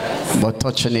 But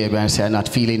touch your neighbor and say, I'm not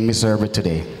feeling miserable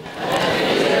today.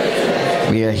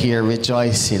 We are here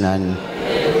rejoicing and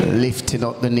lifting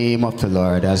up the name of the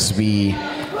Lord as we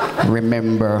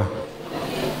remember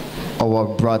our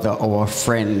brother, our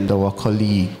friend, our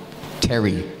colleague,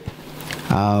 Terry,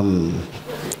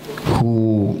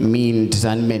 who means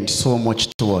and meant so much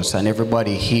to us, and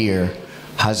everybody here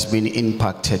has been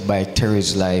impacted by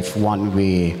Terry's life one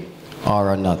way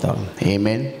or another.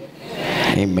 Amen?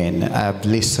 Amen. I've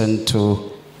listened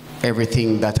to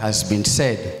everything that has been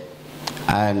said,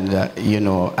 and you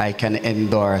know, I can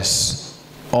endorse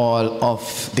all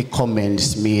of the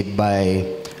comments made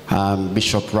by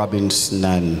Bishop Robinson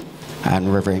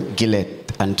and Reverend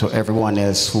Gillett, and to everyone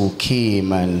else who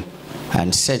came and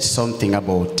said something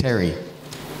about Terry.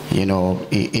 You know,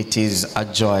 it is a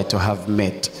joy to have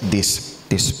met this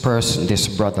person, this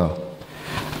brother.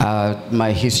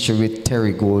 My history with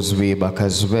Terry goes way back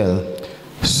as well.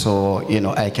 So, you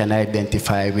know, I can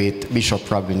identify with Bishop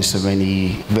Robinson when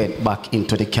he went back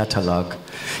into the catalog,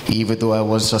 even though I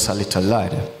was just a little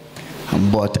lad.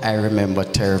 But I remember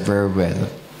Terry very well.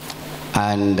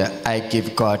 And I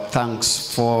give God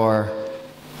thanks for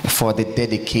the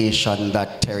dedication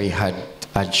that Terry had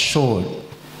shown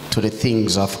to the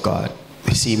things of God.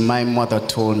 You see, my mother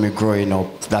told me growing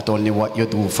up that only what you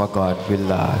do for God will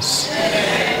last.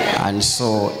 And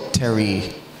so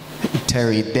Terry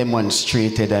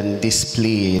demonstrated and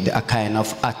displayed a kind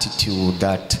of attitude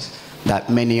that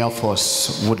many of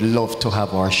us would love to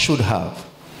have or should have.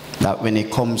 That when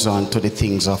it comes on to the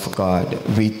things of God,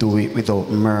 we do it without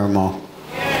murmur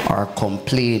or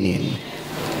complaining.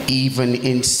 Even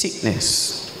in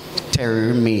sickness, Terry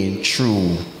remained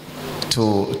true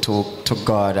to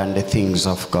God and the things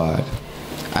of God.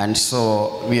 And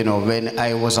so, you know, when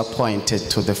I was appointed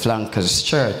to the Flankers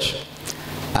Church,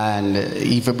 and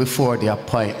even before the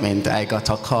appointment, I got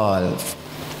a call.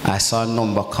 I saw a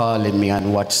number calling me on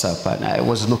WhatsApp, and I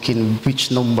was looking,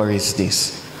 which number is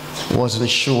this? Wasn't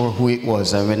sure who it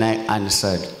was, and when I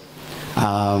answered,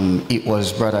 it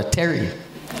was Brother Terry.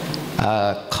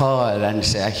 Call and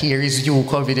say, here is you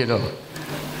coming, you know.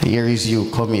 Here is you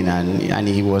coming, and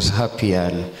he was happy.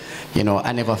 And you know,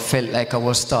 I never felt like I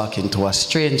was talking to a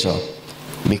stranger,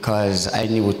 because I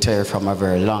knew Terry from a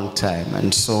very long time.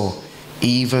 And so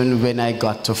even when I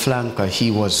got to Flanker,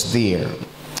 he was there,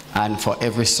 and for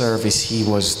every service he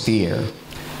was there.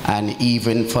 And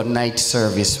even for night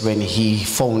service, when he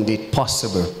found it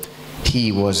possible,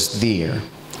 he was there.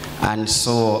 And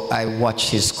so I watched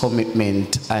his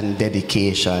commitment and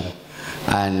dedication.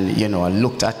 And, you know, I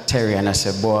looked at Terry and I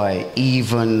said, boy,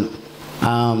 even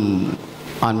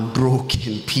on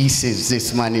broken pieces,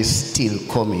 this man is still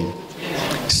coming.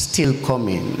 Still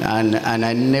coming. And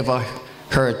I never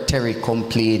heard Terry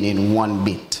complaining one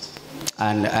bit.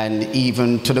 And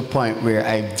even to the point where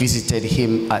I visited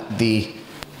him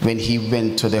when he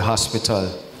went to the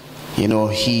hospital, you know,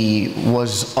 he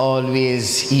was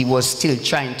still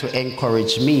trying to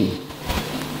encourage me.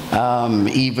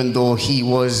 Even though he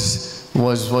was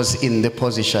in the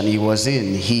position he was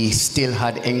in, he still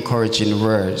had encouraging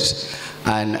words.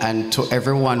 And to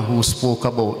everyone who spoke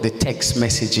about the text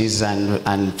messages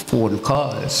and phone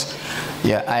calls,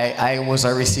 yeah, I was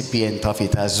a recipient of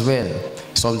it as well.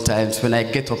 Sometimes when I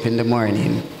get up in the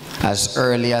morning As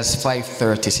early as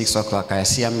 5:30, 6 o'clock, I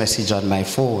see a message on my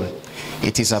phone.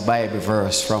 It is a Bible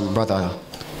verse from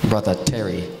Brother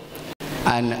Terry.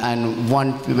 And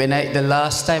the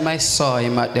last time I saw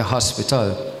him at the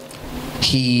hospital,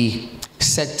 he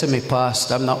said to me,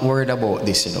 Pastor, I'm not worried about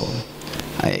this, you know.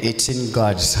 It's in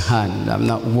God's hand. I'm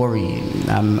not worrying.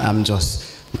 I'm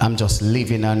just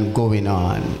living and going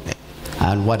on.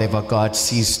 And whatever God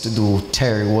sees to do,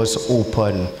 Terry was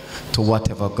open to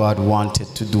whatever God wanted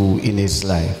to do in his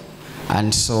life.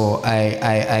 And so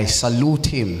I salute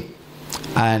him,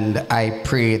 and I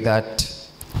pray that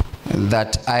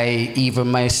I, even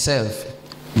myself,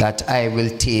 that I will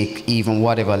take even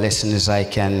whatever lessons I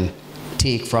can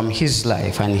take from his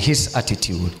life and his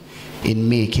attitude in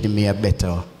making me a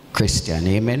better Christian.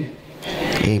 Amen?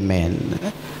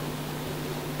 Amen.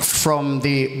 From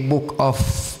the book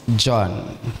of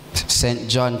John, St.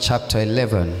 John chapter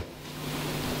 11,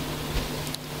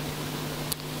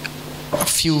 a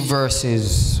few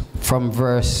verses from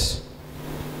verse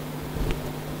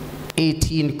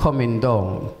 18 coming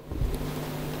down.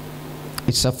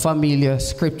 It's a familiar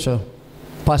scripture,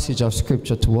 passage of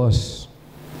scripture to us.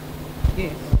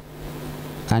 Yes.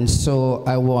 And so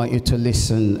I want you to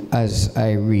listen as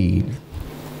I read.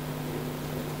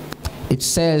 It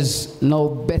says, now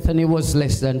Bethany was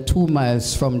less than 2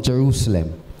 miles from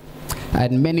Jerusalem,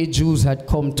 and many Jews had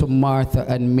come to Martha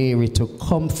and Mary to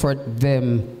comfort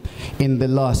them in the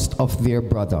loss of their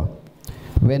brother.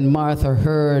 When Martha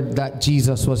heard that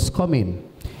Jesus was coming,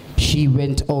 she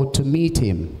went out to meet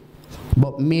him,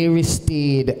 but Mary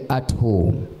stayed at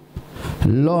home.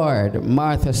 Lord,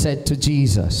 Martha said to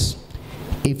Jesus,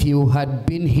 if you had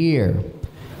been here,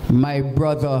 my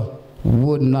brother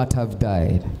would not have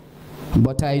died.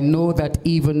 But I know that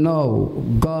even now,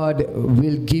 God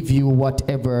will give you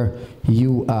whatever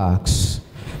you ask.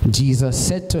 Jesus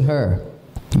said to her,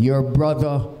 your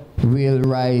brother will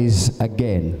rise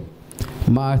again.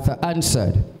 Martha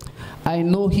answered, I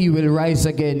know he will rise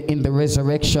again in the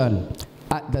resurrection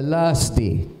at the last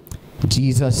day.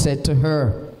 Jesus said to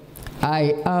her,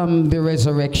 I am the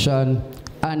resurrection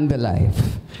and the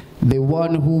life. The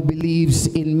one who believes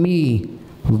in me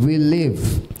will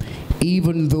live,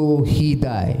 even though he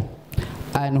die.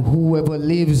 And whoever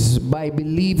lives by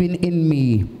believing in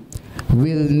me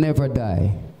will never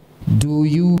die. Do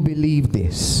you believe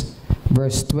this?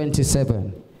 Verse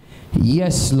 27.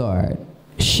 Yes, Lord.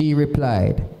 She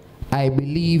replied, I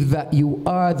believe that you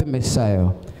are the Messiah,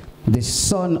 the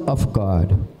Son of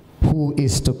God, who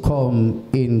is to come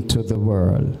into the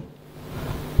world.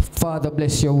 Father,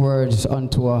 bless your words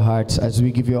unto our hearts as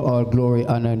we give you all glory,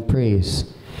 honor, and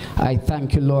praise. I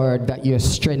thank you, Lord, that your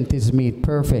strength is made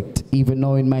perfect, even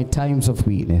now in my times of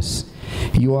weakness.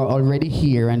 You are already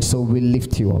here, and so we'll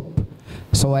lift you up.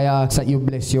 So I ask that you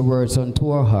bless your words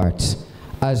unto our hearts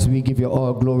as we give you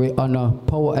all glory, honor,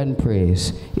 power, and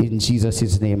praise. In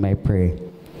Jesus' name I pray.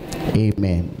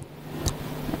 Amen.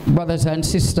 Brothers and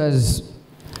sisters,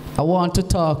 I want to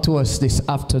talk to us this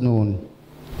afternoon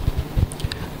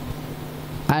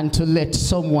and to let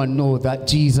someone know that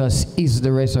Jesus is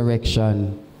the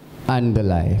resurrection and the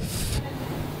life.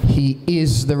 He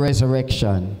is the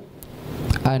resurrection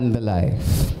and the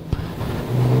life.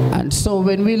 And so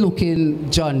when we look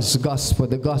in John's Gospel,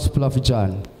 the Gospel of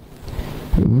John,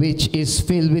 which is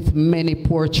filled with many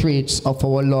portraits of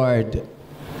our Lord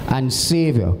and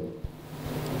Savior,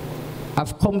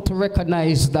 I've come to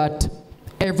recognize that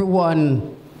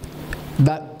everyone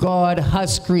that God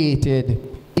has created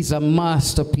is a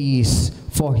masterpiece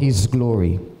for his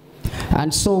glory.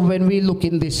 And so when we look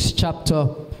in this chapter,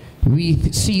 we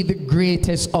see the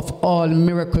greatest of all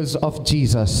miracles of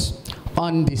Jesus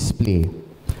on display.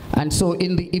 And so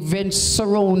in the events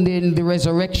surrounding the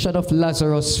resurrection of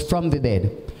Lazarus from the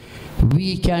dead,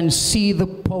 we can see the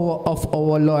power of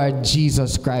our Lord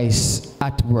Jesus Christ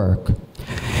at work.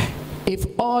 If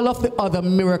all of the other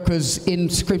miracles in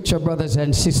Scripture, brothers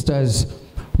and sisters,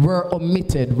 were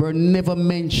omitted, were never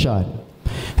mentioned,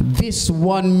 this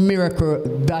one miracle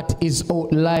that is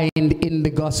outlined in the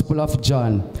Gospel of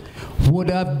John would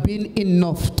have been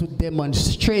enough to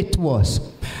demonstrate to us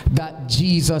that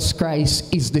Jesus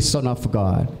Christ is the Son of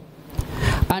God.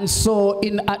 And so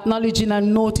in acknowledging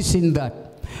and noticing that,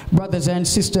 brothers and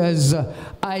sisters,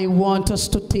 I want us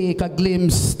to take a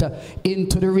glimpse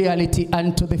into the reality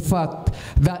and to the fact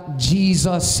that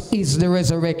Jesus is the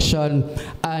resurrection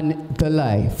and the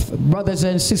life. Brothers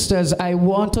and sisters, I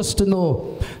want us to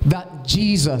know that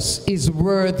Jesus is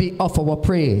worthy of our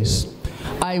praise.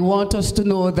 I want us to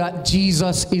know that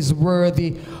Jesus is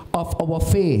worthy of our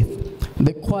faith.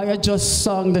 The choir just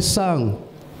sang the song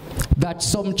that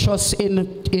some trust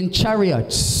in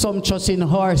chariots, some trust in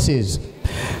horses,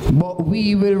 but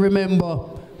we will remember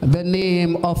the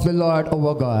name of the Lord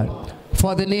our God.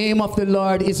 For the name of the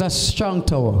Lord is a strong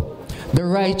tower. The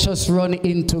righteous run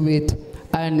into it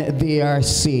and they are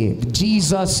saved.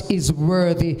 Jesus is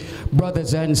worthy,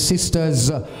 brothers and sisters,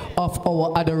 of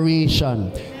our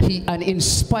adoration. And in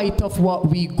spite of what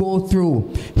we go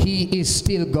through, he is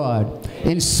still God.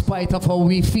 In spite of how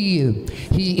we feel,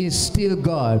 he is still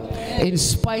God. In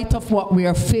spite of what we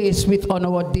are faced with on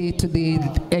our day-to-day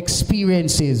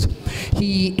experiences,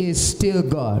 he is still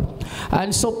God.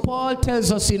 And so Paul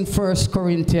tells us in 1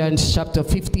 Corinthians chapter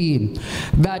 15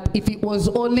 that if it was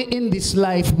only in this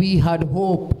life we had hope,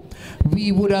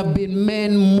 we would have been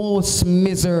men most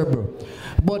miserable.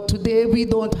 But today we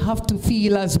don't have to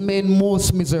feel as men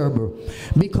most miserable,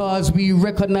 because we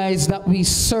recognize that we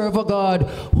serve a God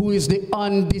who is the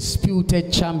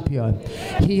undisputed champion.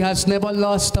 He has never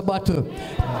lost a battle.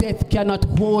 Death cannot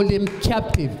hold him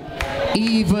captive.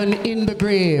 Even in the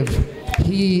grave,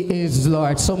 he is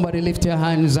Lord. Somebody lift your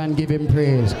hands and give him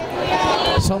praise.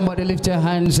 Somebody lift your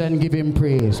hands and give him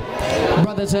praise.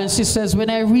 Brothers and sisters, when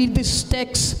I read this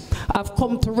text, I've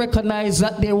come to recognize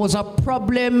that there was a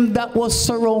problem that was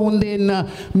surrounding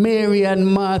Mary and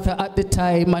Martha at the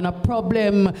time, and a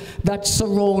problem that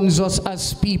surrounds us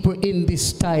as people in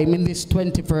this time, in this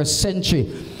 21st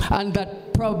century. And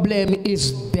that problem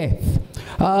is death.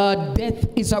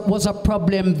 Death was a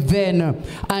problem then,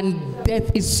 and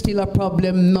death is still a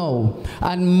problem now.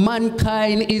 And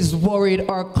mankind is worried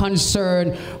or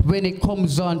concerned when it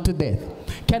comes on to death.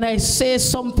 Can I say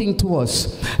something to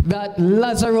us? That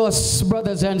Lazarus,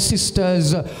 brothers and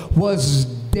sisters, was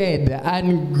dead,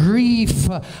 and grief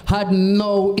had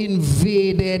now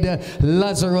invaded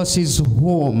Lazarus's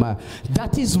home.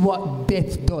 That is what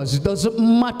death does. It doesn't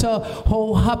matter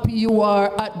how happy you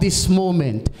are at this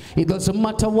moment. It doesn't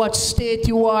matter what state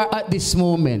you are at this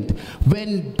moment.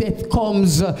 When death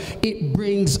comes, it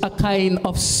brings a kind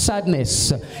of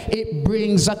sadness. It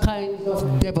brings a kind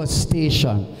of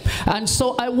devastation. And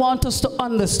so I want us to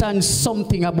understand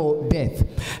something about death.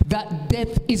 That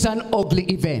death is an ugly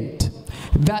event.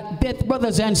 That death,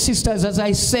 brothers and sisters, as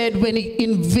I said, when it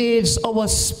invades our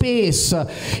space,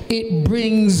 it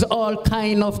brings all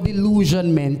kind of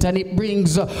delusionment, and it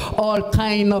brings all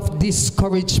kind of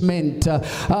discouragement.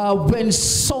 When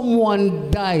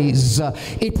someone dies,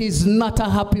 it is not a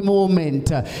happy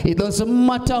moment. It doesn't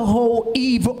matter how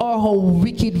evil or how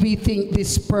wicked we think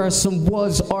this person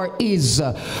was or is.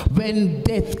 When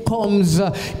death comes,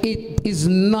 it is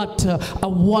not a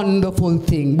wonderful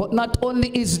thing. But not only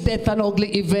is death an ugly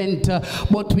event,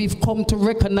 but we've come to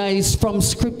recognize from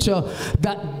scripture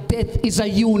that death is a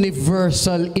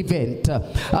universal event.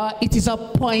 It is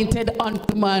appointed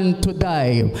unto man to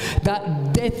die.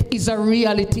 That death is a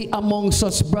reality amongst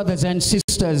us, brothers and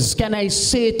sisters. Can I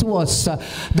say to us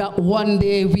that one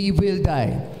day we will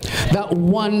die? That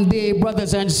one day,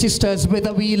 brothers and sisters,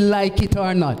 whether we like it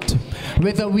or not,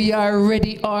 whether we are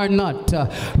ready or not,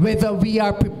 whether we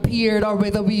are prepared or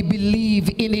whether we believe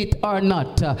in it or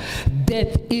not,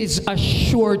 death is a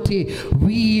surety.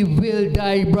 We will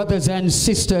die, brothers and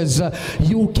sisters.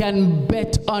 You can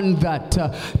bet on that.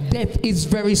 Death is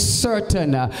very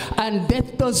certain, and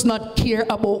death does not care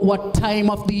about what time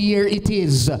of the year it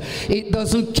is. It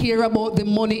doesn't care about the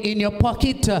money in your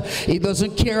pocket. It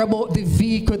doesn't care about the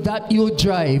vehicle that you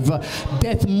drive.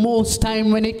 Death, most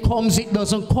time when it comes, it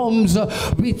doesn't come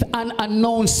with an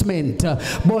announcement,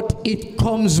 but it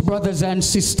comes, brothers and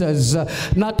sisters.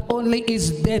 Not only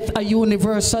is death a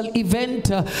universal event,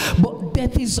 but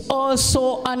death is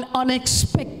also an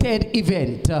unexpected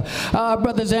event.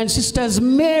 Brothers and sisters,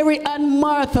 Mary and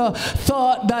Martha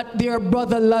thought that their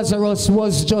brother Lazarus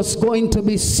was just going to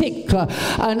be sick,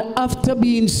 and after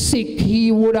being sick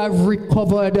he would have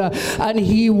recovered, and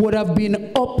he would have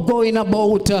been up going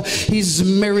about his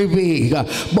merry way.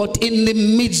 But in the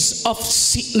midst of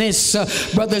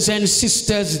sickness, brothers and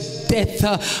sisters, death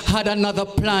had another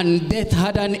plan. Death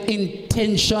had an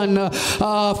intention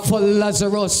for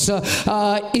Lazarus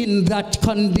in that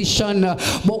condition.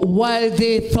 But while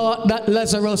they thought that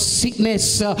Lazarus'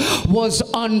 sickness was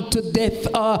unto death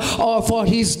or for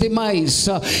his demise,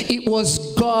 it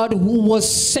was God who was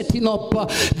setting up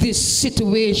this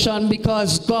situation,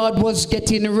 because God was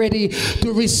getting ready to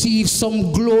to receive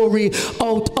some glory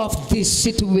out of this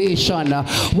situation.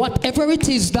 Whatever it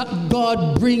is that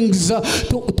God brings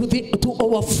to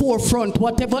our forefront,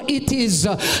 whatever it is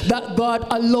that God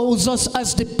allows us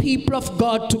as the people of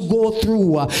God to go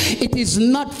through, it is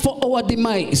not for our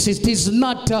demise, it is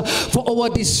not for our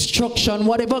destruction.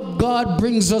 Whatever God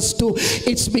brings us to,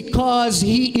 it's because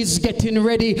He is getting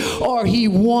ready, or He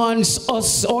wants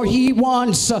us, or He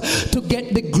wants to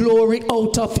get the glory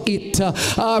out of it.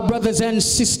 Brothers and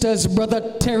sisters,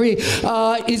 Brother Terry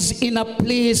is in a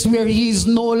place where he is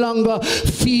no longer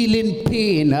feeling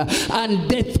pain, and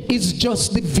death is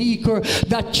just the vehicle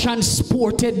that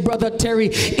transported Brother Terry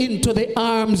into the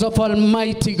arms of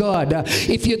Almighty God.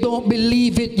 If you don't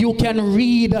believe it, you can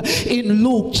read in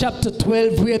Luke chapter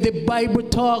 12, where the Bible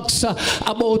talks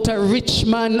about a rich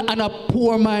man and a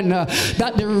poor man,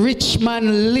 that the rich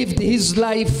man lived his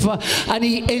life and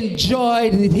he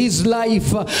enjoyed his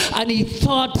life and he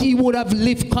thought he would have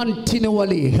lived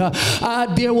continually.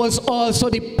 There was also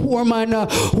the poor man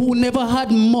who never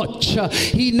had much.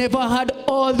 He never had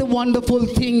all the wonderful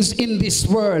things in this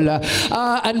world.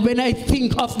 And when I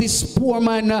think of this poor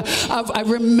man, I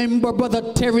remember,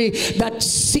 Brother Terry, that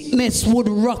sickness would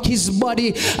rock his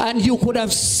body, and you could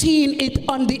have seen it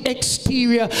on the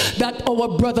exterior that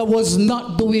our brother was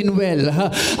not doing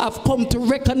well. I've come to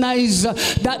recognize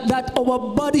that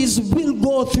our bodies will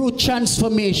go through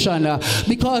transformation,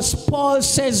 because Paul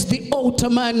says the outer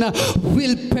man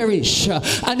will perish,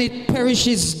 and it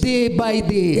perishes day by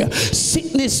day.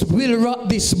 Sickness will rock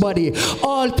this body.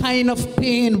 All kind of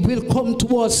pain will come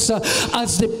to us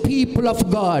as the people of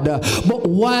God. But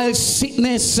while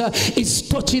sickness is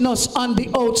touching us on the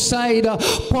outside,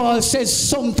 Paul says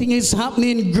something is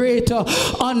happening greater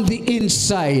on the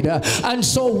inside. And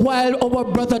so while our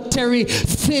brother Terry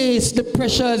faced the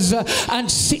pressures and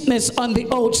sickness on the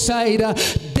outside,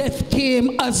 death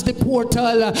came as the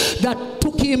portal that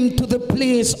took him to the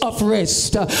place of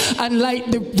rest. And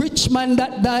like the rich man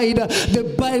that died,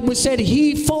 the Bible said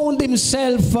he found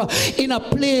himself in a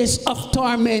place of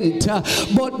torment.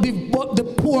 But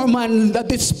the poor man,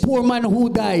 this poor man who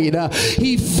died,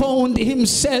 he found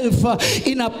himself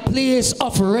in a place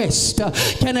of rest.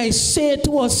 Can I say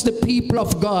to us, the people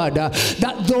of God,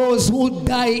 that those who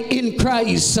die in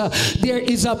Christ, there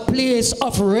is a place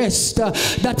of rest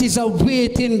that is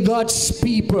awaiting God's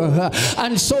people.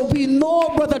 And so we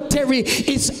know Brother Terry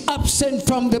is absent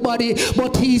from the body,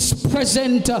 but he's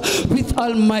present with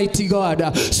Almighty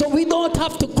God. So we don't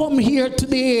have to come here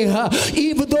today,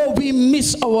 even though we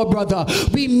miss our brother.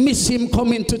 We miss him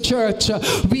coming to church.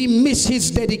 We miss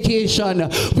his dedication.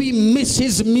 We miss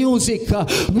his music.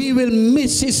 We will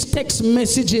miss his text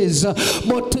messages.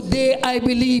 But today I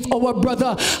believe our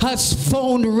brother has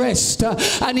found rest,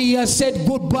 and he has said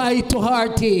goodbye to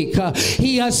heartache.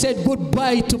 He has said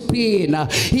goodbye to pain.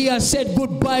 He has said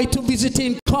goodbye to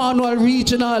visiting Cornwall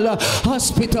Regional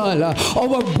Hospital.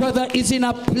 Our brother is in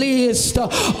a place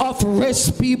of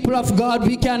rest, people of God.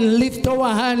 We can lift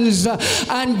our hands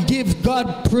and give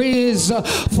God praise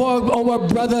for our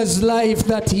brother's life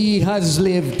that he has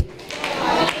lived.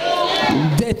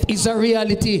 Death is a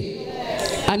reality,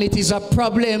 and it is a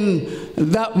problem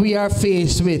that we are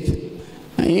faced with.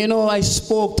 You know, I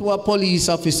spoke to a police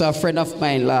officer, a friend of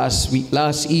mine last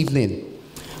evening.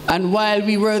 And while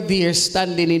we were there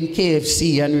standing in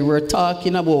KFC and we were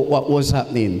talking about what was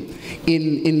happening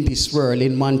in this world,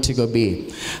 in Montego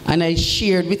Bay. And I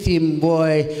shared with him,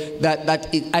 boy,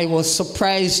 I was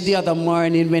surprised the other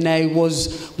morning when I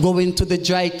was going to the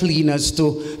dry cleaners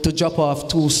to drop off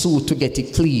 2 suits to get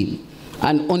it clean.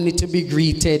 And only to be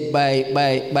greeted by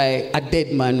a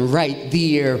dead man right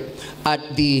there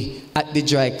at the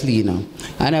dry cleaner.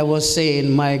 And I was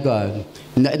saying, my God,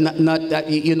 not that,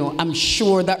 you know, I'm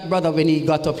sure that brother, when he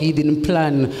got up, he didn't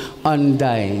plan on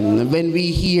dying. When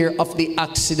we hear of the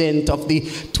accident of the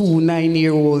 2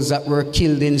 9-year-olds that were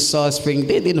killed in Salt Spring,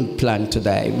 they didn't plan to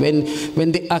die. When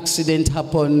the accident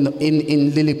happened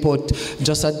in Lilliput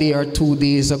just a day or 2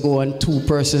 days ago and 2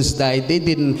 persons died, they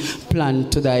didn't plan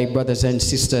to die, brothers and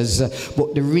sisters.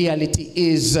 But the reality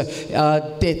is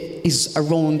death is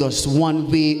around us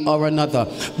one way or another.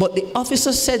 But the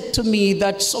officer said to me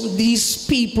that these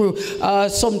people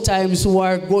sometimes who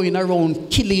are going around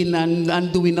killing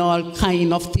and doing all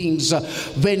kind of things,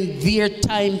 when their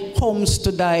time comes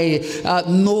to die,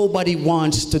 nobody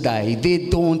wants to die. They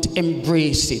don't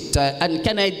embrace it. And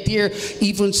can I dare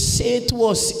even say to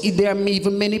us, there are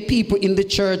even many people in the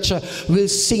church will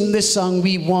sing the song,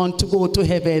 we want to go to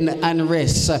heaven and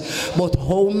rest. But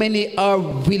how many are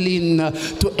willing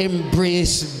to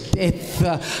embrace death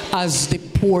as the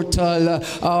portal,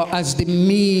 as the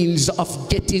means of of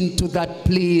getting to that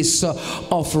place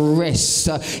of rest.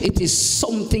 It is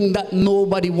something that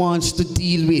nobody wants to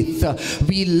deal with.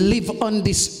 We live on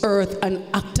this earth and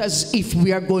act as if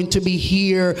we are going to be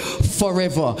here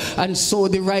forever. And so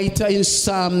the writer in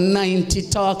Psalm 90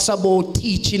 talks about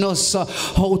teaching us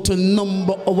how to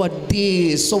number our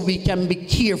days so we can be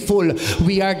careful.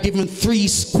 We are given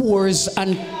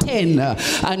 70,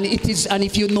 and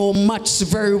if you know maths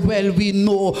very well, we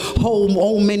know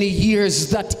how many years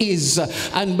that is,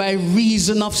 and by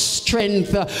reason of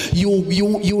strength you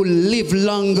live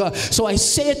longer. So I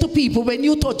say to people, when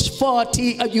you touch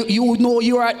 40, you know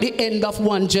you are at the end of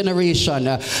one generation,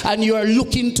 and you are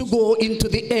looking to go into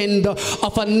the end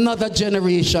of another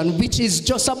generation, which is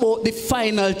just about the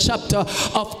final chapter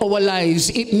of our lives.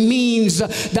 It means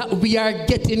that we are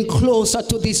getting closer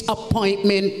to this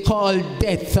appointment called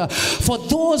death. For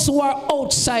those who are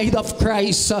outside of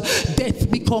Christ, death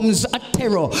becomes a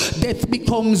terror. Death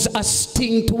becomes a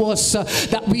sting to us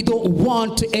that we don't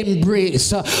want to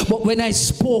embrace. But when I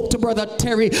spoke to Brother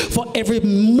Terry, for every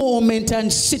moment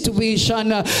and situation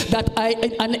that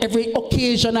and every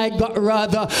occasion I got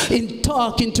rather in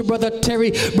talking to Brother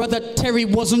Terry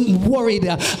wasn't worried.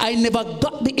 I never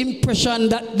got the impression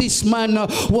that this man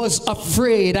was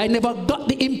afraid. I never got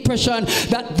the impression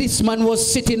that this man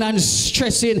was sitting and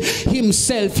stressing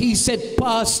himself. He said,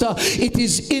 Pastor, it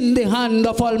is in the hand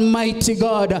of Almighty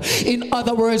God. In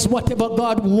other words, whatever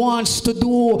God wants to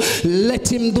do,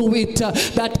 let him do it.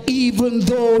 That even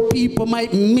though people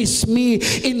might miss me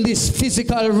in this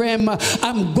physical realm,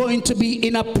 I'm going to be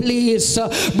in a place,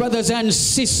 brothers and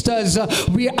sisters,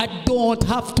 where I don't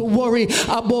have to worry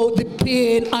about the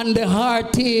pain and the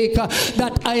heartache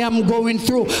that I am going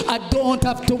through. I don't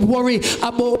have to worry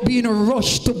about being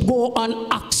rushed to go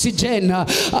on oxygen.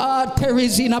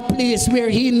 Terry's in a place where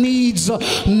he needs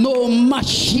no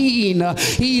machine.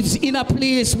 He's in a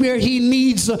place where he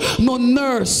needs no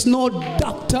nurse, no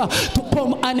doctor to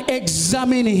come and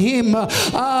examine him.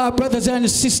 Brothers and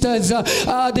sisters,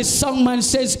 the songman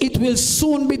says it will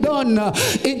soon be done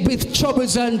with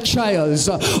troubles and trials.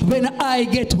 When I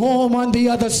get home on the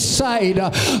other side,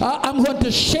 I'm going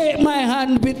to shake my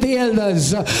hand with the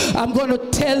elders. I'm going to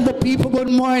tell the people good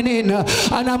morning,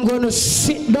 and I'm going to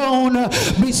sit down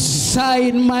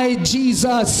beside my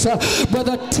Jesus.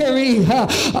 Brother Terry,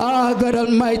 God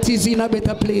Almighty is in a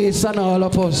better place than all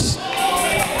of us.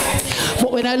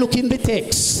 But when I look in the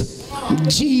text,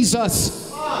 Jesus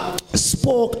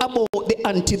spoke about the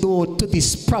antidote to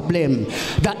this problem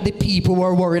that the people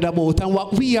were worried about and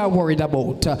what we are worried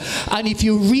about. And if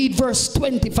you read verse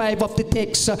 25 of the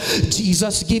text,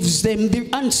 Jesus gives them the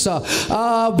answer.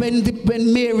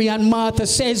 When Mary and Martha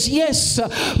says, yes,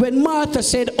 when Martha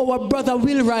said, our brother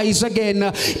will rise again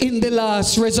in the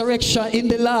last resurrection, in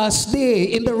the last day,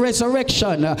 in the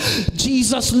resurrection,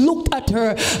 Jesus looked at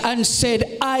her and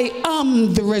said, I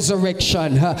am the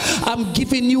resurrection. I'm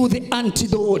giving you the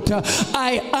antidote.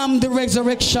 I am the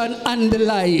resurrection and the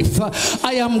life.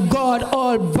 I am God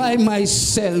all by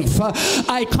myself.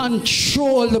 I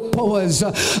control the powers.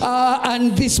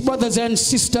 And this, brothers and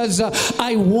sisters,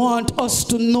 I want us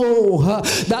to know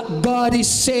that God is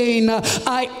saying,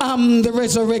 I am the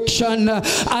resurrection.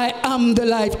 I am the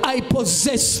life. I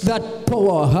possess that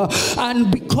power.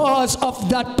 And because of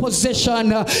that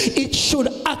possession, it should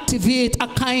activate a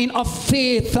kind of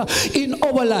faith in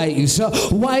our lives.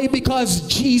 Why? Because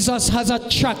Jesus has a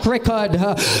track record,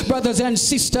 brothers and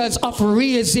sisters, of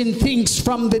raising things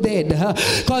from the dead.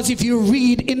 Because if you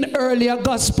read in earlier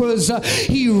Gospels,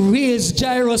 he raised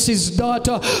Jairus'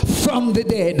 daughter from the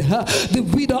dead. The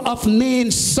widow of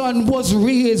Nain's son was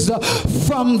raised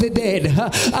from the dead.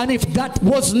 And if that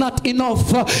was not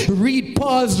enough, read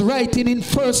Paul's writing in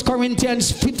 1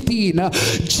 Corinthians 15.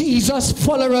 Jesus'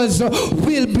 followers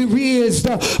will be raised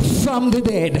from the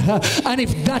dead. And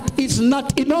if that is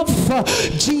not enough,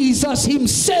 Jesus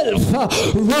himself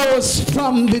rose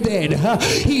from the dead.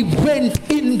 He went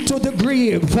into the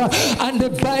grave, and the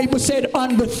Bible said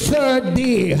on the third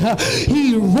day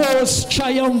he rose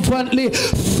triumphantly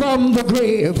from the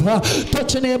grave.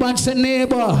 Touch a neighbor and say,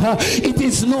 neighbor, it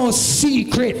is no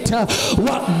secret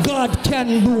what God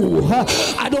can do.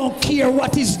 I don't care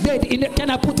what is dead in it. Can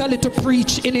I put a little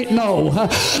preach in it now?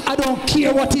 I don't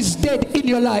care what is dead in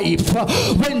your life.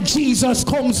 When Jesus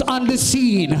comes on the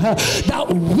scene, that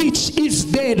which is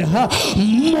dead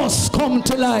must come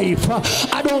to life.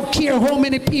 I don't care how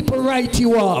many people write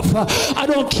you off. I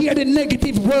don't care the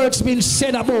negative words being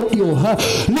said about you.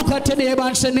 Look at your neighbor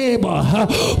and say, neighbor,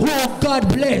 who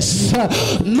God bless,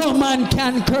 no man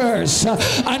can curse.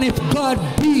 And if God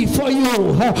be for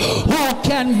you, who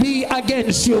can be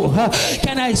against you?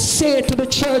 Can I say to the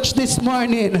church this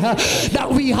morning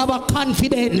that we have a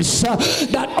confidence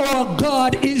that our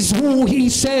God is who he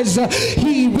says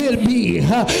he will be.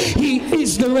 He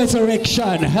is the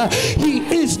resurrection. He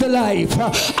is the life.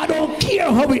 I don't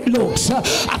care how it looks.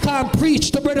 I can't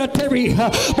preach to Brother Terry,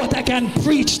 but I can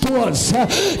preach to us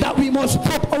that we must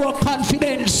put our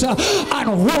confidence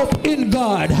and hope in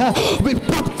God. We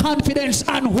put confidence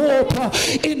and hope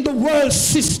in the world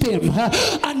system,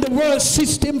 and the world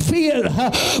system fail.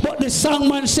 But the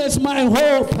songman says, my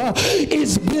hope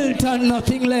is built on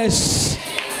nothing less.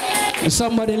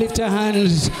 Somebody lift your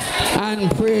hands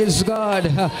and praise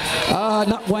God.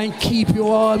 Not going to keep you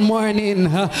all morning,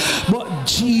 but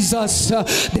Jesus,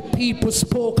 the people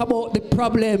spoke about the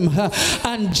problem,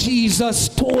 and Jesus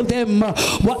told them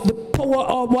what the power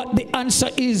or what the answer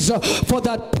is for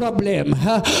that problem.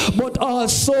 But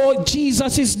also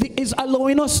Jesus is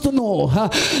allowing us to know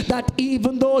that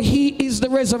even though he is the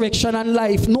resurrection and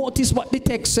life, notice what the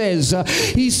text says.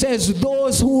 He says,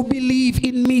 those who believe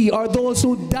in me, or those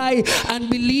who die and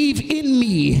believe in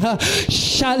me,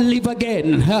 shall live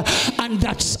again. And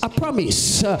that's a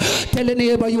promise. Tell your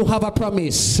neighbor you have a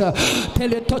promise.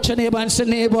 Touch your neighbor and say,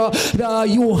 neighbor,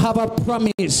 you have a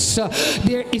promise.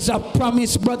 There is a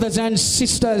promise, brothers and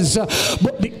sisters.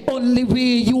 But the only way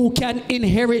you can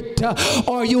inherit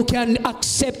or you can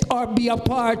accept or be a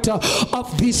part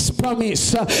of this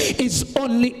promise is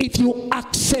only if you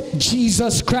accept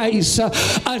Jesus Christ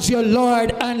as your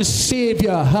Lord and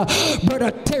Savior.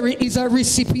 Brother Terry is a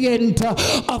recipient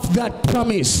of that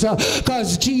promise,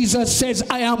 because Jesus says,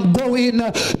 I am going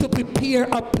to prepare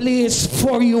a place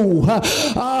for you,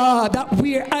 that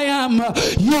where I am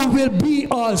you will be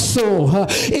also.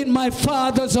 In my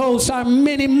Father's house are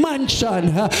many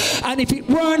mansions, and if it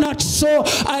were not so,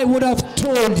 I would have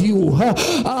told you.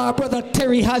 Brother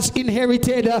Terry has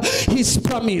inherited his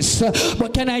promise,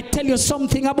 but can I tell you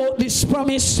something about this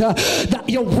promise? That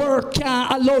your work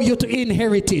can't allow you to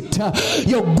inherit it.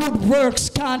 Your good works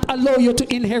can't allow you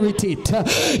to inherit it.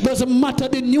 Doesn't matter,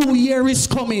 the new year is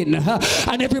coming,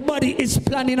 and everybody is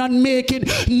planning on making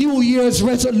New Year's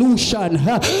resolution.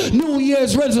 New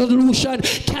Year's resolution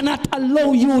cannot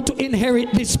allow you to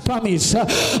inherit this promise.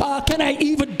 Can I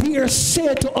even dare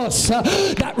say to us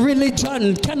that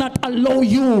religion cannot allow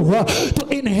you to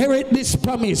inherit this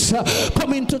promise?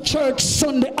 Coming to church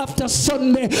Sunday after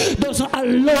Sunday doesn't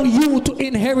allow you to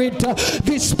inherit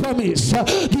this promise.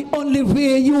 The only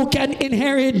way you can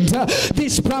inherit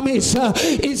this promise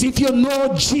is if you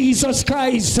know Jesus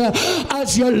Christ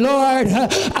as your Lord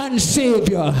and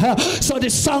Savior. So the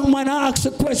songman asks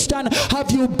the question,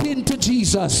 have you been to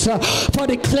Jesus for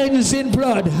the cleansing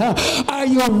blood? Are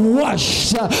you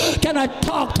washed? Can I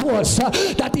talk to us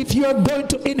that if you're going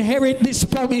to inherit this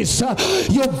promise,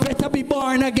 you better be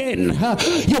born again.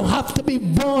 You have to be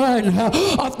born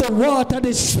of the water,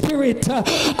 the Spirit,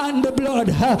 and the blood.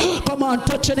 Come on,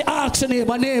 touch and ask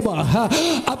neighbor,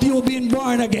 have you been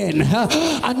born again?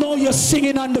 I know you're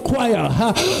singing on the choir,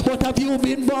 but have you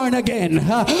been born again?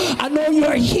 I know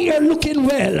you're here looking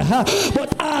well,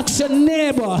 but ask your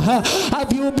neighbor,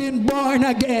 have you been born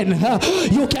again?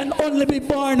 You can only be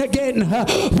born again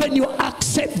when you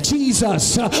accept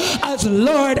Jesus as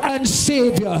Lord and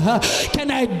Savior.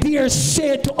 Can I dare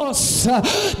say to us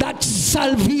that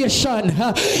salvation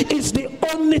is the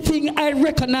only thing I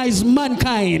recognize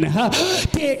mankind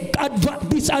take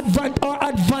advantage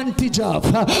of,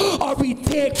 or we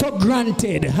take for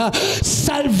granted.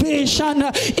 Salvation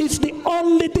is the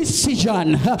only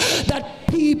decision that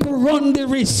people run the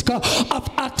risk of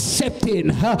accepting.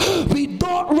 We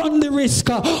don't run the risk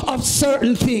of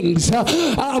certain things.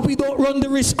 We don't run the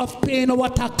risk of paying our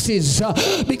taxes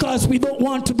because we don't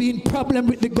want to be in problem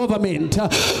with the government.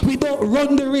 We don't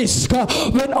run the risk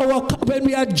when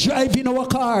we are driving our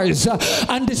cars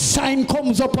and the sign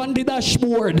comes up on the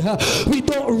dashboard. We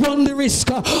don't run the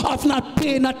risk of not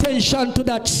paying attention to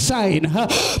that sign.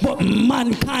 But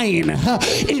mankind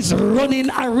is running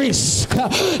a risk,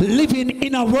 living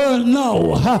in a world now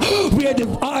where the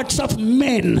hearts of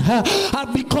men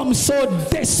have become so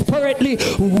desperately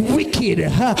wicked.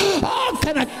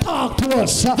 Can I talk to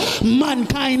us?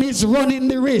 Mankind is running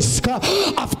the risk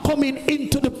of coming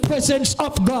into the presence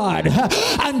of God,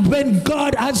 and when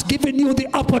God has given you the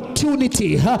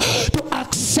opportunity to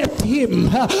accept him,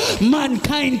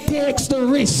 mankind takes the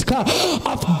risk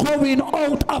of going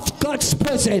out of God's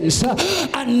presence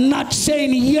and not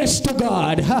saying yes to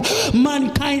God.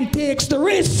 Mankind takes the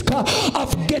risk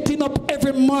of getting up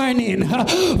every morning.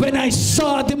 When I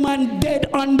saw the man dead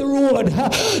on the road,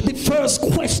 the first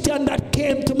question that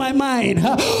came to my mind,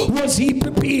 was he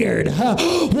prepared?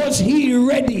 Was he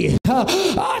ready?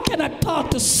 Can I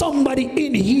talk to somebody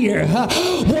in here?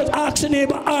 Was asking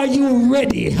neighbor, are you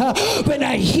ready? When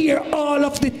I hear all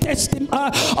of the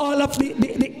all of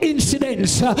the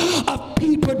incidents of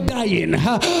people dying,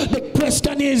 the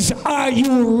question is, are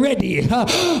you ready?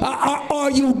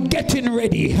 Are you getting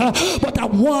ready? But I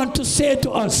want to say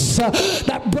to us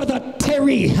that Brother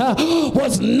Terry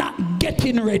was not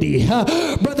getting ready.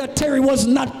 Brother Terry was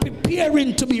not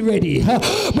preparing to be ready.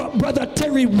 But Brother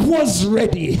Terry was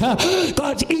ready.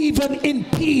 God, even in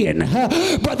pain,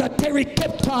 Brother Terry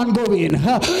kept on going.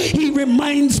 He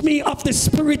reminds me of the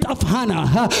spirit of Hannah,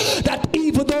 that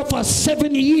even though for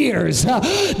 7 years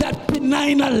that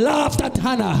Penina laughed at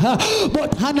Hannah,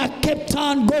 but Hannah kept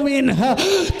on going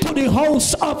to the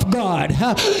house of God.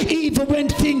 Even when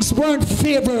things weren't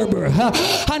favorable,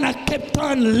 Hannah kept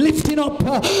on lifting up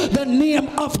the name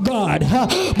of God.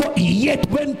 But yet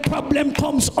when problem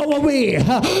comes our way,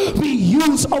 we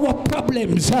use our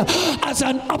problems as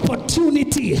an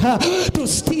opportunity to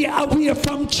stay away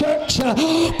from church.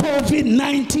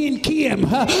 COVID-19 came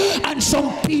and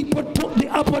some people took the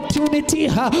opportunity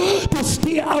to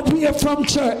stay away from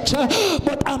church.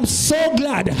 But I'm so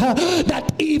glad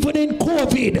that even in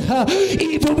COVID,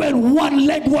 even when one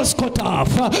leg was cut off,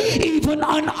 even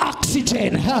on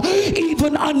oxygen,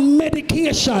 even on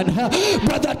medication,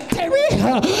 Brother Terry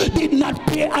did not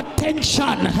pay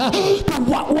attention to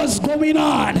what was going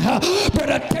on.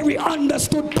 Brother Terry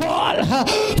understood Paul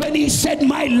when he said,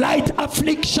 my light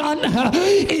affliction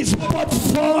is but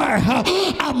for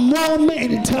a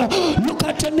moment. Look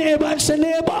at your neighbor and say,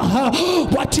 neighbor,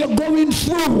 what you're going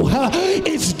through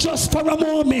is just for a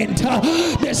moment.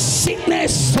 The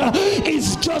sickness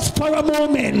is just for a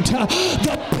moment.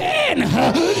 The pain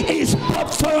is but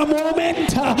for a moment.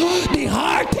 The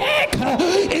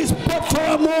heartache is but for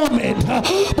a moment.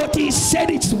 But he said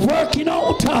it's working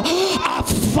out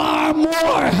far more.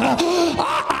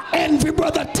 I envy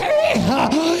Brother Terry.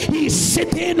 He's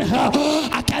sitting.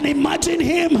 I can imagine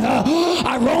him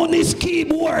around his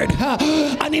keyboard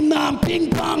and him now ping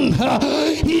pong.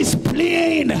 He's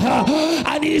playing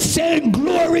and he's saying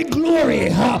glory, glory.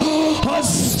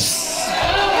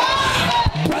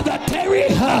 Brother Terry,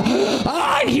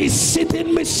 he's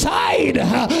sitting beside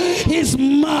his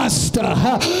master.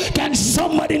 Can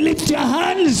somebody lift your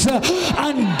hands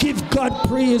and give God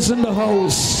praise in the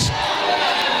house?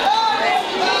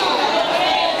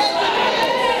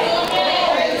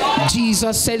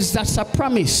 Jesus says that's a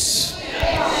promise.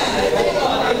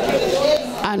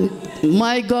 And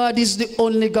my God is the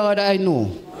only God I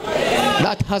know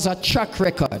that has a track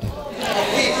record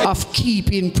of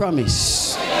keeping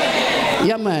promise.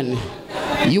 Yeah, man.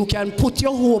 You can put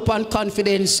your hope and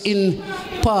confidence in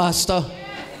pastor,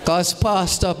 because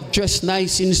pastor dressed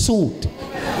nice in suit.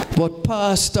 But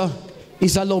pastor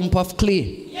is a lump of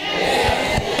clay.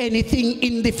 Anything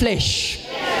in the flesh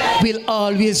will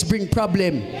always bring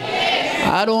problem.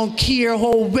 I don't care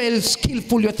how well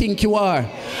skillful you think you are.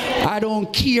 I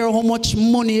don't care how much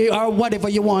money or whatever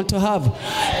you want to have.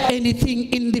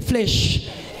 Anything in the flesh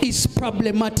is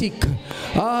problematic.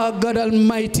 God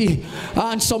Almighty.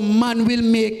 And some man will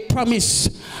make promise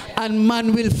and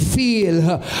man will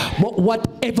fail. But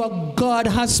whatever God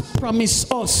has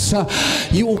promised us,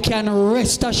 you can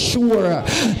rest assured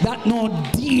that no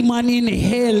demon in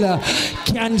hell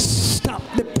can stop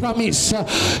the promise.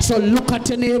 So look at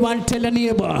your neighbor and tell your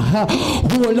neighbor,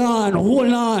 hold on,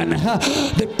 hold on.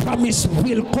 The promise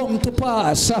will come to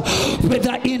pass.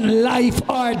 Whether in life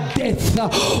or death,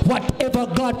 whatever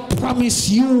God promised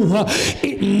you,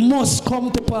 it must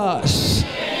come to pass.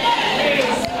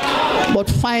 But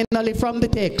finally from the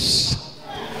text,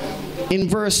 in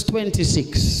verse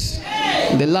 26,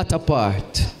 the latter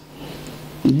part,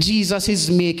 Jesus is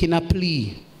making a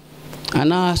plea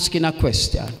and asking a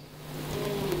question.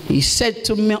 He said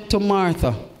to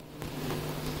Martha,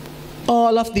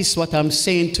 all of this what I'm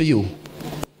saying to you,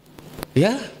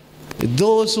 yeah,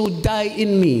 those who die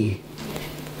in me,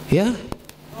 yeah,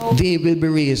 they will be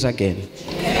raised again.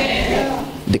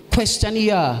 The question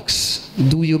he asks,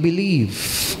 do you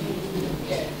believe?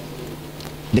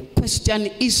 The question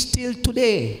is still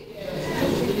today,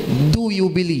 do you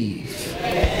believe?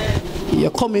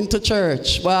 You're coming to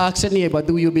church, but ask your neighbor,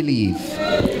 do you believe?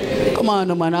 Come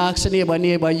on, man, ask your neighbor,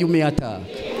 neighbor, you may attack.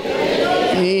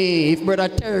 Hey, if Brother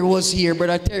Terry was here,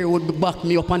 Brother Terry would back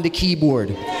me up on the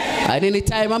keyboard. And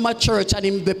anytime I'm at church and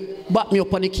him back me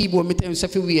up on the keyboard, me tell him,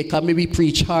 if you wait, can maybe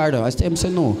preach harder. I tell him,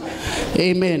 say no.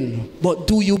 Amen. But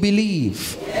do you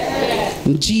believe?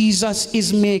 Jesus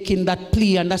is making that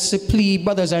plea, and that's the plea,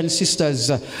 brothers and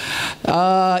sisters.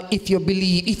 If you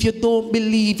believe, if you don't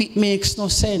believe, it makes no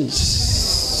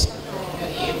sense.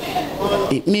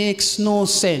 It makes no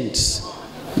sense.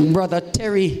 Brother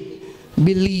Terry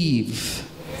believed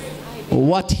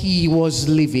what he was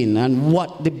living and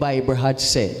what the Bible had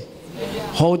said.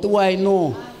 How do I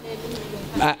know?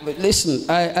 Listen,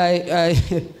 the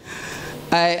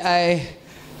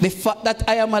fact that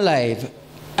I am alive,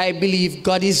 I believe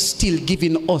God is still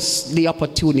giving us the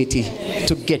opportunity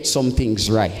to get some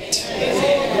things right.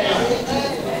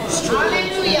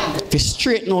 To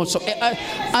straighten out. So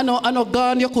I know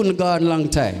gone, you couldn't gone long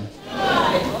time.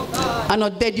 I know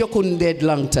dead, you couldn't dead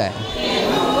long time.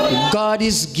 God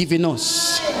is giving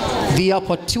us the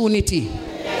opportunity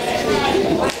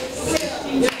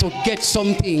to get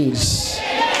some things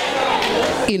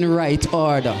in right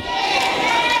order.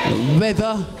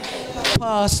 Whether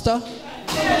pastor,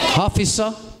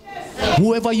 officer,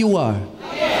 whoever you are,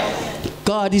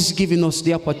 God is giving us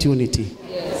the opportunity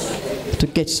to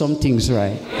get some things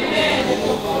right.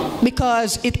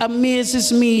 Because it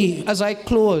amazes me as I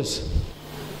close,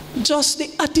 just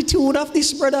the attitude of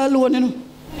this brother alone, you know.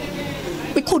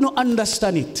 We could not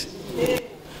understand it.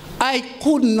 I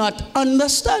could not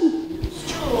understand.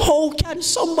 How can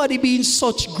somebody be in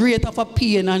such great of a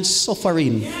pain and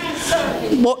suffering,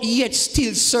 but yet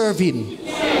still serving?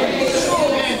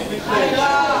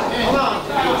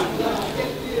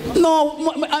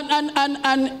 No,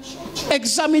 and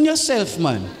examine yourself,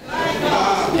 man.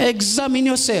 Examine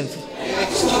yourself.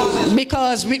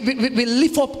 Because we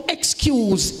lift up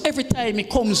excuse every time it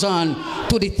comes on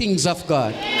to the things of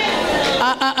God.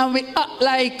 And we act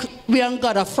like we ain't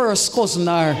got a first cousin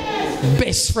or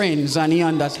best friends, and he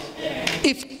understands.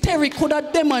 If Terry could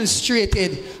have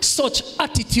demonstrated such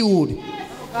attitude,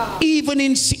 even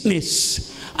in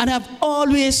sickness, and I've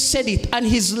always said it, and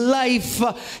his life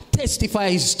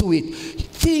testifies to it,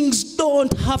 things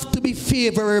don't have to be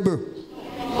favorable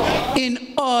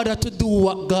in order to do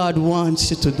what God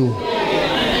wants you to do.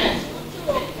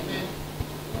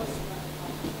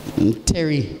 And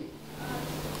Terry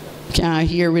can't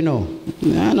hear we know.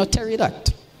 I know Terry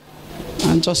that.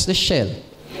 And just the shell.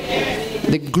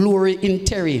 The glory in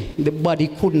Terry, the body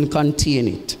couldn't contain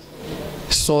it.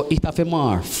 So it have a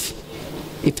morph.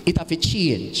 It have a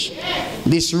change.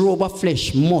 This robe of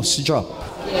flesh must drop.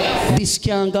 This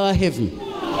can't go to heaven.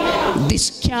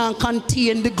 This can't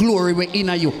contain the glory within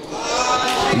you.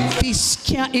 This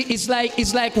can't, it's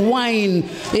like wine.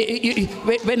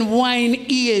 When wine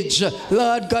age,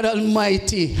 Lord God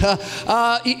Almighty,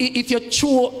 if you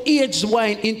throw aged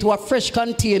wine into a fresh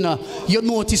container, you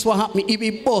notice what happens. It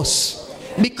will burst.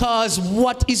 Because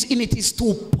what is in it is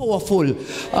too powerful.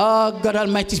 God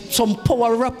Almighty, some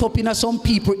power wrapped up in some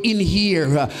people in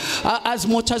here. As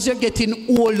much as you're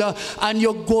getting older and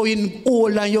you're going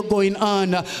old and you're going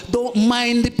on, don't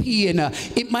mind the pain.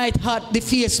 It might hurt, the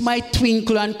face might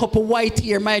twinkle and a couple white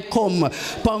hair might come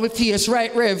upon my face,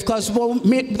 right, Rev? Because well,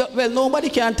 nobody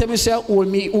can tell me say old,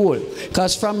 me old.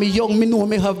 Because from me young, me know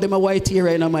me have them a white hair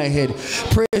in my head.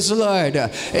 Praise the Lord.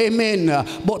 Amen.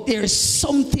 But there is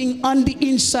something on the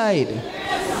inside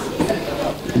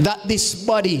that this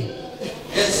body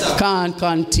can't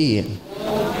contain.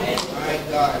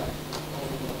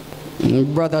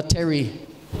 Brother Terry,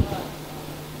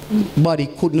 body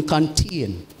couldn't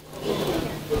contain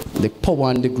the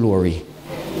power and the glory.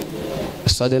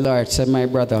 So the Lord said, my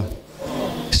brother,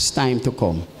 it's time to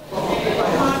come.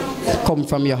 Come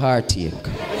from your heartache.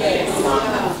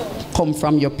 Come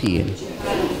from your pain.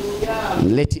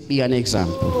 And let it be an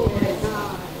example.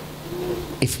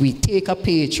 If we take a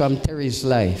page from Terry's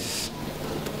life,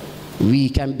 we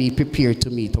can be prepared to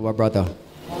meet our brother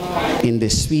in the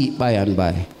sweet by and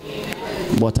by.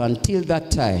 But until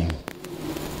that time,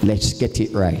 let's get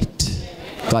it right.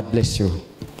 God bless you.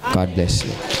 God bless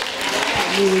you.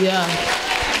 Hallelujah.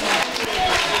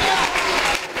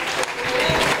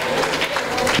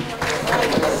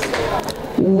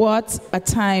 What a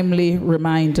timely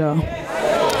reminder.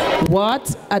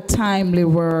 What a timely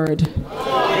word.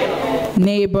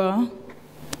 Neighbor,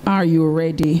 are you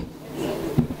ready?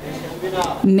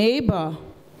 Neighbor,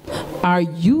 are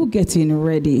you getting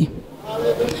ready?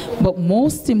 But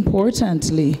most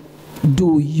importantly,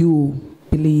 do you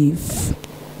believe?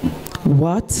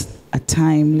 What a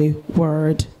timely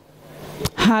word.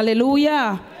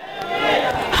 Hallelujah.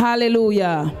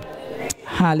 Hallelujah.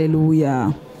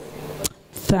 Hallelujah.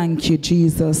 Thank you,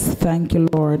 Jesus. Thank you,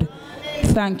 Lord.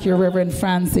 Thank you, Reverend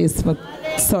Francis, for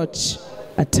such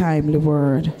a timely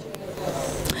word.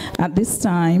 At this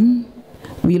time,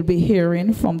 we'll be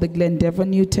hearing from the Glendevon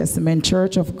New Testament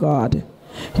Church of God,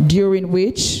 during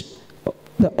which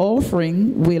the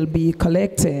offering will be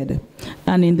collected.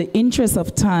 And in the interest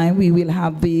of time, we will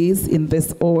have these in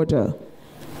this order.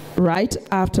 Right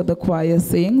after the choir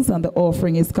sings and the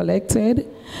offering is collected,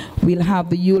 we'll have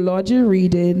the eulogy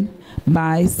reading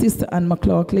by Sister Ann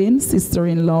McLaughlin,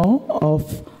 sister-in-law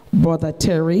of Brother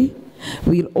Terry.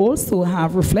 We'll also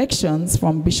have reflections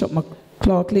from Bishop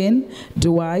McLaughlin,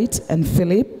 Dwight, and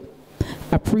Philip.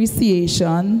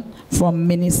 Appreciation from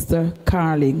Minister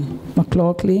Carling.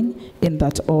 McLaughlin, in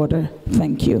that order.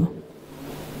 Thank you.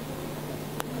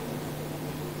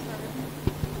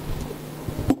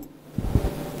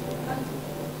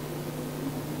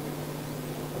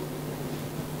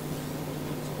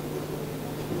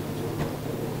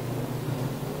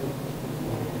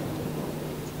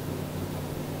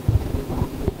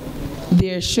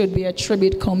 There should be a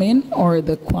tribute coming, or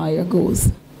the choir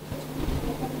goes.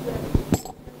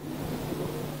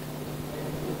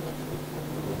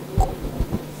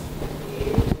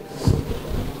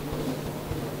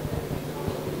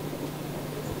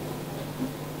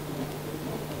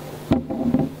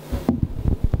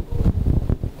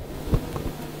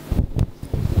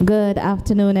 Good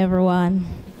afternoon, everyone.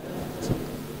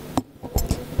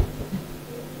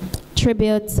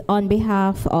 Tribute on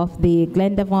behalf of the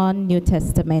Glendevon New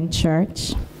Testament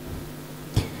Church.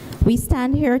 We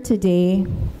stand here today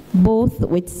both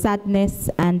with sadness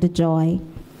and joy.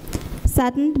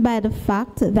 Saddened by the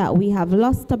fact that we have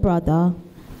lost a brother,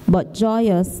 but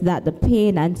joyous that the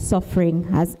pain and suffering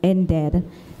has ended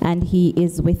and he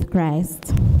is with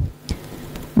Christ.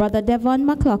 Brother Devon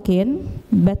McLaughlin,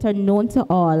 better known to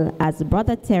all as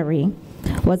Brother Terry,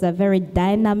 was a very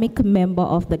dynamic member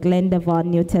of the Glendevon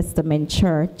New Testament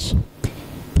Church.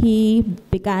 He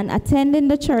began attending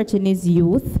the church in his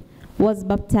youth, was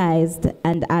baptized,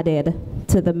 and added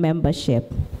to the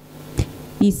membership.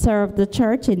 He served the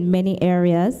church in many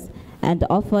areas and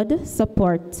offered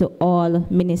support to all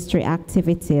ministry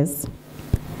activities.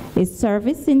 His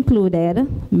service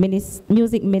included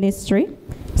music ministry,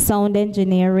 sound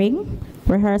engineering,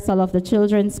 rehearsal of the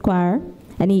children's choir,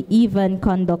 and he even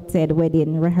conducted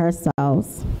wedding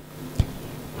rehearsals.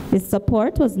 His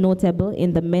support was notable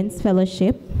in the men's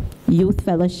fellowship, youth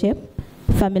fellowship,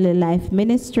 family life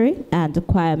ministry, and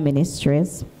choir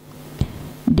ministries.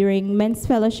 During men's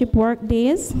fellowship work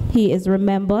days, he is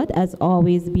remembered as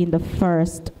always being the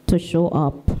first to show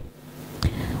up.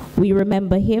 We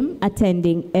remember him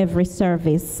attending every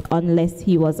service unless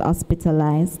he was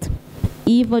hospitalized,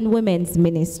 even women's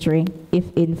ministry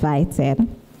if invited.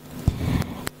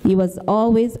 He was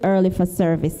always early for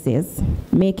services,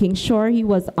 making sure he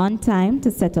was on time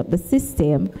to set up the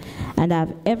system and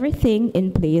have everything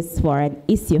in place for an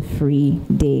issue-free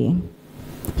day.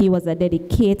 He was a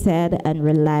dedicated and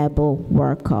reliable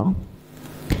worker.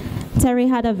 Terry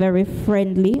had a very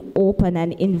friendly, open,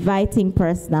 and inviting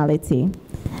personality,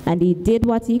 and he did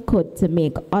what he could to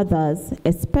make others,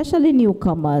 especially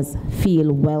newcomers,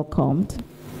 feel welcomed.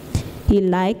 He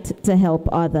liked to help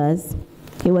others.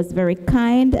 He was very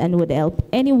kind and would help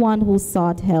anyone who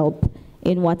sought help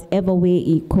in whatever way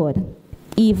he could,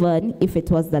 even if it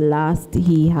was the last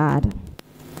he had.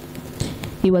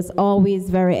 He was always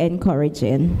very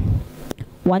encouraging.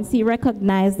 Once he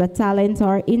recognized a talent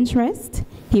or interest,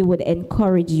 he would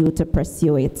encourage you to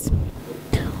pursue it.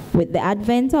 With the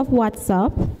advent of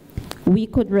WhatsApp, we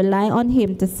could rely on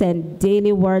him to send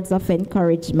daily words of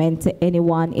encouragement to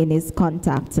anyone in his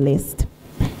contact list.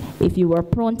 If you were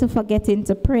prone to forgetting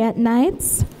to pray at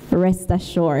nights, rest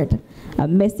assured, a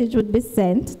message would be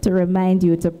sent to remind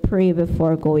you to pray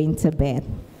before going to bed.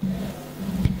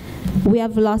 We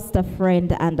have lost a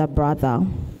friend and a brother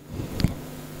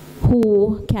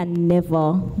who can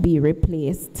never be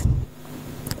replaced.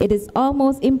 It is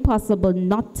almost impossible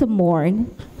not to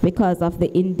mourn because of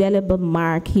the indelible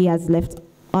mark he has left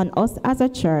on us as a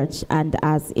church and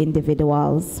as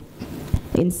individuals.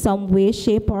 In some way,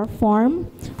 shape, or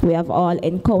form, we have all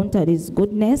encountered his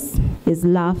goodness, his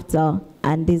laughter,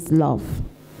 and his love.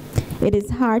 It is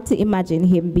hard to imagine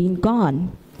him being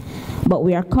gone, but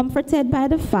we are comforted by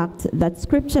the fact that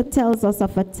Scripture tells us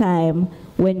of a time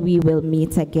when we will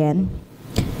meet again.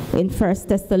 In 1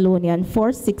 Thessalonians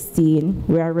 4:16,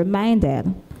 we are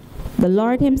reminded, the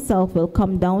Lord himself will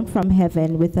come down from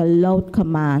heaven with a loud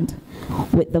command,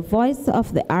 with the voice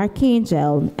of the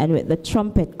archangel, and with the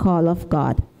trumpet call of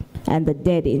God, and the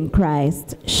dead in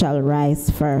Christ shall rise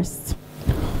first.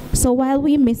 So while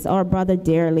we miss our brother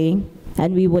dearly,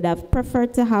 and we would have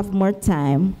preferred to have more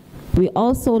time, we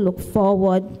also look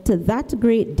forward to that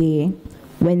great day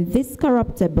when this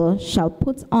corruptible shall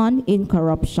put on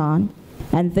incorruption,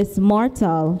 and this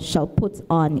mortal shall put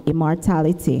on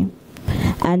immortality.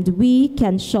 And we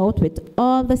can shout with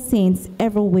all the saints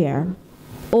everywhere,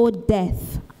 O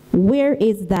death, where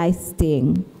is thy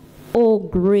sting? O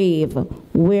grave,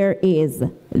 where is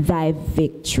thy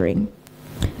victory?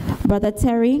 Brother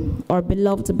Terry, our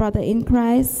beloved brother in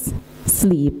Christ,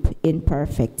 sleep in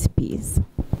perfect peace.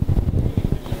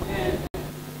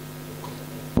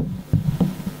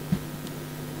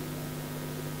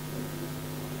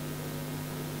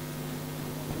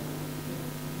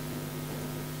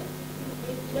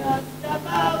 Just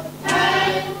about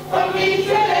time for me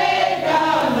to lay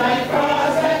down my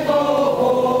cross and go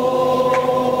home.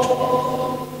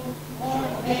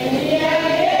 Many a year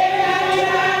I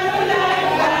have a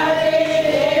life carried,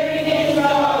 living in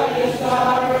joy,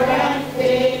 sorrow and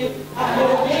pain. I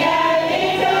hope I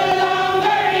live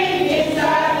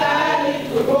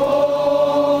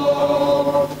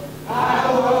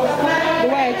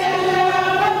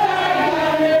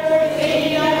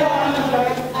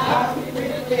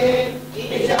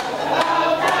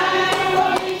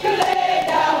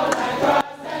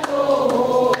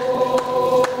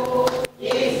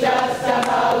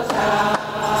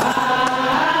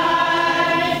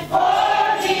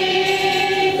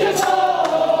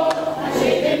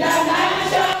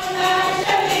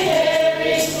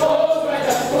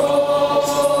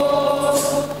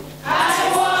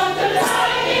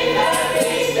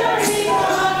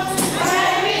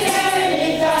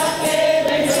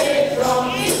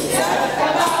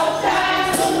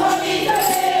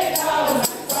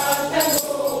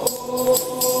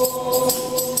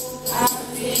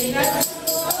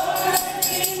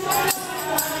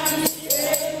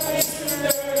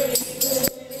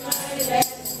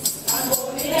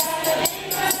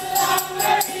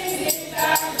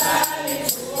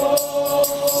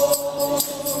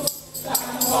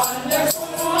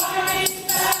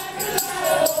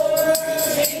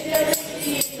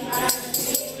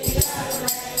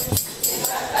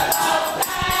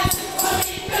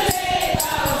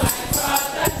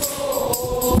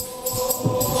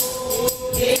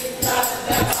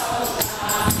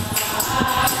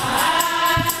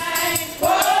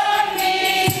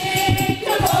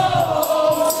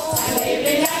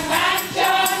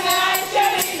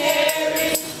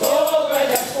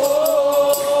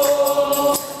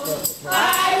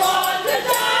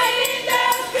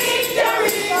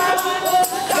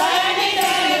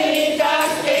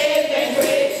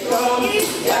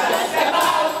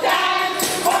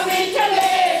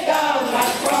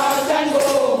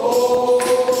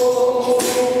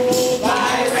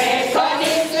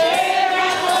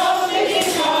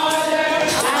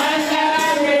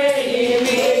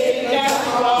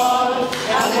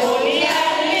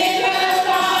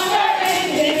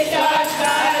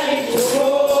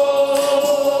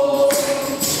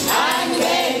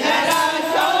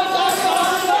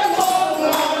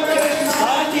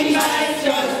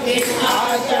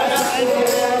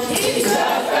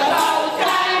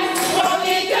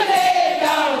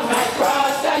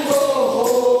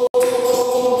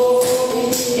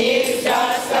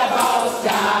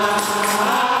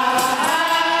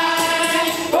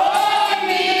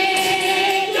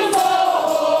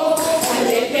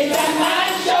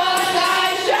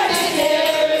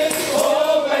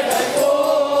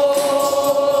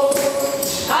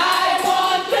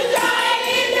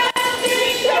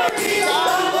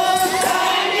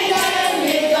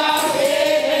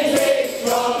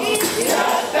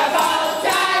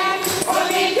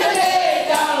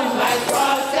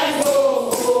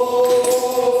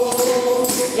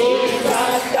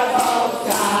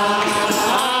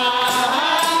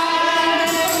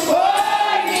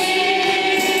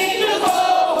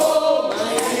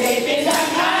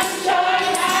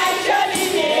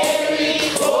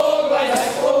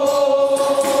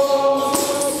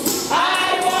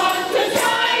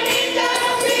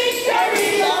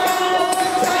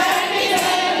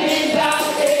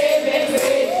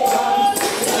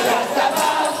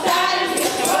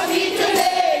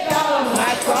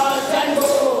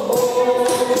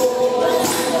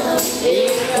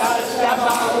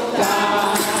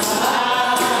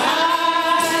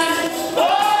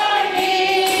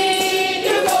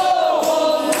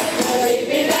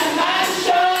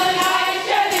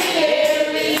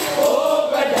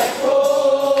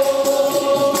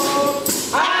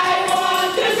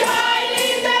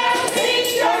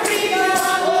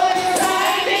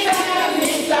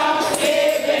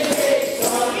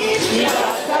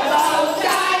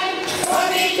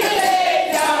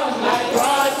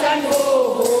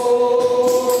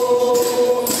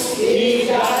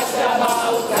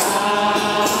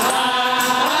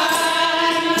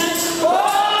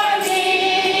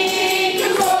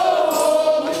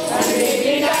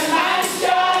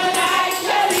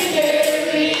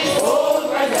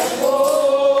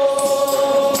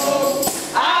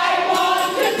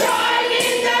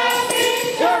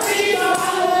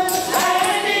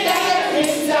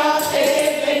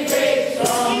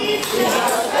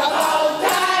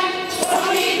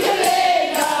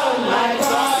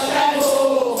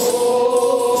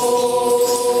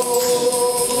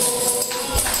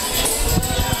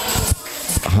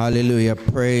Hallelujah.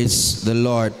 Praise the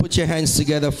Lord. Put your hands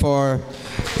together for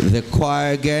the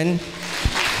choir again.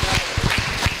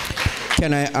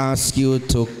 Can I ask you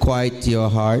to quiet your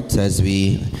hearts as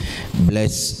we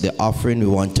bless the offering? We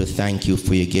want to thank you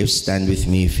for your gifts. Stand with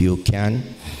me if you can.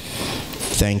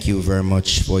 Thank you very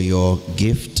much for your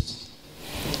gift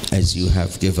as you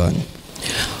have given.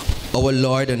 Our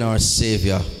Lord and our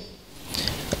Savior,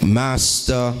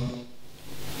 Master,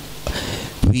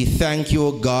 we thank you,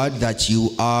 O God, that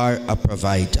you are a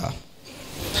provider.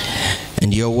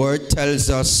 And your word tells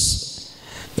us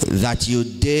that you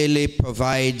daily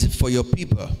provide for your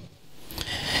people.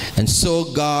 And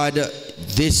so, God,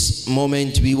 this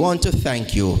moment we want to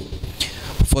thank you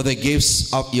for the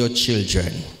gifts of your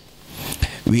children.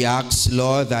 We ask,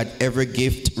 Lord, that every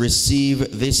gift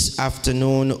received this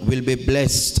afternoon will be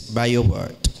blessed by your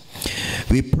word.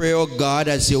 We pray, O God,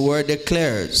 as your word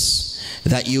declares,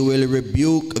 that you will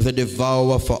rebuke the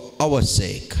devourer for our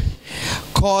sake.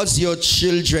 Cause your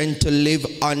children to live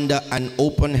under an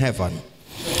open heaven,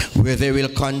 where they will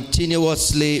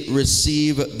continuously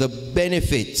receive the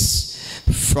benefits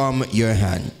from your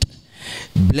hand.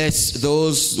 Bless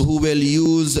those who will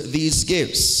use these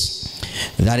gifts,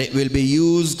 that it will be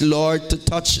used, Lord, to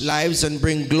touch lives and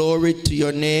bring glory to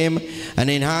your name and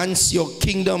enhance your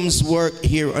kingdom's work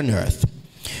here on earth.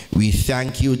 We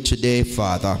thank you today,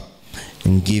 Father,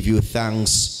 and give you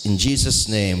thanks in Jesus'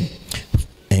 name.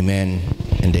 Amen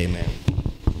and amen.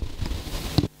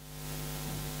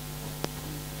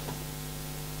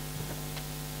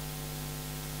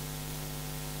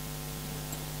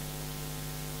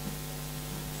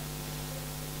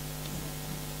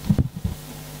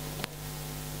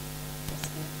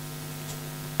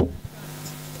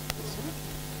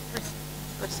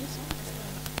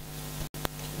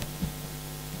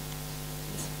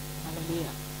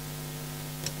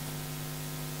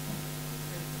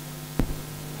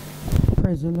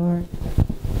 Praise the Lord.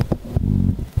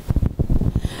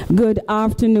 Good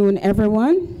afternoon,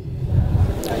 everyone.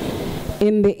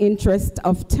 In the interest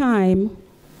of time,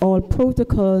 all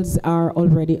protocols are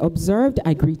already observed.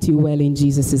 I greet you well in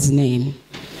Jesus' name.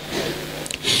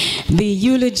 The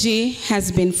eulogy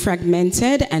has been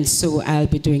fragmented, and so I'll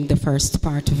be doing the first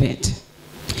part of it.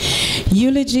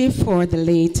 Eulogy for the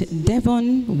late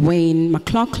Devon Wayne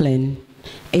McLaughlin,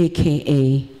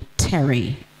 aka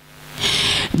Terry.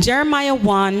 Jeremiah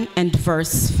 1 and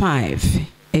verse 5,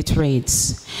 it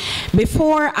reads,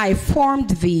 "Before I formed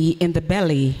thee in the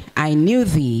belly, I knew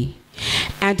thee,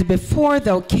 and before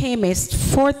thou camest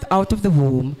forth out of the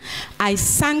womb, I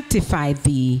sanctified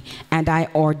thee, and I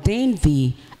ordained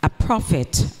thee a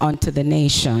prophet unto the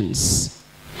nations."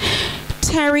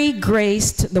 Terry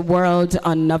graced the world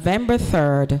on November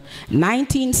 3rd,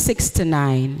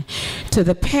 1969, to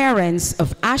the parents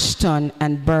of Ashton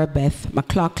and Burbeth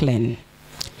McLaughlin.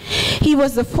 He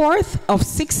was the fourth of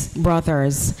 6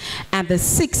 brothers and the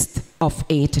 6th of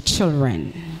 8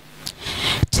 children.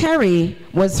 Terry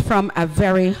was from a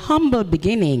very humble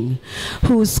beginning,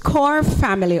 whose core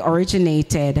family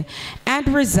originated and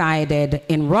resided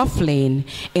in Rough Lane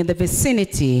in the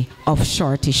vicinity of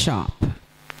Shorty Shop.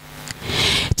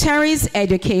 Terry's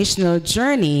educational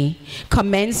journey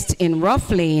commenced in Rough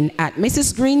Lane at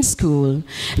Mrs. Green School,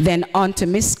 then on to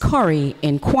Miss Corrie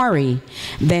in Quarry,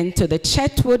 then to the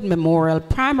Chetwood Memorial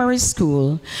Primary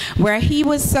School, where he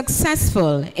was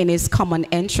successful in his common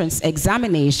entrance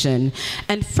examination,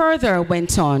 and further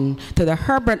went on to the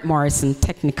Herbert Morrison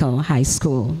Technical High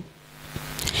School.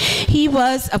 He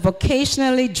was a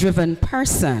vocationally driven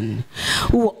person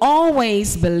who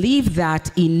always believed that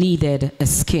he needed a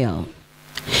skill.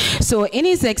 So in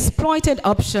his exploited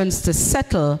options to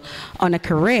settle on a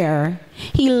career,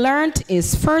 he learned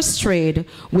his first trade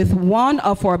with one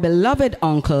of our beloved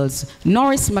uncles,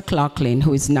 Norris McLaughlin,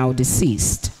 who is now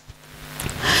deceased.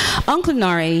 Uncle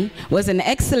Norrie was an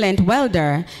excellent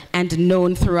welder and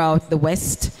known throughout the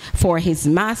West for his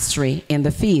mastery in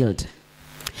the field.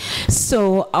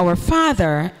 So our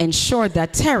father ensured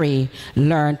that Terry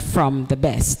learned from the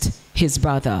best, his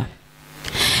brother.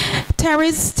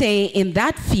 Terry's stay in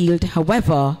that field,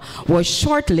 however, was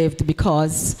short-lived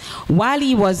because while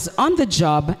he was on the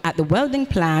job at the welding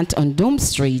plant on Dome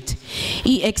Street,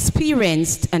 he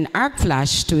experienced an arc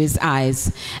flash to his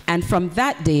eyes, and from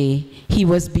that day, he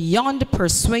was beyond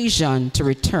persuasion to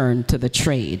return to the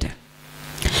trade.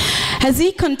 As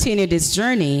he continued his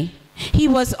journey, he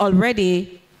was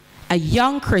already a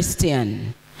young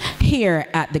Christian here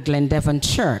at the Glendevon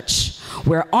Church,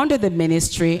 where under the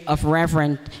ministry of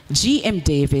Reverend G.M.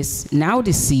 Davis, now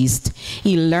deceased,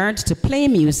 he learned to play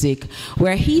music,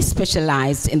 where he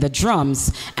specialized in the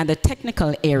drums and the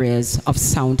technical areas of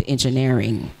sound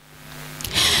engineering.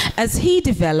 As he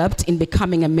developed in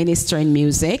becoming a minister in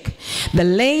music, the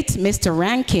late Mr.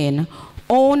 Rankin,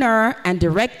 owner and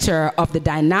director of the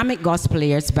Dynamic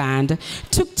Gospelers Band,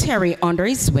 took Terry under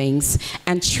his wings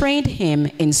and trained him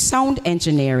in sound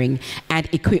engineering and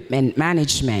equipment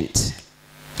management.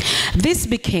 This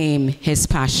became his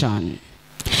passion.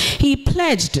 He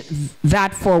pledged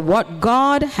that for what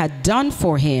God had done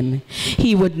for him,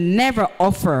 he would never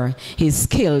offer his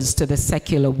skills to the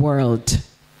secular world.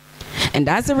 And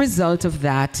as a result of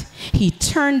that, he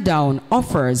turned down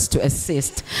offers to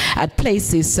assist at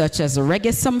places such as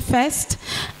Reggae Fest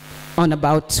on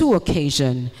about 2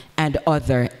 occasions and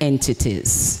other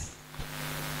entities.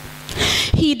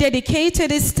 He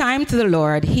dedicated his time to the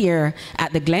Lord here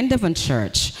at the Glendevon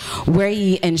Church, where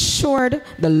he ensured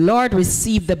the Lord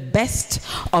received the best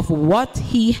of what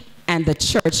he and the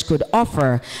church could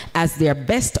offer as their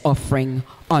best offering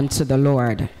unto the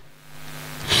Lord.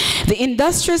 The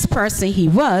industrious person he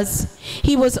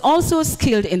was also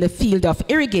skilled in the field of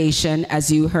irrigation, as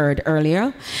you heard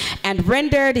earlier, and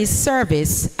rendered his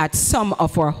service at some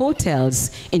of our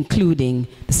hotels, including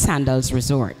the Sandals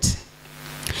Resort.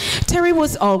 Terry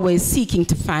was always seeking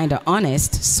to find an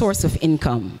honest source of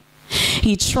income.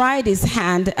 He tried his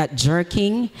hand at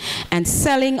jerking and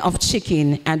selling of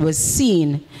chicken and was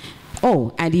seen.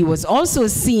 Oh, and he was also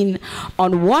seen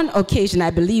on one occasion, I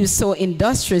believe so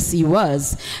industrious he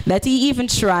was, that he even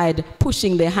tried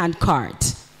pushing the hand cart.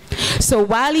 So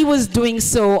while he was doing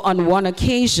so on one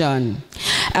occasion,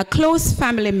 a close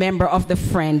family member of the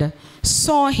friend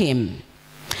saw him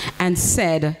and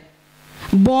said,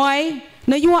 "Boy,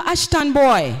 no, you are Ashton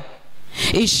boy."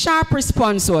 His sharp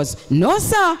response was, "No,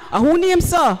 sir, who name,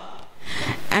 sir?"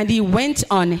 And he went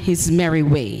on his merry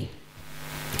way.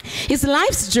 His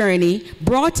life's journey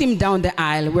brought him down the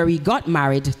aisle where he got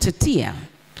married to Tia.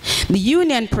 The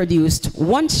union produced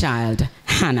one child,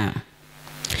 Hannah.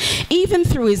 Even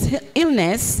through his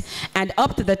illness and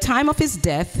up to the time of his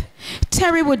death,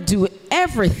 Terry would do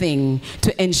everything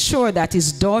to ensure that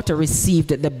his daughter received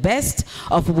the best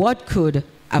of what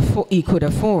he could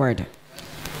afford.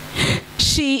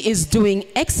 She is doing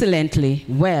excellently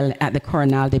well at the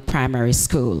Coronalde Primary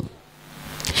School.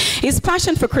 His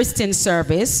passion for Christian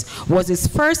service was his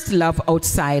first love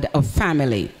outside of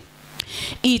family.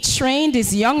 He trained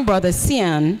his young brother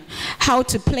Sian how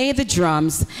to play the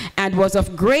drums and was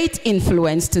of great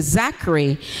influence to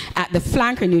Zachary at the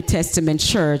Flanker New Testament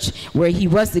Church, where he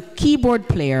was the keyboard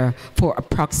player for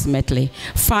approximately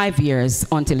 5 years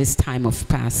until his time of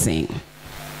passing.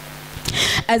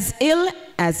 As ill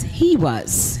as he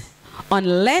was,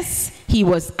 unless he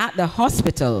was at the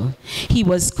hospital, he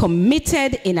was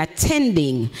committed in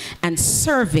attending and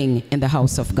serving in the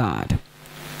house of God.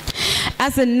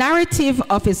 As the narrative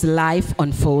of his life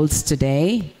unfolds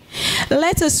today,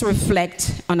 let us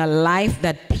reflect on a life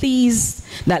that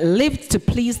lived to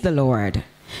please the Lord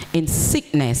in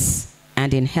sickness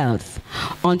and in health,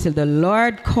 until the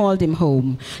Lord called him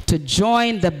home to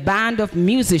join the band of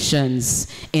musicians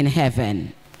in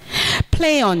heaven.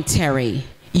 Play on, Terry.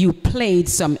 You played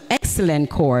some excellent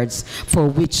chords for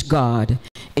which God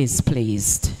is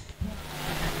pleased.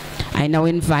 I now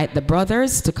invite the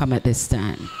brothers to come at this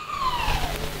time.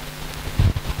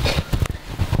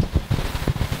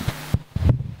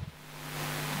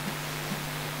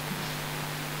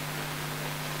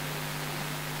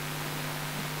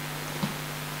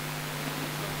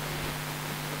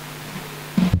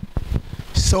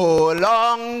 So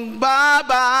long,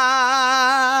 bye-bye.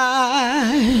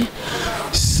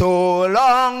 So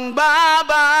long,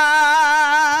 bye-bye.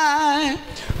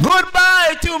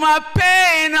 Goodbye to my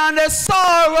pain and the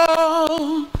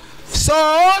sorrow. So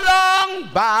long,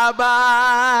 bye-bye.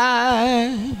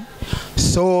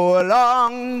 So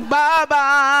long, bye-bye.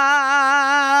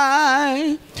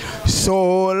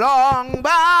 So long,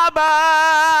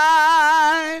 bye-bye.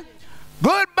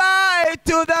 Goodbye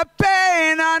to the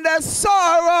pain and the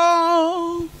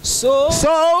sorrow. So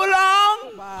long,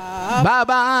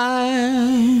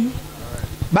 bye-bye.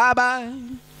 Bye-bye.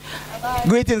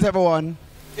 Greetings, everyone.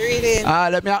 Greetings.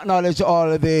 Let me acknowledge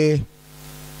all the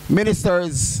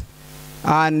ministers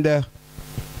and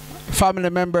family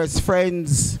members,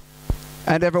 friends,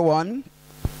 and everyone.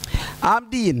 I'm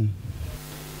Dean.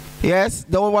 Yes,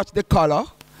 don't watch the color.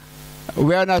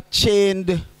 We are not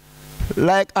chained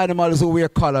like animals who wear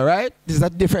color, right? This is a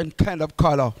different kind of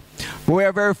color. We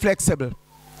are very flexible.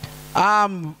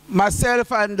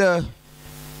 Myself and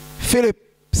Philip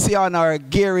Sian or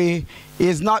Gary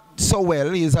is not so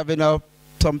well. He's having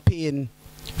some pain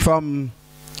from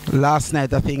last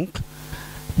night, I think.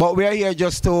 But we are here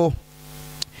just to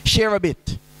share a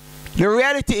bit. The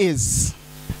reality is,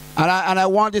 and I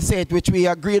want to say it, which we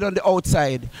agreed on the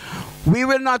outside. We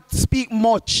will not speak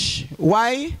much.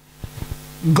 Why?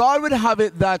 God would have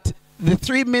it that the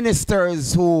three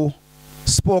ministers who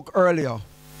spoke earlier,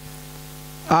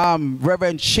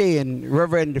 Reverend Shane,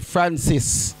 Reverend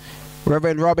Francis,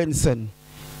 Reverend Robinson,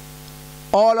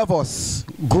 all of us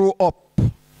grew up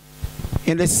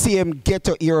in the same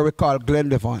ghetto area we call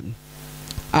Glendevon.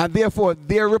 And therefore,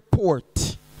 their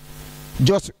report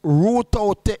just root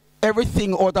out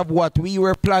everything out of what we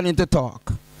were planning to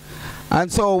talk.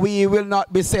 And so we will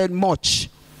not be saying much.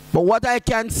 But what I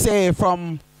can say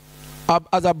from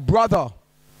as a brother,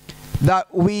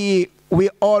 that we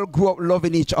all grew up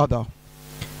loving each other.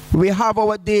 We have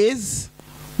our days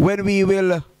when we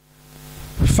will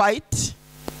fight,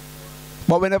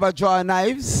 but we never draw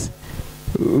knives.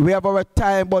 We have our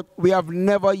time, but we have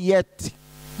never yet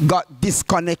got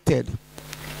disconnected.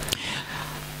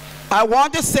 I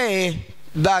want to say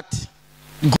that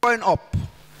growing up,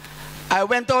 I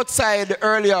went outside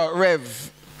earlier,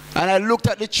 Rev, and I looked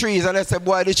at the trees and I said,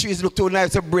 boy, the trees look too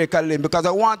nice to break a limb, because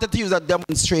I wanted to use a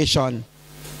demonstration.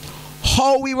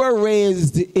 How we were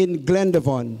raised in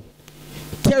Glendevon.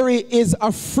 Terry is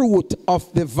a fruit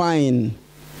of the vine.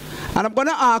 And I'm going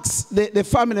to ask the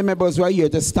family members who are here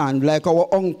to stand, like our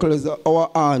uncles,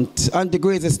 our aunt, Auntie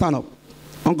Grace, stand up.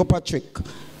 Uncle Patrick,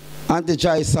 Auntie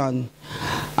Jason.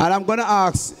 And I'm going to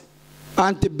ask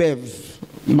Auntie Bev,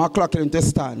 McLaughlin, to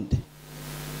stand.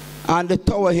 And the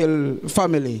Tower Hill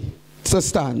family to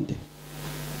stand.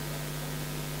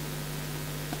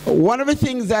 One of the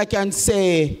things I can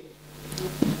say,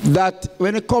 that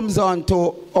when it comes on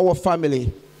to our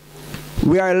family,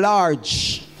 we are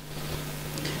large.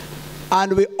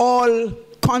 And we all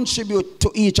contribute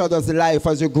to each other's life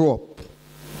as we grow up.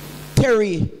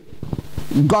 Terry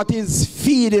got his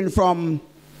feeding from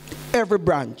every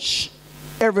branch,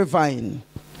 every vine.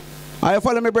 Are you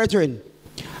following me, brethren?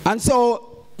 And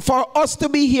so, for us to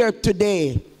be here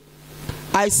today,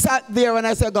 I sat there and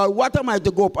I said, God, what am I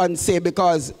to go up and say?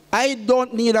 Because I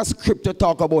don't need a script to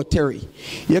talk about Terry.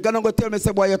 You're going to go tell me,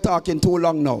 say, boy, you're talking too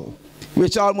long now.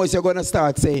 Which almost you're going to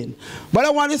start saying. But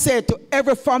I want to say to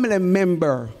every family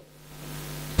member,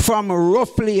 from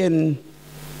roughly in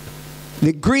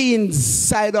the Greens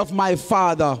side of my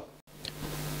father,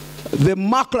 the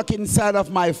McLaughlin side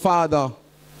of my father,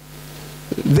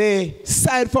 the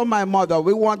side from my mother,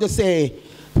 we want to say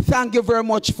thank you very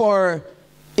much for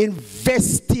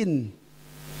investing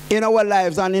in our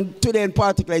lives, and today in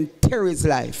particular in Terry's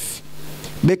life.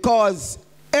 Because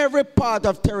every part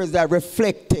of Terry's life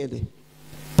reflected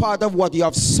part of what you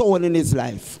have sown in his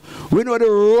life. We know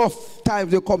the rough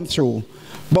times we come through,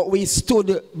 but we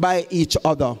stood by each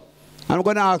other. I'm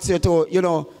going to ask you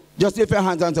to, just lift your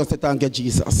hands and just say thank you,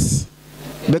 Jesus.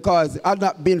 Because had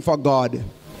not been for God,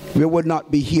 we would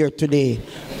not be here today.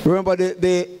 Remember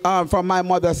from my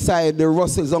mother's side, the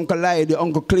Russells, Uncle Lyde,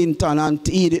 Uncle Clinton, and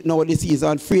Edith now deceased,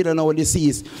 and Frida now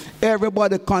deceased.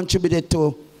 Everybody contributed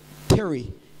to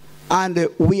Terry. And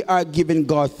we are giving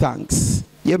God thanks.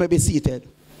 You may be seated.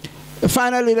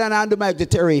 Finally, then I hand the mic to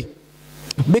Terry.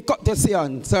 To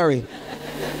Sion, sorry.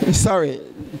 Sorry.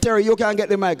 Terry, you can get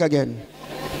the mic again.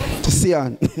 To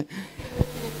Sion.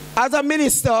 As a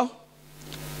minister,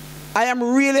 I am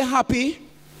really happy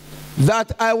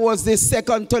that I was the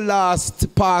second to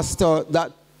last pastor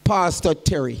that pastored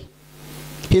Terry.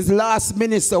 His last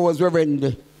minister was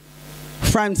Reverend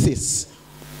Francis,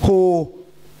 who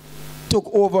took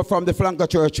over from the Flanker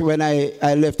Church when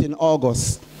I left in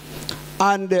August.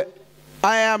 And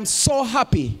I am so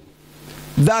happy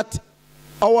that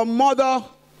our mother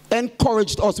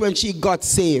encouraged us when she got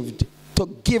saved to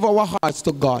give our hearts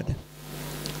to God.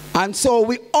 And so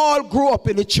we all grew up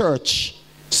in the church,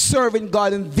 serving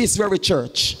God in this very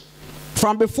church,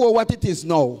 from before what it is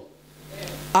now.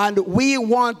 And we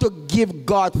want to give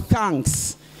God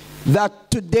thanks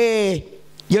that today,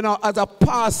 as a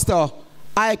pastor,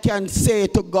 I can say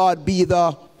to God be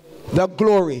the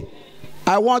glory.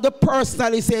 I want to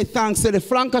personally say thanks to the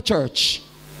Flanker Church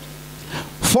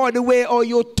for the way how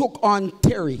you took on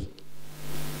Terry.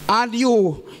 And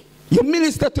you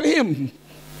ministered to him.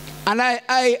 And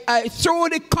I through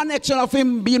the connection of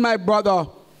him being my brother,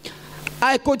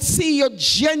 I could see your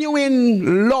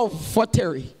genuine love for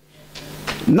Terry.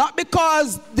 Not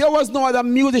because there was no other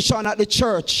musician at the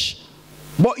church,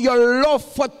 but your love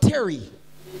for Terry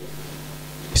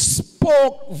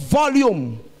spoke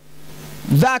volume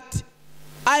that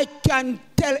I can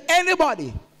tell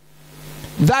anybody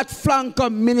that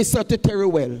Flanker ministered to Terry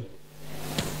well.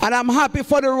 And I'm happy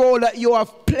for the role that you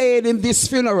have played in this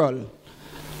funeral.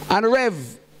 And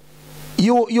Rev,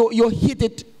 you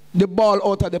hit the ball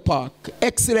out of the park.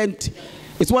 Excellent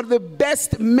It's one of the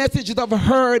best messages I've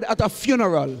heard at a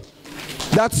funeral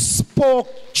that spoke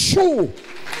true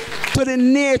to the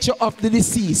nature of the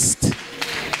deceased.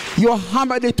 You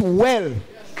hammered it well.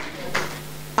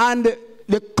 And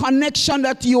the connection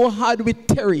that you had with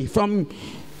Terry from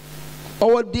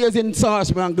our days in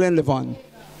Saviour and Glendevon,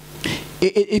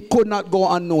 it could not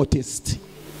go unnoticed.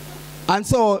 And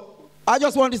so I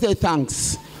just want to say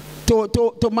thanks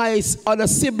to my other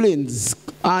siblings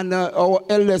and our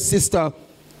elder sister.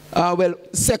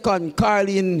 Second,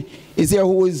 Carlene is here,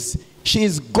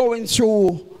 she's going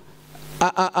through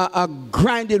a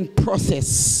grinding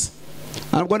process.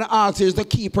 I'm going to ask you to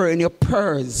keep her in your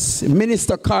prayers.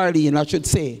 Minister Carlene, I should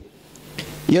say.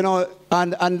 You know,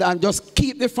 and just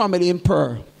keep the family in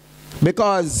prayer.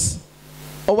 Because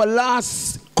our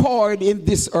last chord in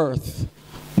this earth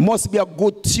must be a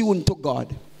good tune to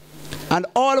God. And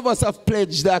all of us have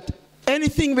pledged that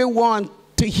anything we want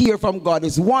to hear from God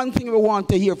is one thing we want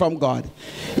to hear from God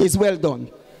is well done.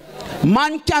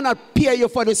 Man cannot pay you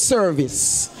for the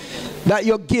service that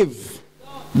you give.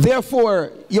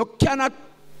 Therefore, you cannot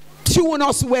tune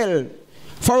us well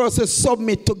for us to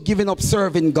submit to giving up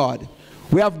serving God.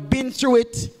 We have been through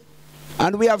it,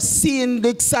 and we have seen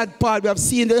the sad part, we have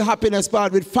seen the happiness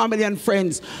part with family and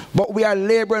friends, but we are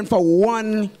laboring for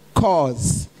one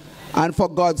cause and for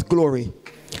God's glory.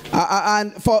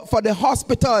 And for the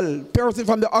hospital, person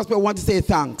from the hospital want to say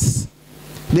thanks.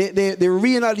 The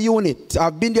renal unit,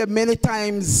 I've been there many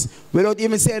times without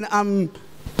even saying I'm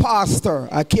pastor.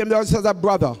 I came there as a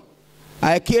brother.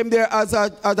 I came there as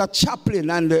a chaplain,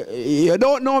 and you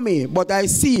don't know me, but I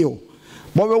see you.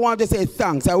 But we want to say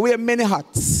thanks. I wear many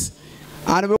hats.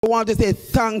 And we want to say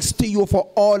thanks to you for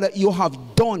all that you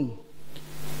have done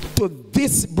to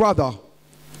this brother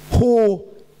who,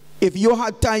 if you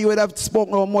had time, you would have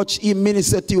spoken how much he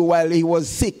ministered to you while he was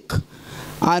sick.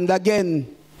 And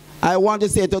again, I want to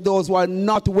say to those who are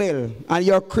not well and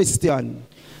you're Christian,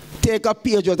 take a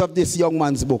page out of this young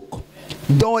man's book.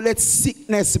 Don't let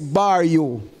sickness bar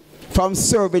you from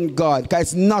serving God, because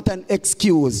it's not an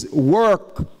excuse.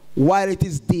 Work while it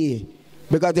is day,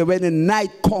 because when the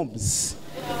night comes,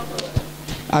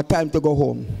 a time to go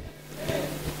home.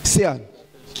 Sian.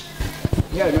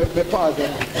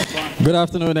 Good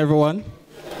afternoon, everyone.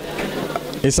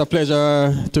 It's a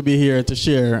pleasure to be here to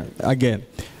share again.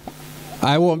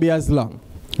 I won't be as long,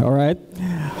 all right?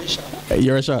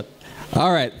 You're a shot.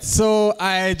 All right, so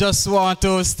I just want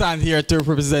to stand here to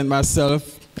represent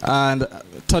myself and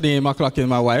Tony McLaughlin,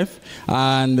 my wife,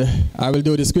 and I will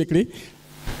do this quickly.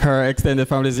 Her extended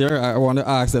family is here. I want to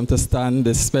ask them to stand,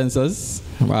 the Spencers.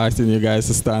 I'm asking you guys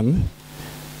to stand.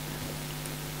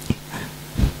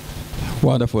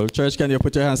 Wonderful. Church, can you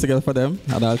put your hands together for them?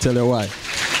 And I'll tell you why.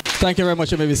 Thank you very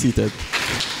much. You may be seated.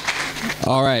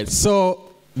 All right,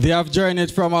 so they have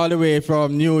journeyed from all the way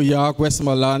from New York,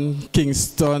 Westmoreland,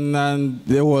 Kingston, and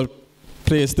the whole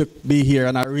place to be here,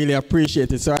 and I really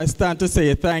appreciate it. So I stand to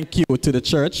say thank you to the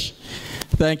church.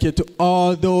 Thank you to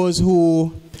all those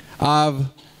who have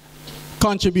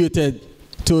contributed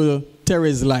to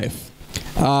Terry's life.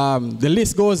 The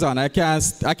list goes on. I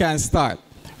can't start,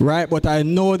 right? But I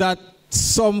know that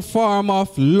some form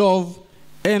of love,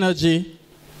 energy,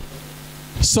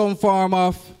 some form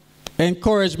of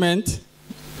encouragement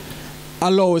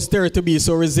allows Terry to be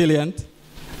so resilient,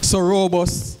 so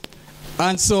robust,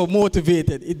 and so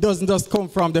motivated. It doesn't just come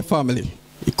from the family.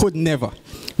 It could never,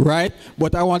 right?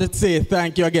 But I want to say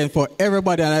thank you again for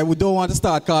everybody, and I don't want to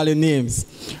start calling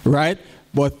names, right?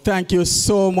 But thank you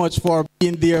so much for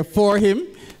being there for him.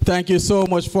 Thank you so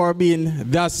much for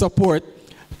being that support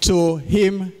to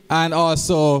him and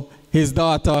also his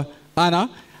daughter, Anna.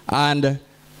 And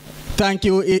thank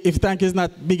you. If thank you is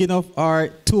not big enough or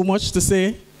too much to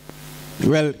say,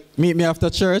 well, meet me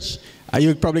after church.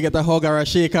 You'll probably get a hug or a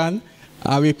shake hand.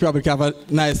 We probably have a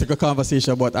nice little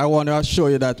conversation. But I want to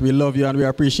assure you that we love you and we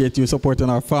appreciate you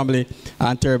supporting our family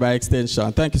and Terry by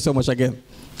extension. Thank you so much again.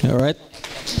 All right?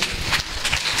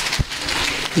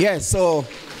 Yes, so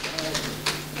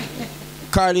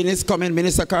Carlene is coming.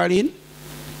 Minister Carlene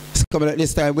is coming at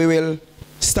this time. We will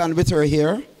stand with her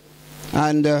here.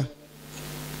 And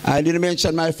I didn't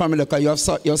mention my family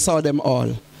because you saw them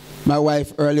all. My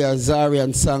wife earlier,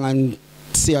 Zarian, sang and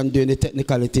Sian doing the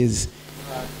technicalities.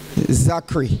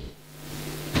 Zachary.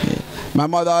 My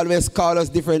mother always called us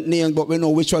different names, but we know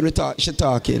which one she's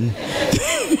talking.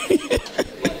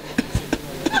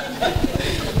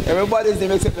 Everybody's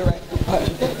name except the right.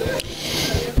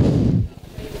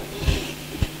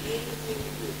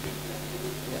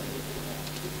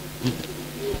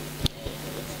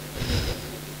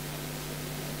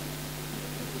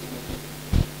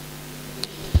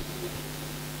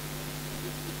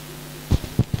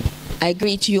 I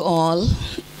greet you all,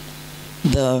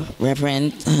 the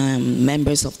reverend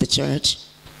members of the church.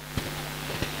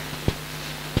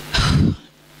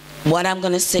 What I'm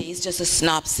going to say is just a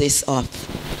synopsis of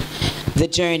the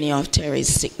journey of Terry's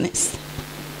sickness.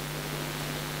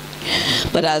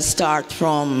 But I'll start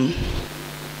from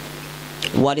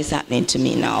what is happening to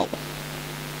me now.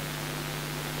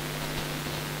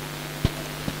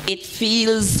 It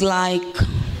feels like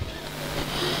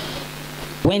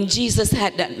when Jesus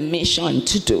had that mission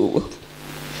to do,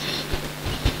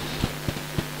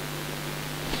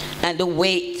 and the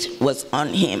weight was on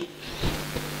him,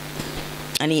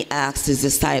 and he asked his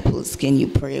disciples, can you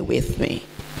pray with me?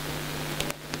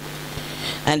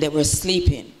 And they were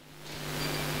sleeping.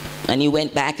 And he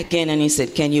went back again and he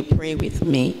said, can you pray with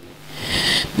me?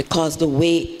 Because the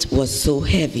weight was so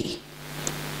heavy.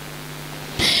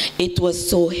 It was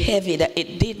so heavy that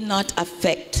it did not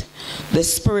affect the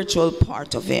spiritual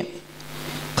part of him.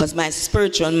 Because my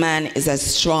spiritual man is as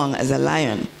strong as a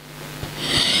lion.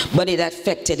 But it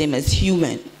affected him as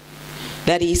human.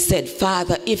 That he said,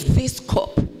 Father, if this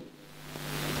cup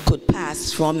could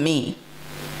pass from me.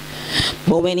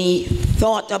 But when he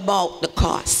thought about the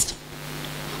cost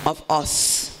of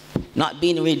us not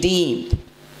being redeemed,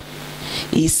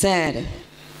 he said,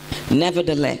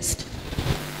 nevertheless,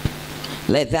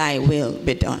 let thy will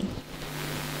be done.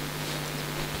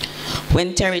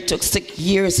 When Terry took 6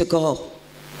 years ago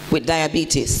with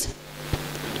diabetes,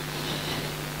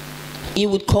 he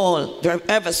would call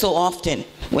ever so often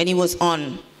when he was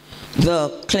on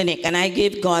the clinic. And I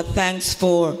give God thanks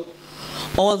for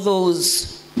all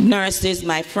those nurses,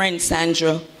 my friend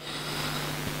Sandra,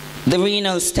 the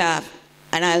renal staff,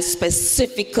 and I'll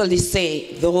specifically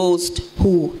say those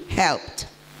who helped.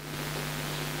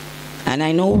 And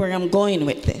I know where I'm going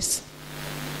with this.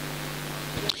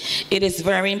 It is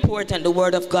very important, the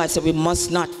word of God said we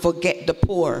must not forget the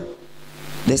poor,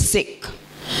 the sick,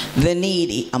 the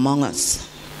needy among us.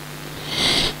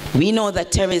 We know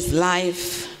that Terry's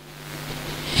life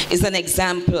is an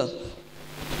example,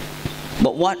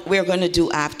 but what we're going to do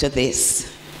after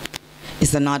this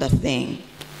is another thing.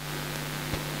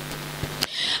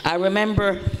 I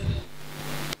remember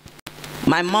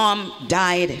my mom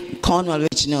died in Cornwall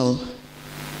Regional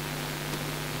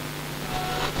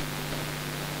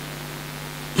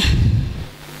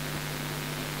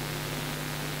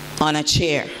on a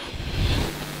chair.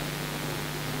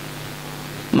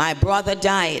 My brother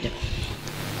died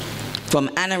from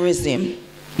aneurysm.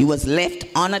 He was left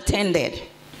unattended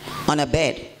on a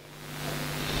bed.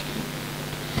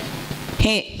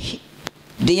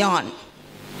 Devon,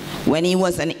 when he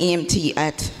was an EMT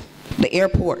at the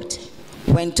airport,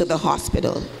 went to the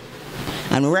hospital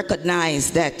and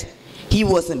recognized that he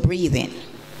wasn't breathing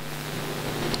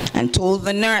and told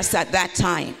the nurse at that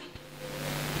time,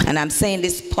 and I'm saying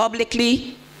this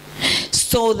publicly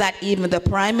so that even the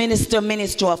Prime Minister,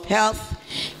 Minister of Health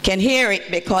can hear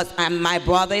it, because my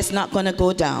brother is not going to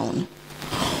go down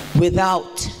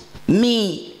without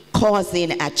me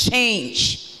causing a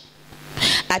change.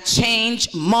 A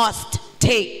change must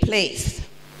take place.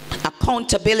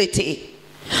 Accountability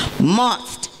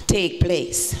must take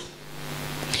place.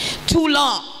 Too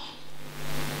long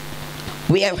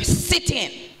we are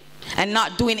sitting and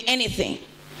not doing anything,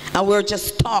 and we're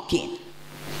just talking.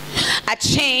 A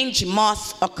change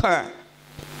must occur.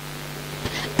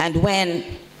 And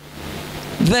when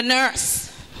the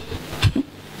nurse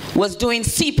was doing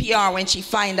CPR, when she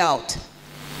found out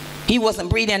he wasn't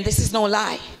breathing, this is no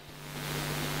lie,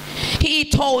 he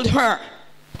told her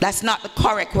that's not the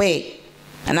correct way,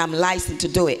 and I'm licensed to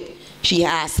do it. She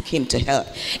asked him to help.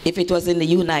 If it was in the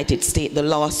United States, the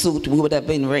lawsuit, we would have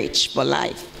been rich for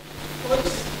life.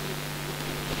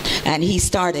 And he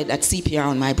started that CPR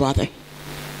on my brother.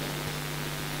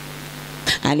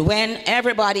 And when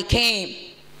everybody came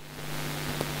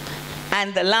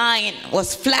and the line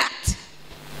was flat,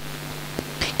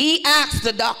 he asked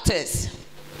the doctors,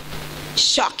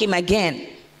 shock him again.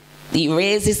 He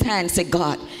raised his hand and said,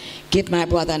 God, give my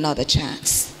brother another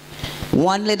chance.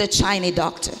 One little Chinese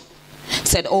doctor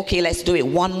said, okay, let's do it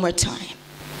one more time.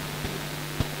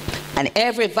 And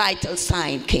every vital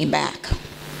sign came back.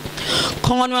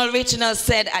 Cornwall Regional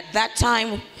said at that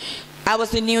time, I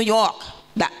was in New York,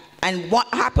 and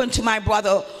what happened to my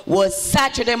brother was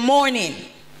Saturday morning.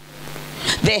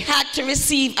 They had to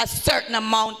receive a certain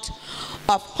amount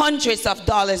of hundreds of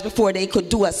dollars before they could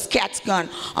do a scat scan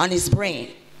on his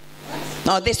brain.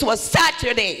 Now this was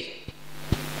Saturday.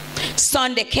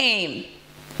 Sunday came.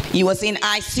 He was in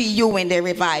ICU when they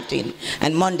revived him,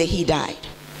 and Monday he died.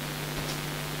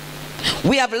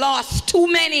 We have lost too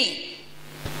many.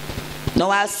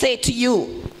 Now I'll say to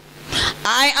you,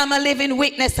 I am a living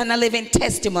witness and a living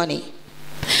testimony.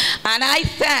 And I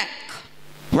thank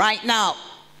right now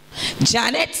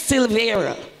Janet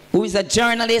Silveira, who is a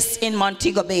journalist in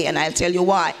Montego Bay, and I'll tell you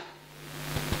why.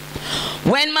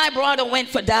 When my brother went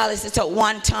for dialysis at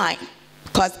one time,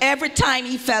 because every time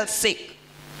he felt sick,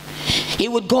 he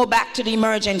would go back to the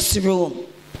emergency room.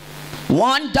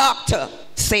 One doctor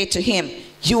said to him,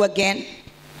 "You again?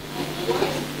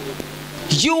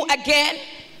 You again?"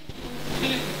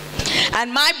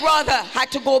 And my brother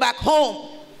had to go back home.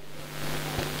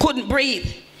 Couldn't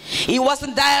breathe. He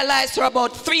wasn't dialyzed for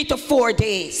about 3 to 4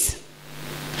 days.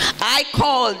 I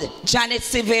called Janet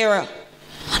Silveira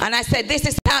and I said, "This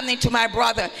is happening to my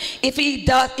brother. If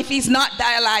he's not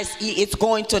dialyzed, he is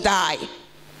going to die."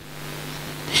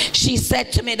 She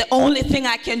said to me, "The only thing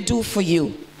I can do for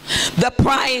you, the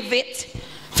private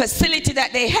facility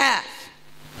that they have,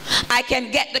 I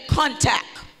can get the contact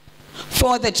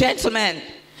for the gentleman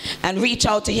and reach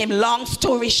out to him." Long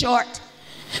story short,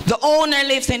 the owner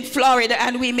lives in Florida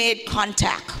and we made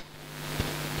contact.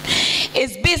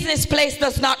 His business place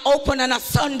does not open on a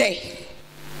Sunday.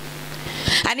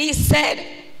 And he said,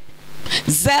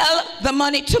 "Zell the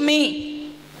money to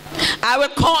me. I will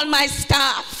call my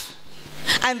staff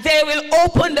and they will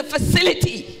open the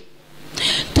facility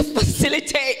to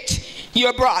facilitate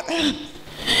your brother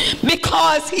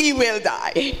because he will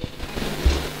die."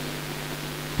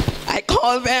 I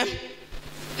called them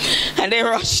and they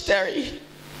rushed Terry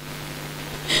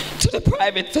to the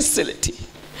private facility.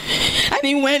 And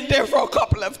he went there for a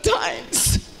couple of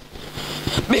times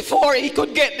before he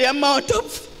could get the amount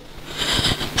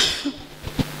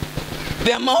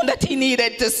that he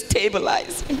needed to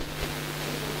stabilize him.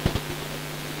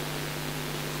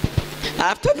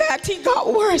 After that, he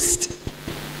got worse.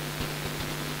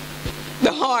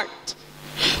 The heart.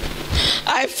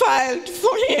 I filed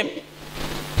for him.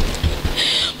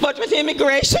 But with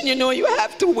immigration, you know, you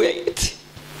have to wait.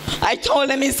 I told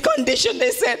them his condition.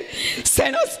 They said,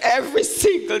 "Send us every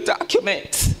single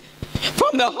document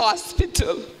from the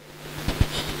hospital."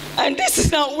 And this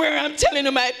is not where I'm telling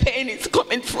you my pain is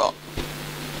coming from.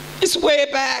 It's way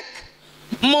back,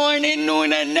 morning,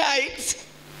 noon, and night.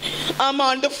 I'm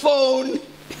on the phone,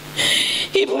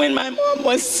 even when my mom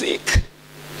was sick.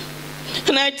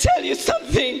 And I tell you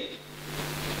something.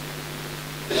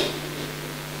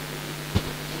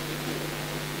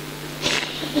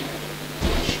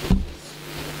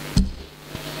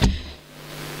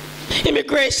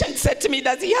 Immigration said to me,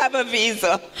 "Does he have a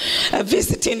visa, a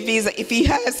visiting visa?" If he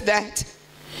has that,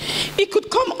 he could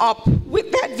come up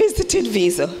with that visiting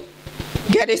visa,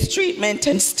 get his treatment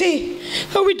and stay.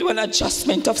 So we do an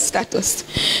adjustment of status.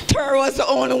 Terry was the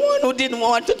only one who didn't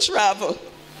want to travel.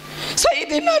 So he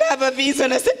did not have a visa,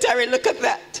 and I said, "Terry, look at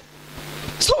that."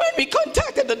 So when we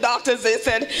contacted the doctors, they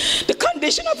said, the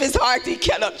condition of his heart, he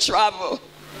cannot travel.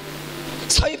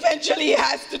 So eventually he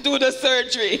has to do the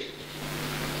surgery.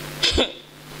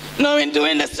 Now in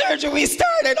doing the surgery, we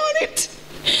started on it.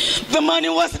 The money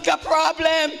wasn't a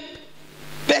problem.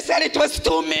 They said it was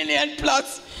 $2 million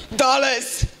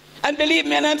plus. And believe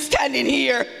me, and I'm standing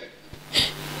here,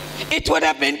 it would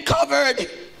have been covered.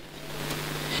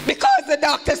 Because the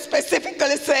doctor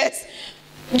specifically says,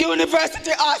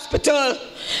 University Hospital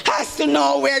has to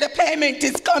know where the payment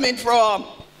is coming from.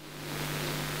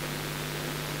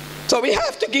 So we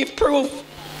have to give proof.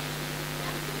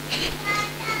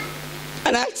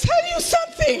 And I'll tell you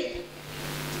something.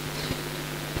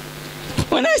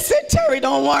 When I said, "Terry,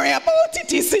 don't worry about it,"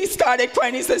 he started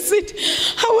crying. He said, "Sit."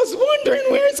 I was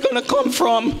wondering where it's going to come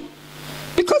from.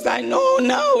 Because I know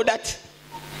now that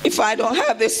if I don't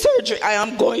have this surgery, I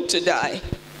am going to die.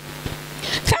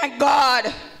 Thank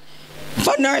God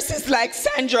for nurses like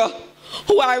Sandra,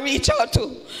 who I reach out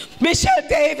to. Michelle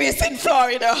Davis in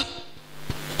Florida,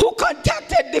 who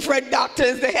contacted different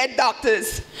doctors, the head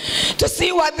doctors, to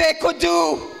see what they could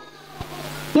do.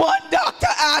 One doctor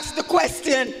asked the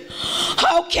question,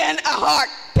 "How can a heart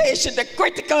patient, a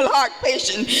critical heart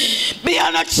patient, be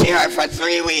on a chair for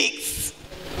 3 weeks?"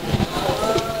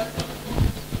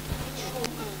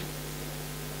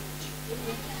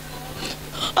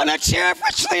 On a chair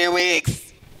for 3 weeks.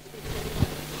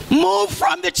 Move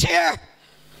from the chair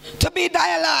to be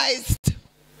dialyzed.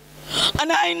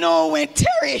 And I know when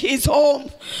Terry is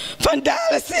home from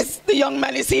dialysis, the young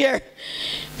man is here,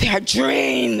 they are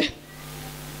drained.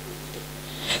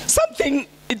 Something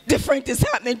different is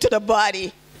happening to the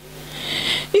body.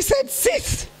 He said,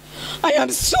 "Sis, I am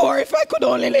sore if I could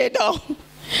only lay down."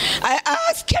 I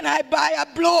asked, "Can I buy a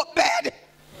blow-up bed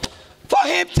for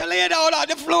him to lay down on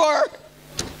the floor?"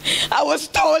 I was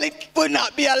told it would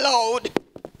not be allowed.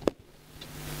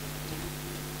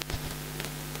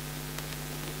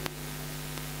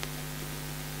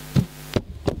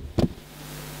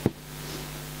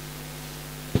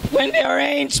 when the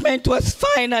arrangement was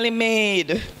finally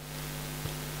made,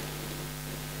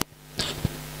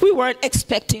 we weren't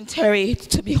expecting Terry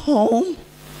to be home.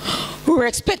 We were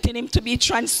expecting him to be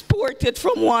transported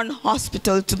from one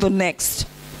hospital to the next.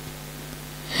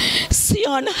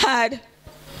 Sion had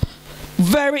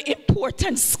very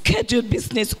important scheduled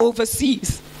business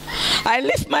overseas. I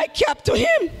lift my cap to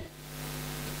him.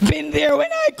 Been there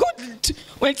when I couldn't,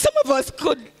 when some of us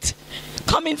couldn't.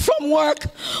 Coming from work,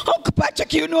 Uncle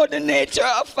Patrick, you know the nature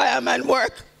of fireman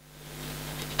work.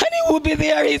 And he would be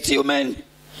there, he's human.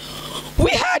 We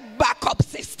had backup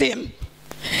system.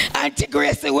 Auntie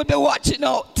Gracie would be watching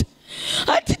out.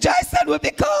 Auntie Jason would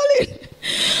be calling.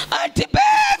 Auntie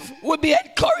Bev would be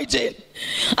encouraging.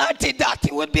 Auntie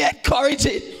Dottie would be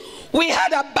encouraging. We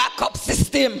had a backup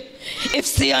system. If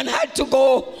Sion had to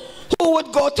go, who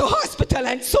would go to hospital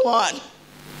and so on.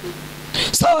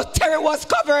 So Terry was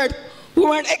covered. We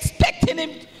weren't expecting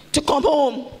him to come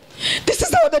home. This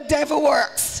is how the devil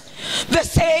works. The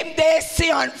same day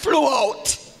Sion flew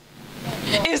out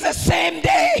is the same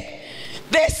day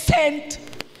they sent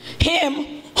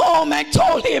him home and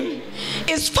told him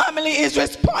his family is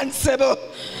responsible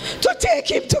to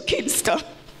take him to Kingston.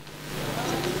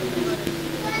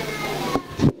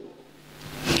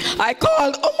 I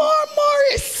called Omar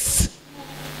Morris,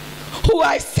 who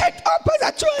I set up as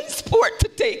a transport to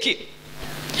take him.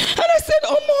 And I said,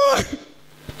 Omar,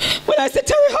 when I said,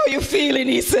 Terry, how you feeling?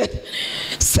 He said,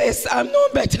 sis, I'm no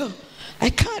better. I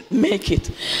can't make it.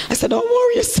 I said, don't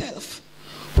worry yourself.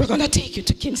 We're going to take you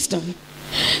to Kingston.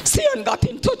 Sion got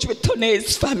in touch with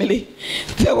Tone's family.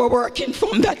 They were working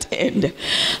from that end.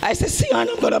 I said, Sion,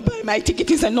 I'm going to buy my ticket.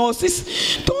 He said, no,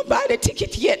 sis, don't buy the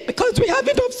ticket yet because we have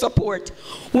enough support.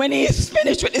 When he is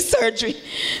finished with the surgery,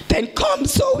 then come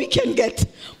so we can get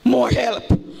more help.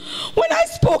 When I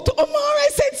spoke to Omar, I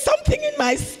said, something in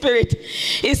my spirit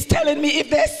is telling me if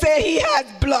they say he has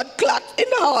blood clot in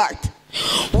the heart,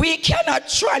 we cannot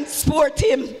transport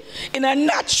him in a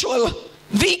natural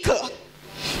vehicle.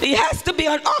 He has to be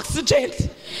on oxygen.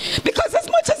 Because as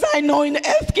much as I know in the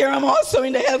healthcare, I'm also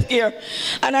in the healthcare.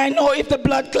 And I know if the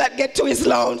blood clot gets to his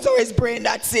lungs or his brain,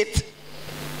 that's it.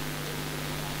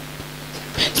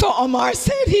 So Omar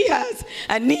said he has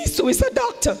a niece who is a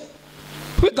doctor.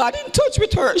 We got in touch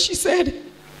with her. She said,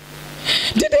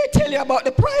 did they tell you about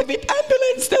the private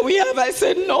ambulance that we have? I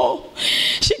said, no.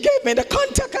 She gave me the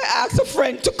contact. I asked a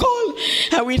friend to call,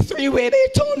 and we three-way. They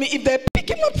told me if they pick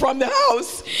him up from the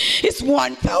house, it's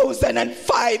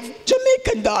 1,005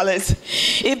 Jamaican dollars.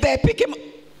 If they pick him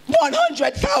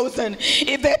 100,000.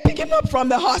 If they pick him up from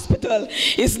the hospital,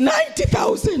 it's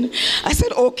 90,000. I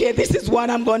said, okay, this is what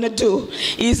I'm going to do.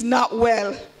 He's not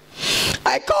well.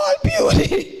 I called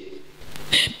Beauty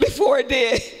before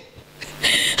day.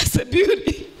 I said,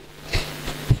 Beauty,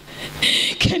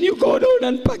 can you go down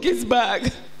and pack his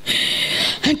bag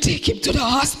and take him to the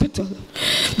hospital?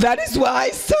 That is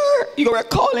why, sir, you were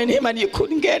calling him and you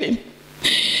couldn't get him.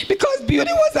 Because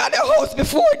Beauty was at the house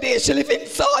before day. She lived in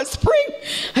Salt Spring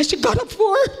and she got up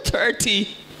 4:30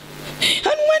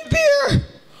 and went there.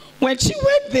 When she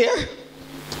went there,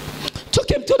 took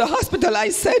him to the hospital, I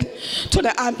said to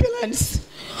the ambulance,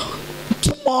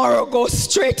 tomorrow go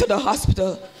straight to the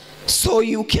hospital so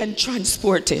you can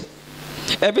transport it.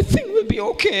 Everything will be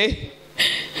okay.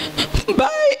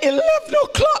 By 11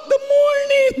 o'clock in the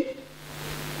morning,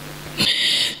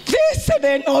 they said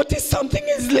they noticed something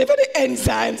in his liver, the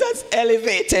enzymes has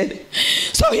elevated.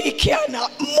 So he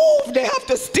cannot move. They have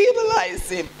to stabilize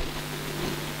him.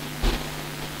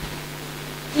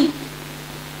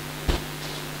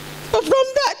 But from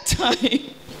that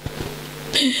time,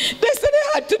 they said they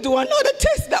had to do another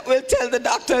test that will tell the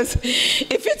doctors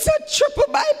if it's a triple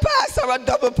bypass or a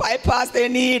double bypass they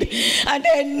need. And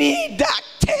they need that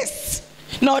test.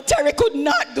 No, Terry could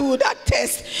not do that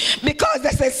test because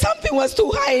they said something was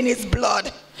too high in his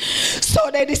blood.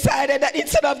 So they decided that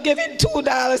instead of giving 2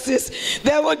 dialysis,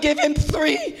 they would give him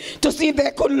 3 to see if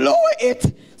they could lower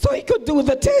it so he could do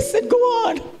the test and go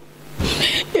on.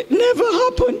 It never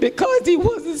happened because he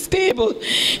wasn't stable.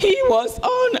 He was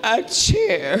on a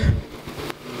chair.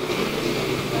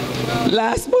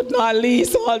 Last but not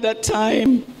least, all that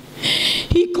time,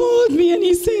 he called me and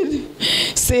he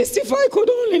said, sis, if I could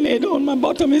only lay down, my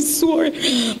bottom is sore.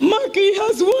 Marky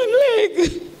has 1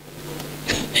 leg.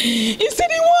 He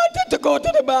said he wanted to go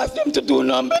to the bathroom to do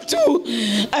number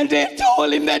 2. And they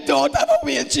told him they don't have a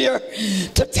wheelchair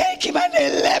to take him and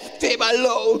they left him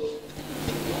alone.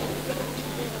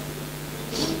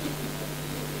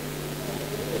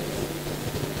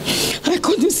 I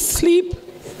couldn't sleep.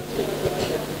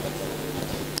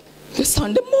 The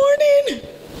Sunday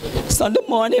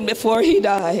morning before he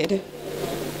died,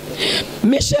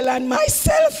 Michelle and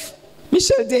myself,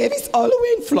 Michelle Davis, all the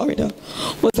way in Florida,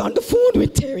 was on the phone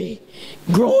with Terry,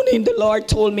 groaning. The Lord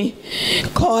told me,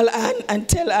 call Ann and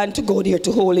tell Ann to go there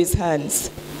to hold his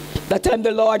hands. That time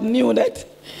the Lord knew that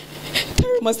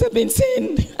Terry must have been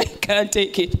saying, I can't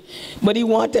take it. But he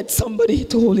wanted somebody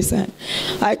to hold his hand.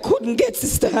 I couldn't get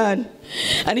Sister Ann.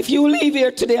 And if you leave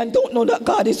here today and don't know that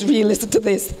God is real, listen to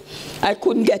this. I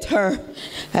couldn't get her.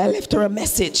 I left her a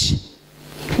message.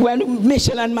 When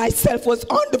Michelle and myself was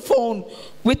on the phone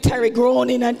with Terry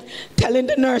groaning and telling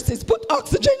the nurses, put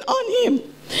oxygen on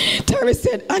him. Terry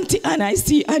said, Auntie Ann, I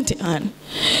see Auntie Ann.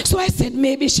 So I said,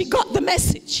 maybe she got the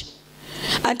message.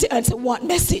 Auntie Ann said, what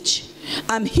message?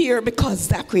 I'm here because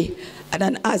Zachary had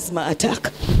an asthma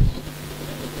attack.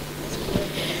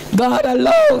 God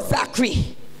allowed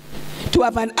Zachary to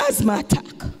have an asthma attack,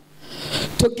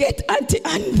 to get Auntie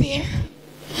Ann there,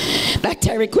 that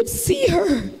Terry could see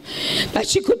her, that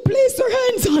she could place her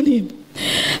hands on him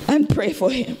and pray for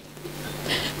him.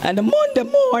 And the Monday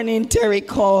morning, Terry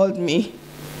called me,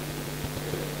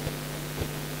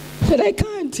 said, I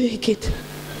can't take it.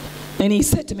 And he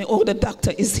said to me, oh, the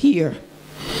doctor is here.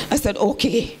 I said,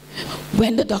 okay,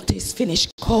 when the doctor is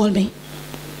finished, call me.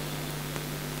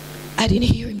 I didn't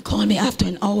hear him call me after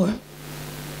an hour.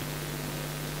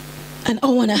 An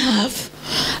hour and a half,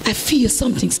 I feel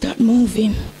something start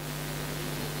moving.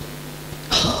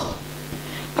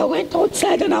 I went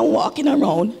outside and I'm walking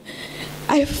around.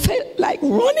 I felt like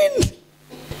running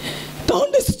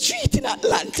down the street in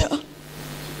Atlanta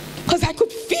because I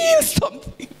could feel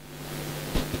something.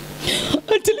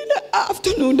 Until in the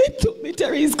afternoon, they told me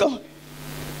Terry is gone.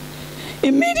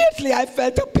 Immediately, I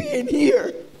felt a pain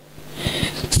here,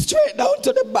 straight down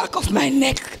to the back of my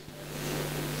neck.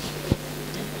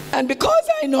 And because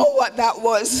I know what that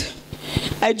was,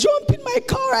 I jumped in my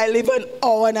car. I live an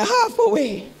hour and a half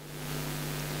away.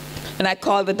 And I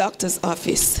called the doctor's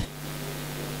office.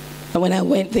 And when I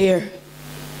went there,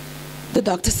 the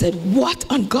doctor said, what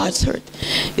on God's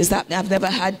earth is that? I've never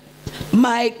had,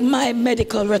 my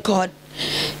medical record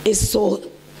is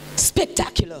so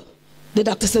spectacular. The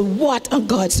doctor said, what on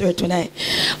God's earth? When I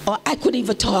couldn't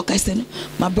even talk. I said,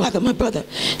 my brother.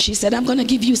 She said, I'm going to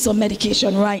give you some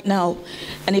medication right now.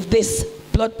 And if this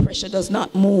blood pressure does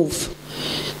not move,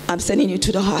 I'm sending you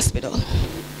to the hospital.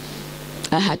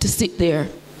 I had to sit there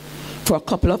for a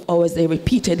couple of hours. They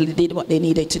repeatedly did what they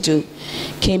needed to do.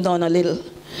 Came down a little.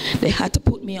 They had to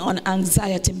put me on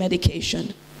anxiety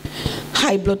medication,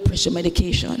 high blood pressure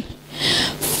medication,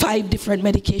 5 different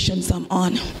medications I'm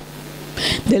on.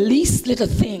 The least little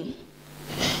thing,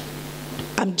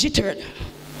 I'm jittered.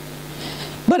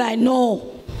 But I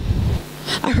know,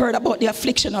 I heard about the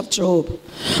affliction of Job.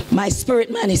 My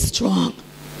spirit man is strong,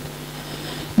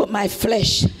 but my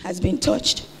flesh has been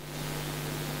touched.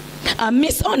 I'm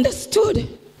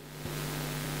misunderstood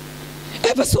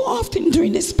ever so often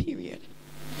during this period.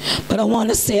 But I want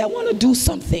to say, I want to do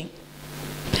something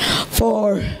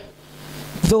for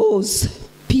those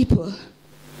people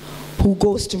who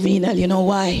goes to renal. You know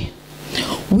why?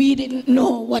 We didn't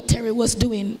know what Terry was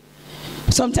doing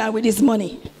sometime with his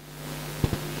money.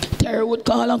 Terry would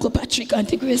call Uncle Patrick,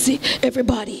 Auntie Gracie,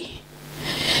 everybody.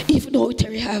 Even though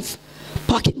Terry have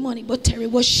pocket money, but Terry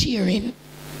was sharing.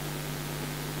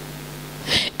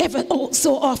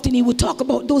 So often he would talk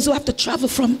about those who have to travel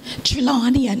from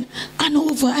Trelawney and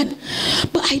Hanover,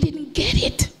 but I didn't get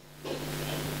it.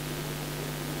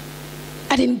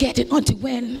 I didn't get it until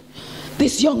when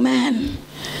this young man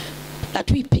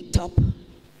that we picked up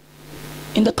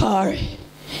in the car,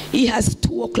 he has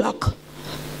 2 o'clock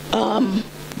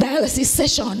dialysis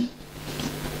session,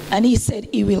 and he said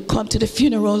he will come to the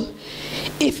funeral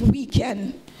if we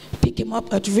can pick him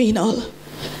up at renal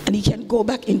and he can go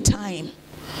back in time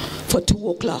for 2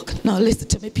 o'clock. Now listen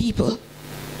to me, people.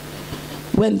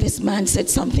 When this man said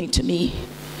something to me,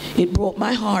 it broke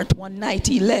my heart. One night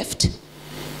he left.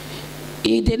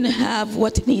 He didn't have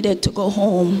what he needed to go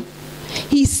home.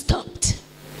 He stopped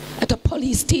at a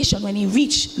police station when he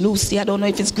reached Lucy. I don't know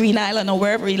if it's Green Island or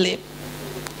wherever he lived.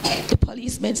 The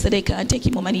policemen said they can't take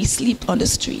him home, and he slept on the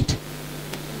street.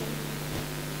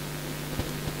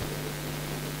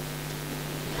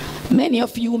 Many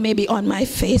of you may be on my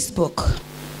Facebook.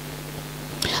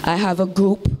 I have a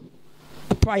group,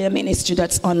 a prayer ministry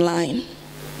that's online.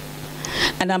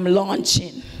 And I'm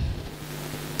launching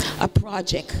a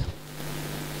project.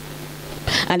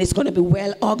 And it's going to be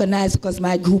well organized because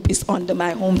my group is under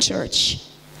my home church.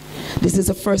 This is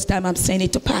the first time I'm saying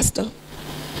it to Pastor.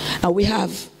 And we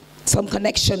have some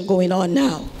connection going on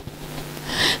now.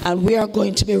 And we are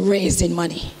going to be raising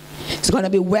money. It's going to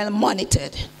be well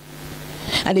monitored.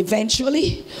 And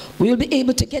eventually, we'll be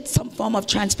able to get some form of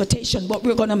transportation, but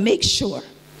we're going to make sure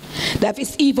that if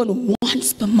it's even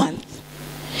once per month,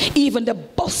 even the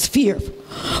bus fare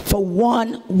for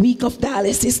 1 week of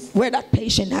dialysis, where that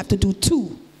patient have to do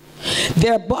 2,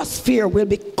 their bus fare will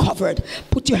be covered.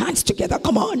 Put your hands together,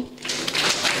 come on.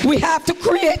 We have to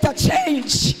create a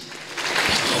change.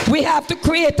 We have to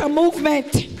create a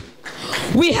movement.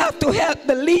 We have to help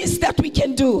the least that we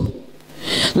can do.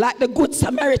 Like the Good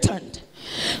Samaritan.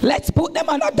 Let's put them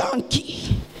on a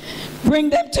donkey. Bring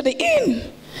them to the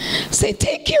inn. Say,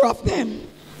 take care of them.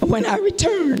 When I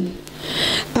return,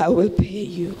 I will pay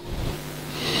you.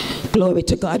 Glory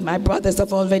to God. My brothers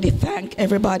have already thanked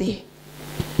everybody.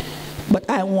 But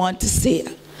I want to say,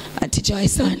 Auntie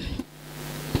Joyce,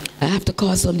 I have to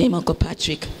call some name Uncle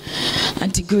Patrick.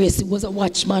 Auntie Grace was a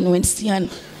watchman when Sian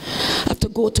have to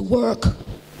go to work.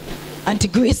 Auntie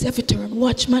Grace have to turn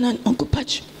watchman and Uncle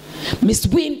Patrick. Miss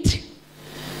Wint,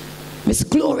 Miss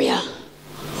Gloria,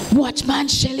 watchman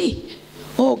Shelley.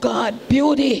 Oh God,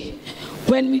 Beauty.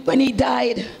 When he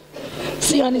died,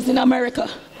 Sian is in America.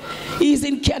 He's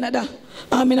in Canada.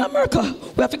 I'm in America.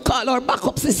 We have to call our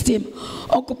backup system.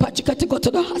 Uncle Patrick had to go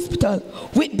to the hospital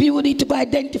with Beauty to go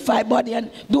identify body and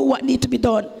do what needs to be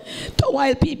done. So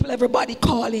while people, everybody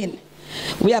call in.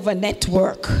 We have a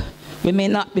network. We may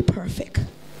not be perfect.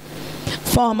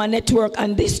 Form a network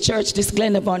and this church, this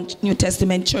Glendevon New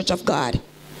Testament Church of God,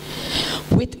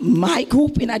 with my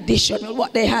group in addition,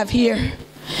 what they have here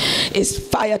is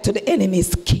fire to the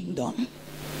enemy's kingdom.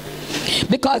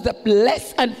 Because the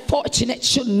less unfortunate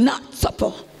should not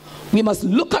suffer. We must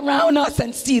look around us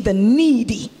and see the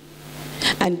needy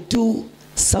and do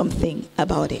something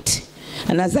about it.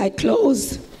 And as I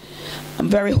close, I'm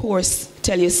very hoarse,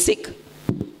 tell you, sick,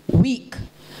 weak,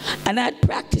 and I'd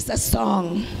practiced a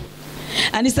song.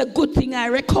 And it's a good thing I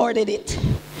recorded it.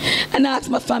 And I asked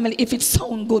my family if it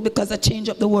sounded good because I changed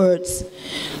up the words.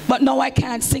 But now I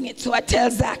can't sing it, so I tell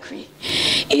Zachary,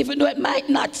 even though it might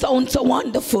not sound so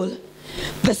wonderful,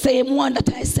 the same one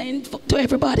that I send to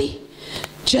everybody,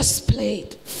 just play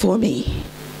it for me.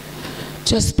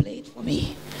 Just play it for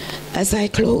me. As I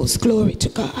close, glory to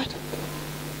God.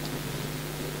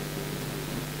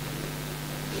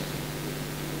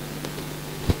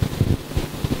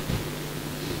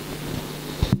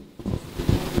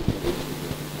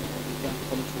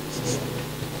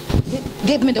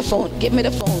 Give me the phone, give me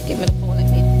the phone, give me the phone.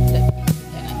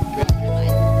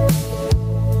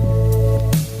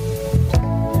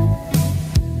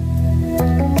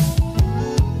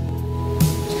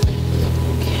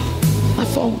 My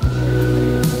phone.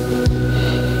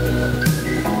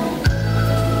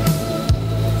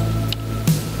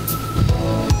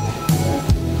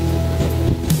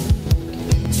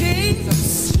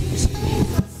 Jesus,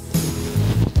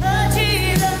 oh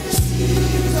Jesus,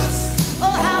 oh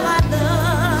how I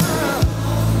love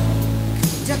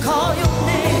to call your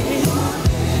name.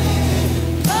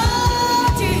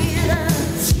 Oh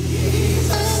Jesus,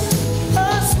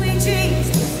 oh sweet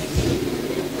Jesus,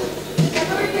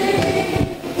 every day.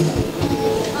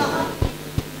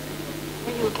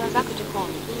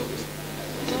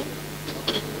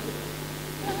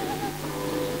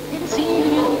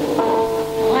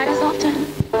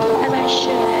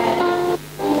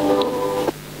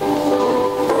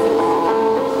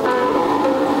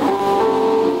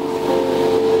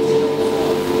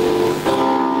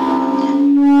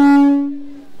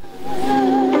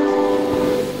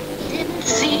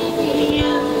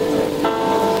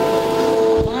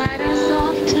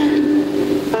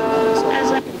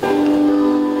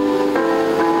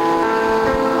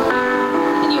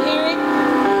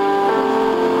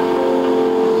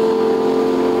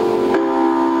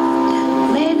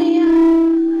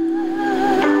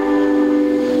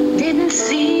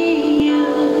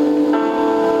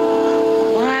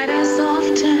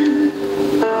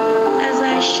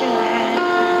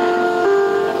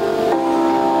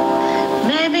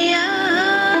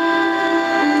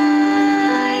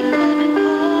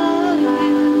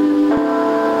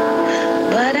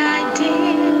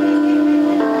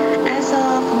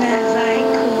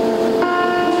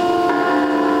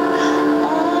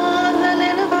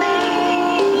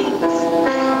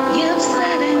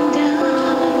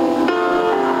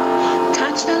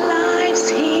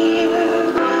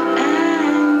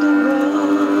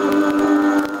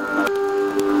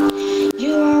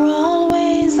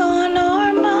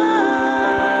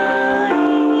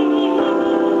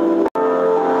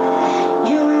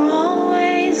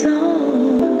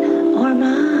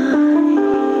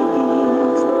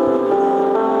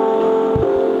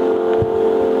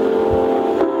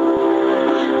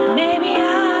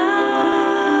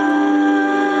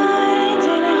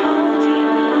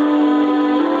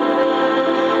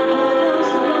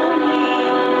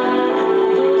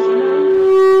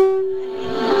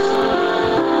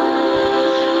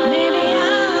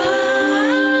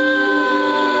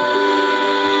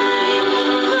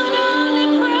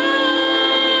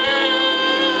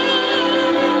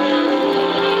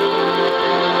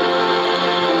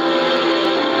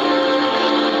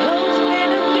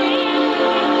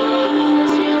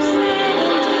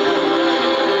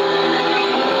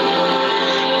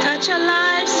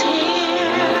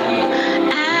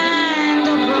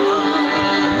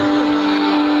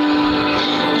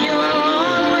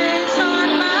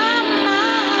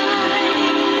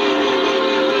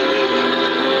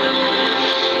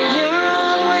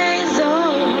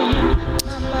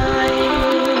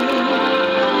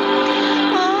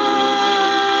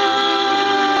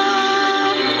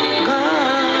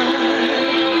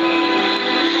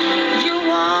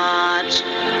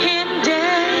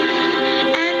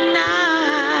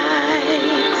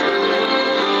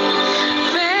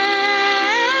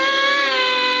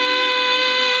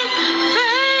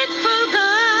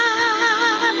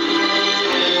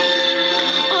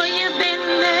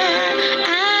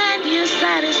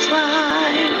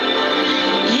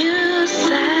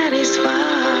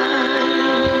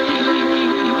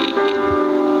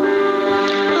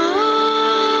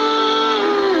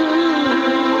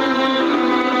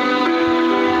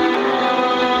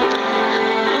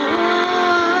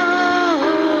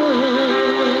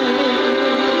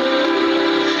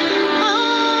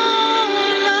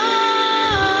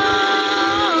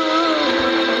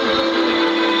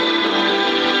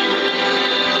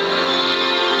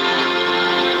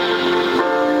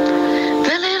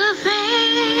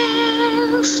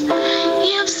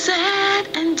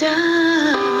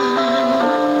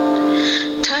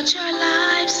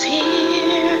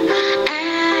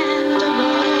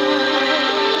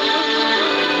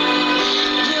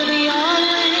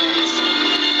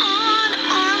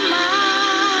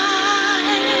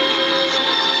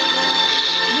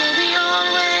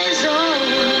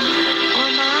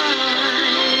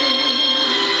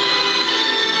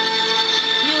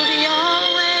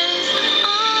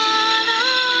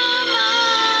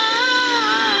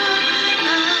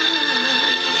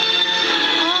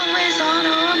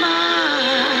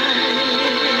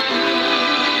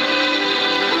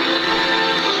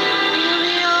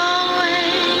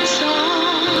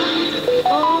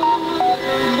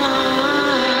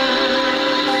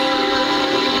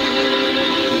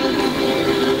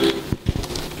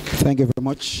 Thank you very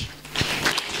much.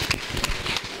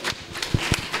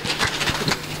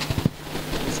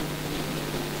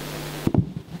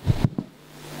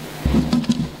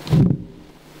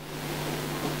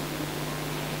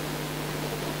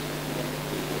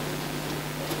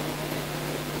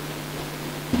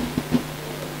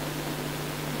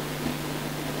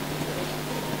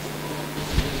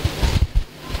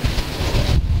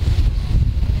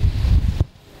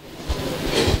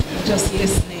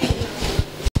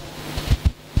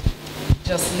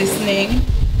 Just listening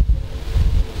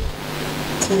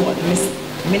to what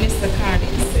Minister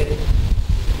Carlin said.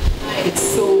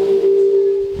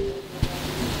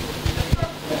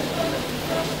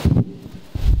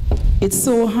 It's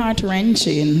so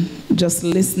heart-wrenching just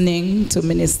listening to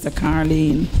Minister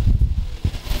Carlin.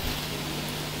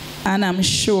 And I'm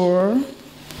sure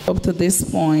up to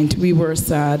this point we were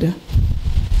sad,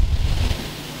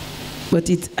 but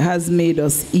it has made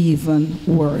us even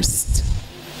worse.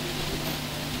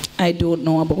 I don't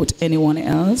know about anyone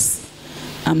else.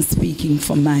 I'm speaking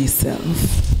for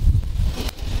myself.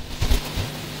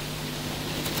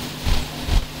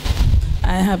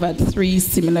 I have had 3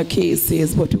 similar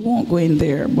cases, but we won't go in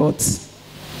there, but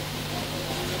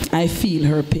I feel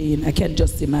her pain. I can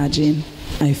just imagine.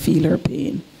 I feel her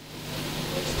pain.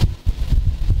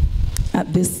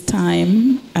 At this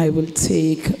time, I will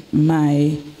take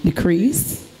my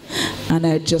decrease, and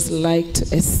I'd just like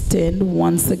to extend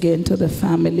once again to the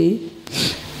family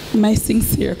my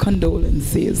sincere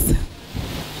condolences.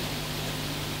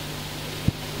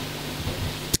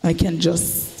 I can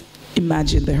just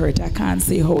imagine the hurt. I can't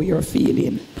say how you're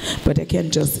feeling, but I can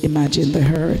just imagine the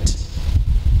hurt.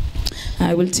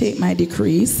 I will take my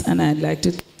decrease, and I'd like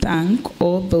to thank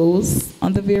all those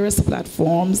on the various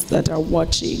platforms that are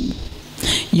watching.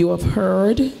 You have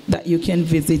heard that you can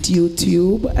visit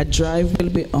YouTube. A drive will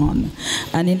be on.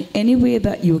 And in any way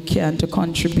that you can to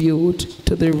contribute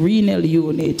to the renal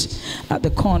unit at the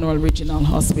Cornwall Regional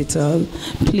Hospital,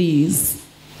 please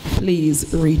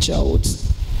reach out.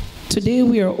 Today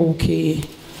we are okay.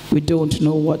 We don't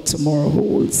know what tomorrow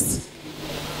holds.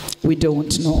 We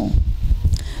don't know.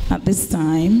 At this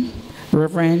time,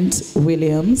 Reverend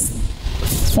Williams,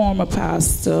 former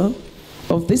pastor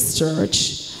of this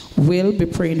church, will be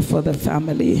praying for the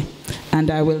family, and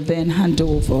I will then hand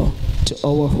over to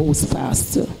our host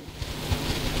pastor.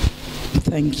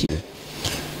 Thank you.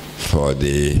 For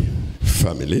the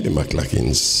family, the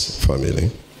McLaughlin's family.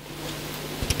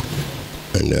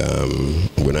 And I'm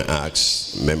going to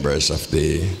ask members of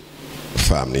the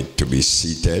family to be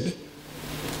seated.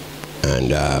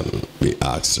 And we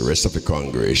ask the rest of the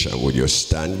congregation, would you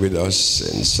stand with us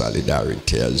in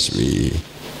solidarity as we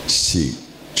seek,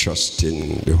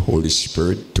 trusting the Holy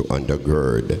Spirit to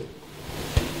undergird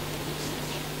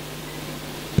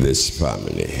this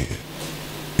family.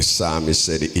 The psalmist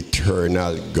said,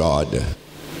 eternal God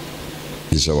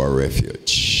is our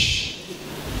refuge,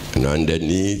 and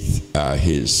underneath are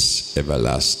his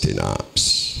everlasting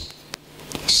arms.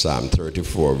 Psalm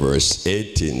 34 verse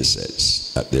 18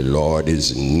 says that the Lord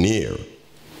is near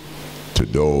to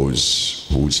those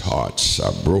whose hearts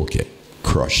are broken,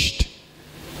 crushed,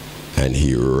 and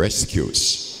he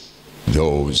rescues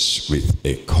those with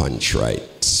a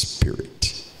contrite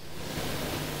spirit.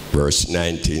 Verse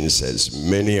 19 says,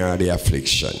 many are the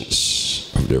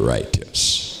afflictions of the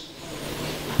righteous,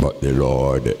 but the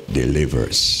Lord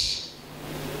delivers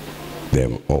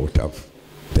them out of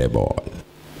them all.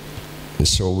 And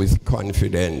so with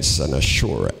confidence and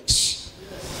assurance,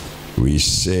 we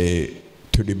say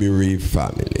to the bereaved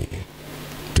family,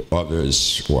 to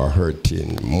others who are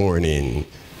hurting, mourning,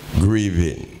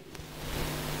 grieving,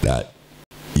 that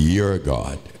your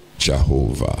God,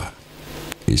 Jehovah,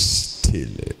 is still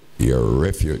your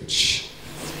refuge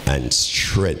and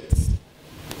strength,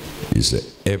 is an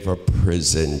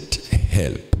ever-present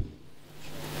help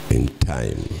in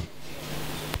time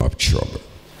of trouble.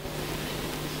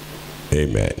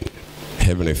 Amen.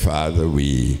 Heavenly Father,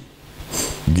 we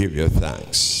give you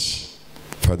thanks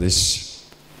for this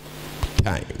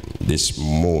time, this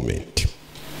moment.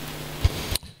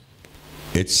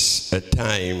 It's a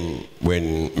time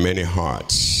when many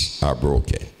hearts are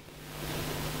broken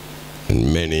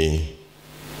and many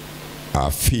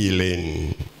are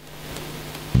feeling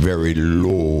very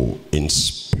low in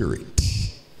spirit.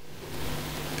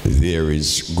 There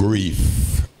is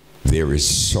grief, there is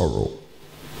sorrow,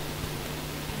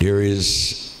 there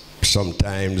is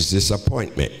sometimes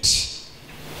disappointment,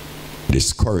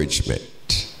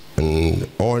 discouragement, and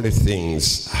all the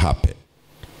things happen.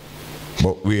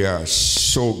 But we are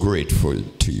so grateful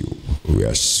to you. We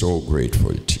are so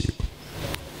grateful to you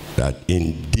that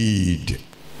indeed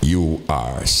you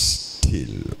are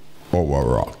still our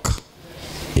rock.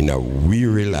 In a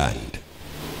weary land,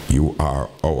 you are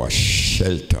our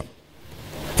shelter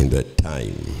in the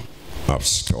time of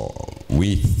storm.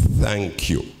 We thank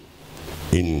you.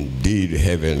 Indeed,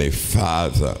 Heavenly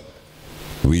Father,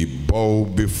 we bow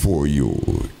before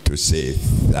you to say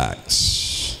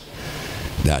thanks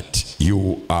that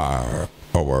you are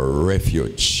our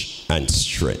refuge and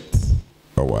strength,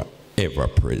 our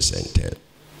ever-present help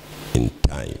in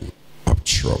time of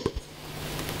trouble.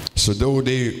 So though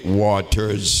the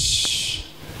waters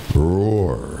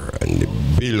roar and the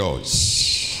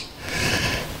billows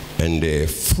and the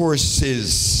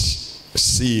forces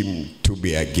seem to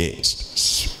be against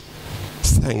us,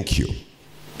 thank you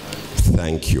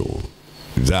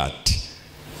that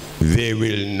they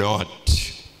will not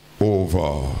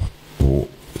overthrow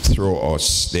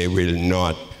us, they will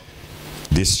not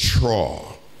destroy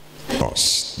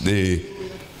us. The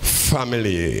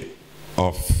family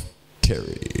of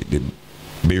Terry, the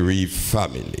bereaved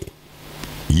family,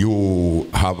 you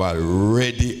have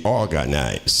already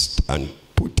organized and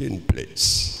put in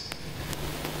place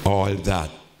all that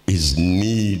is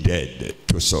needed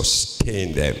to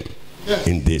sustain them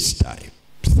in this time.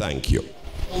 Thank you.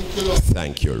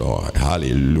 Thank you, Lord.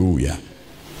 Hallelujah.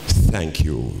 Thank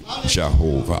you,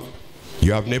 Jehovah.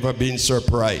 You have never been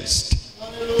surprised.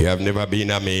 You have never been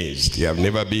amazed. You have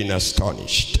never been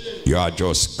astonished. You are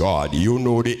just God. You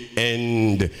know the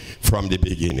end from the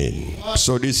beginning.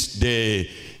 So this day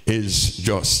is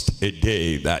just a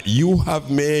day that you have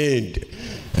made.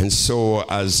 And so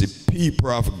as the people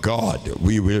of God,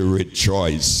 we will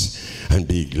rejoice and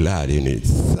be glad in it.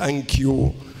 Thank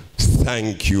you,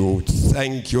 thank you,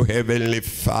 thank you, Heavenly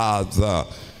Father,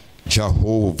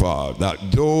 Jehovah,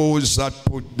 that those that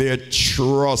put their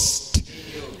trust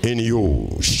in you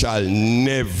shall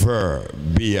never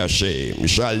be ashamed,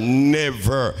 shall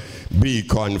never be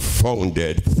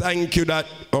confounded. Thank you that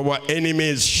our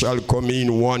enemies shall come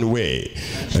in one way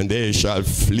and they shall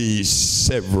flee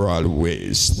several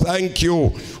ways. Thank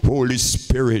you, Holy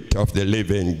Spirit of the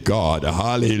living God.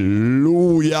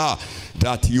 Hallelujah.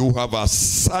 That you have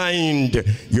assigned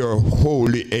your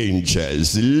holy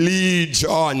angels,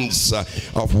 legions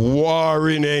of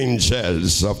warring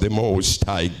angels of the Most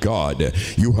High God.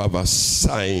 You have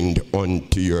assigned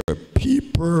unto your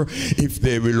people if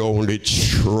they will only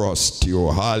trust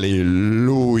you.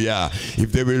 Hallelujah.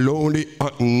 If they will only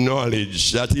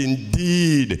acknowledge that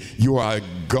indeed you are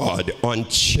God,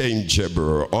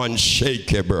 unchangeable,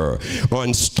 unshakable,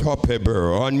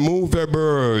 unstoppable,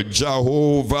 unmovable,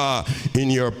 Jehovah. In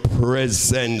your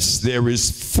presence there is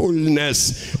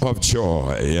fullness of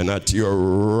joy, and at your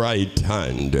right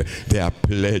hand there are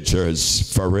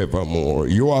pleasures forevermore.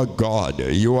 You are God,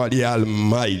 you are the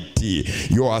Almighty,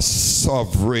 you are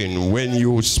sovereign. When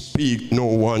you speak, no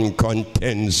one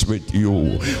contends with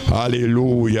you.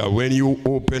 Hallelujah. When you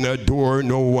open a door,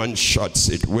 no one shuts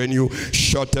it. When you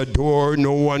shut a door,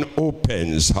 no one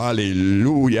opens.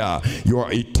 Hallelujah. You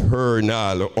are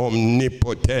eternal,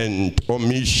 omnipotent,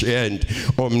 omniscient,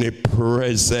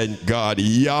 omnipresent God.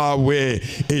 Yahweh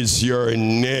is your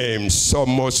name.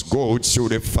 Some must go through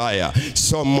the fire,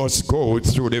 some must go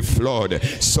through the flood,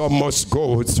 some must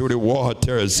go through the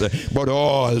waters, but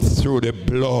all through the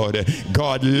blood.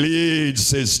 God leads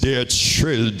his dear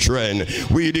children.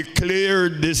 We declare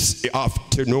this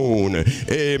afternoon,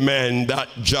 amen, that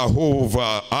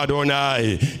Jehovah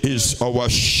Adonai is our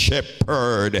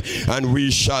shepherd, and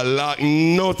we shall lack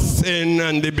nothing.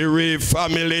 And the bereaved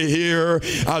family here,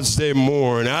 as they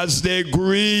mourn, as they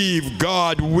grieve,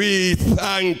 God, we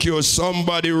thank you.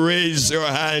 Somebody raise your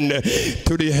hand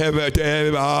to the heaven,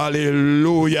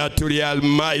 hallelujah, to the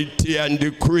Almighty, and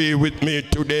decree with me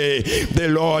today, the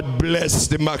Lord bless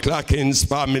the McLaughlin's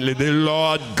family. The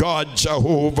Lord God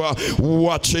Jehovah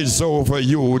watches over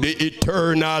you. The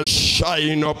eternal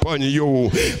shine upon you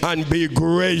and be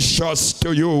gracious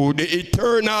to you. The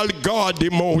eternal God, the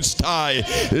Most High,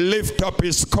 lift up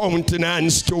his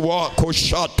countenance to walk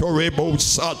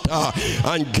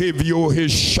and give you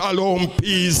his shalom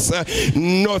peace,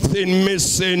 nothing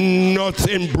missing,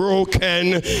 nothing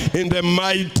broken, in the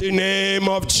mighty name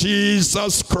of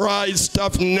Jesus Christ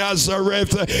of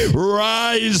Nazareth.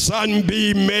 Rise and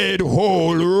be made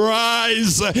whole.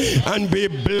 Rise and be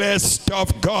blessed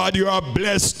of God. You are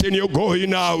blessed in your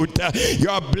going out. You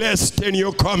are blessed in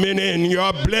your coming in. You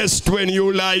are blessed when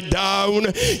you lie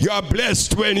down. You are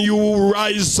blessed when you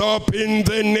rise up, in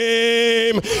the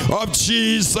name of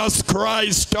Jesus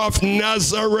Christ of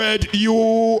Nazareth.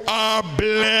 You are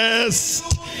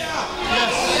blessed.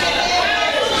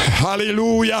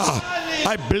 Hallelujah.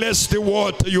 I bless the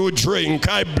water you drink.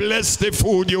 I bless the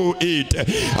food you eat.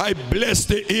 I bless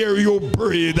the air you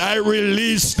breathe. I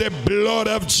release the blood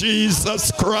of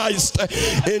Jesus Christ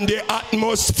in the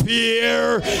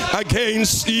atmosphere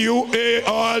against you,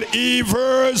 all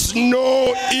evils.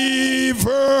 No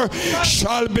evil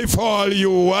shall befall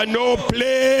you, and no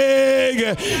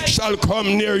plague shall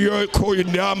come near your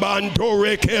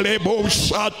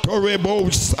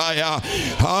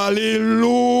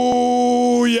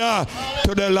hallelujah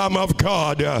to the Lamb of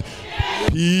God.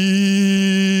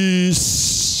 Peace,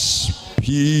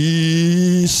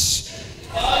 peace,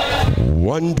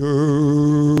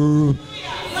 wonderful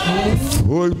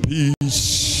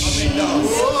peace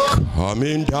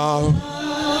coming down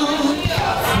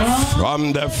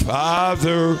from the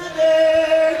Father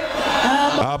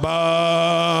above.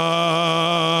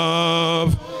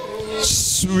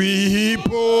 Sweep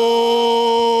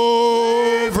over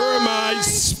my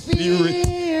spirit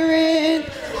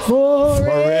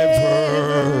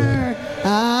forever.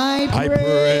 I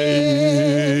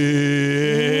pray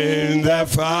in the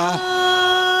fathomless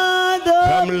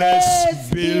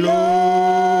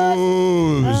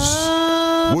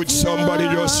billows. Would somebody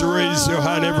just raise your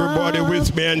hand, everybody,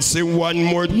 with me, and say one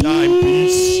more time,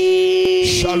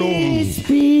 peace, shalom,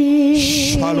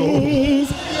 shalom.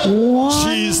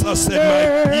 Jesus said, my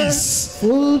peace I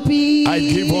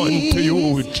give unto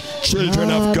you,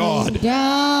 children of God.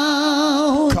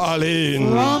 Colin,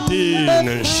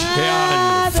 Dean,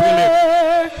 Sean,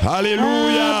 Philip.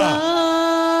 Hallelujah.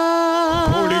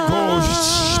 Holy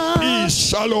Ghost, peace,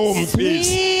 shalom, peace.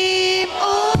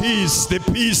 Peace, the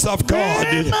peace of God.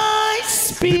 The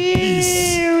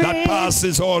peace that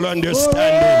passes all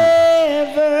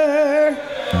understanding.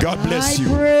 God bless you.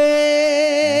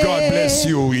 God bless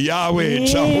you. Yahweh,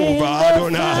 Jehovah,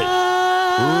 Adonai.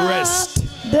 Rest.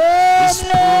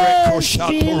 Hallelujah.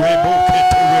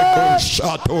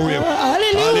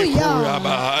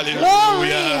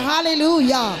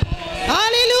 Hallelujah.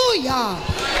 Hallelujah.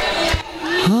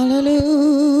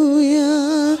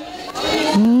 Hallelujah.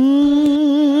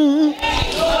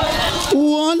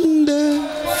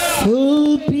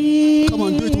 Wonderful peace. Come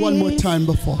on, do it one more time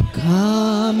before.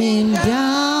 Coming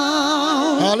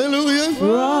down. Hallelujah.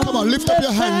 Come on, lift up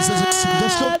your hands. Just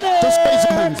raise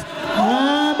your hands.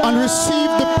 And receive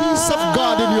the peace of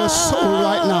God in your soul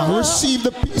right now. Receive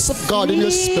the peace of God in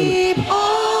your spirit.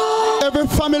 Every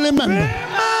family member.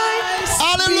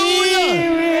 Hallelujah.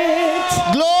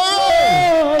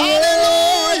 Glory.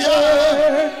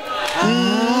 Hallelujah. I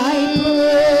pray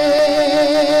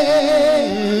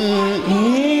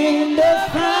in the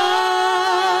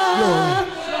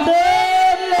fathomless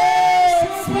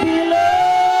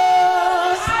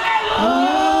billows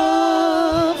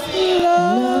of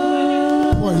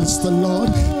love. Praise the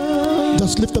Lord.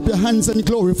 Just lift up your hands and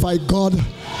glorify God.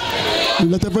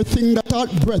 Let everything that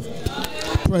hath breath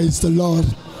praise the Lord.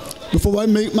 Before I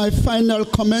make my final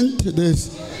comment, this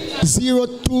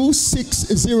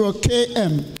 0260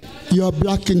 km, you are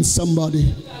blocking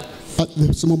somebody at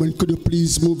this moment. Could you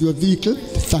please move your vehicle?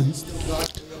 Thanks.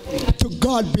 To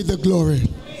God be the glory.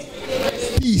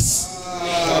 Peace.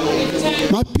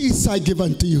 My peace I give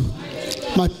unto you.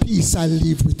 My peace I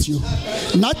leave with you.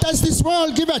 Not as this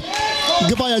world giveth,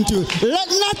 give I unto you. Let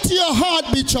not your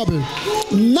heart be troubled,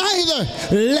 neither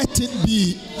let it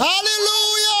be.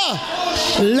 Hallelujah!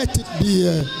 Let it be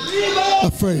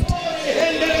afraid.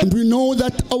 And we know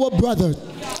that our brother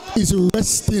is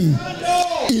resting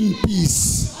in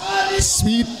peace.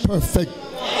 Sweet, perfect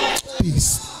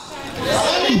peace.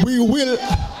 We will,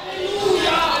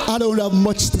 I don't have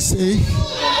much to say.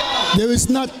 There is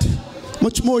not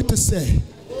much more to say,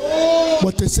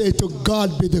 but to say to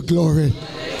God be the glory.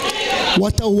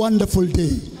 What a wonderful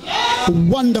day. A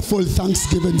wonderful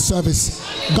Thanksgiving service.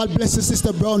 God bless you,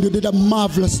 Sister Brown. You did a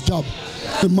marvelous job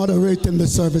in moderating the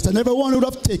service. And everyone who would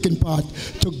have taken part,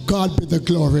 to God be the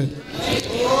glory.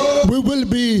 We will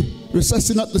be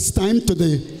recessing at this time to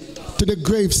the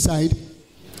graveside,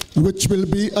 which will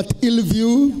be at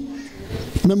Hillview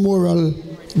Memorial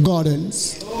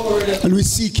Gardens. And we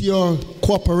seek your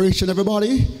cooperation,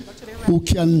 everybody who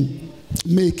can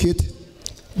make it.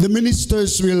 The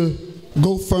ministers will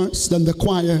go first, then the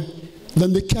choir,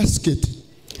 then the casket,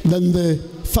 then the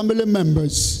family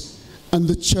members, and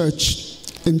the church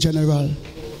in general.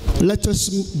 Let us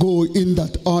go in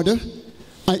that order.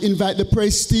 I invite the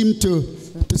praise team to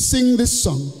sing this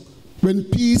song, When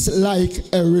Peace Like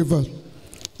a River.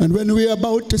 And when we are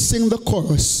about to sing the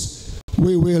chorus,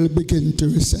 we will begin to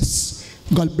recess.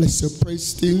 God bless you,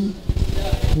 praise team.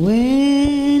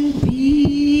 When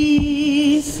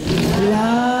peace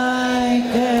like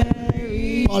a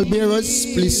river, pallbearers,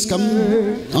 please come.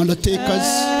 Undertakers.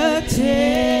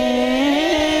 attended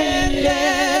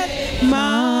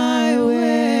my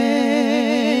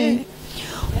way.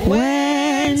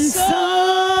 When sorrow.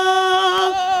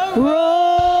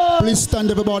 Please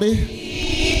stand, everybody.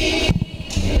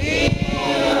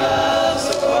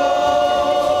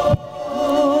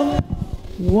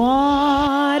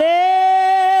 Whatever,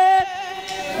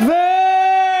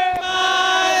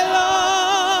 my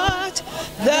Lord,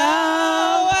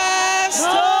 thou hast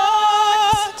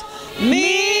taught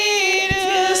me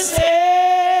to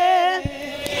say,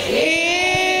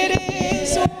 it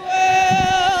is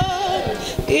well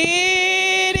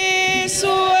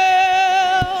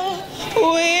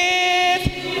with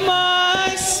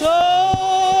my soul.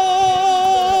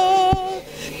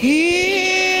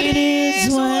 It is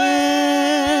well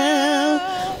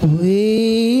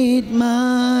with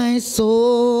my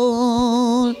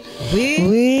soul,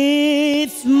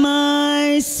 with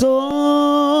my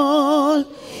soul.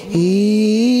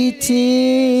 It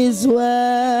is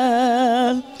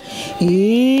well,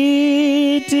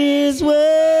 it is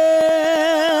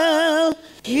well,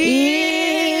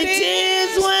 it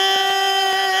is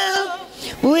well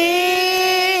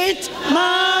with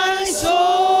my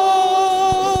soul.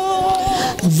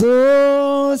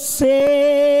 Though Satan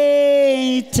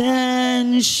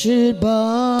should buffet,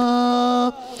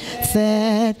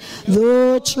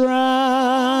 though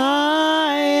trials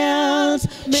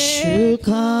should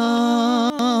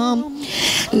come,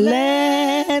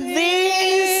 let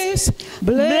this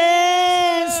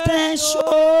blessed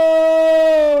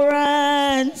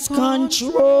assurance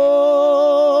control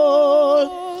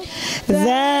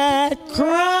that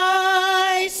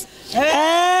Christ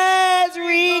has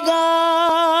regarded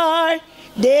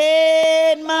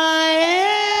my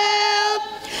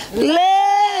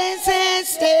helpless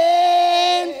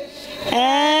stand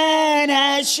and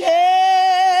has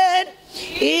shed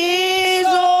his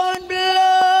own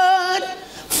blood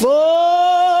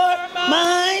for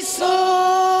my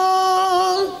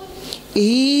soul.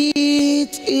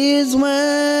 It is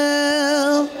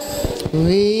well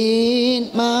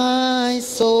with my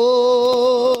soul.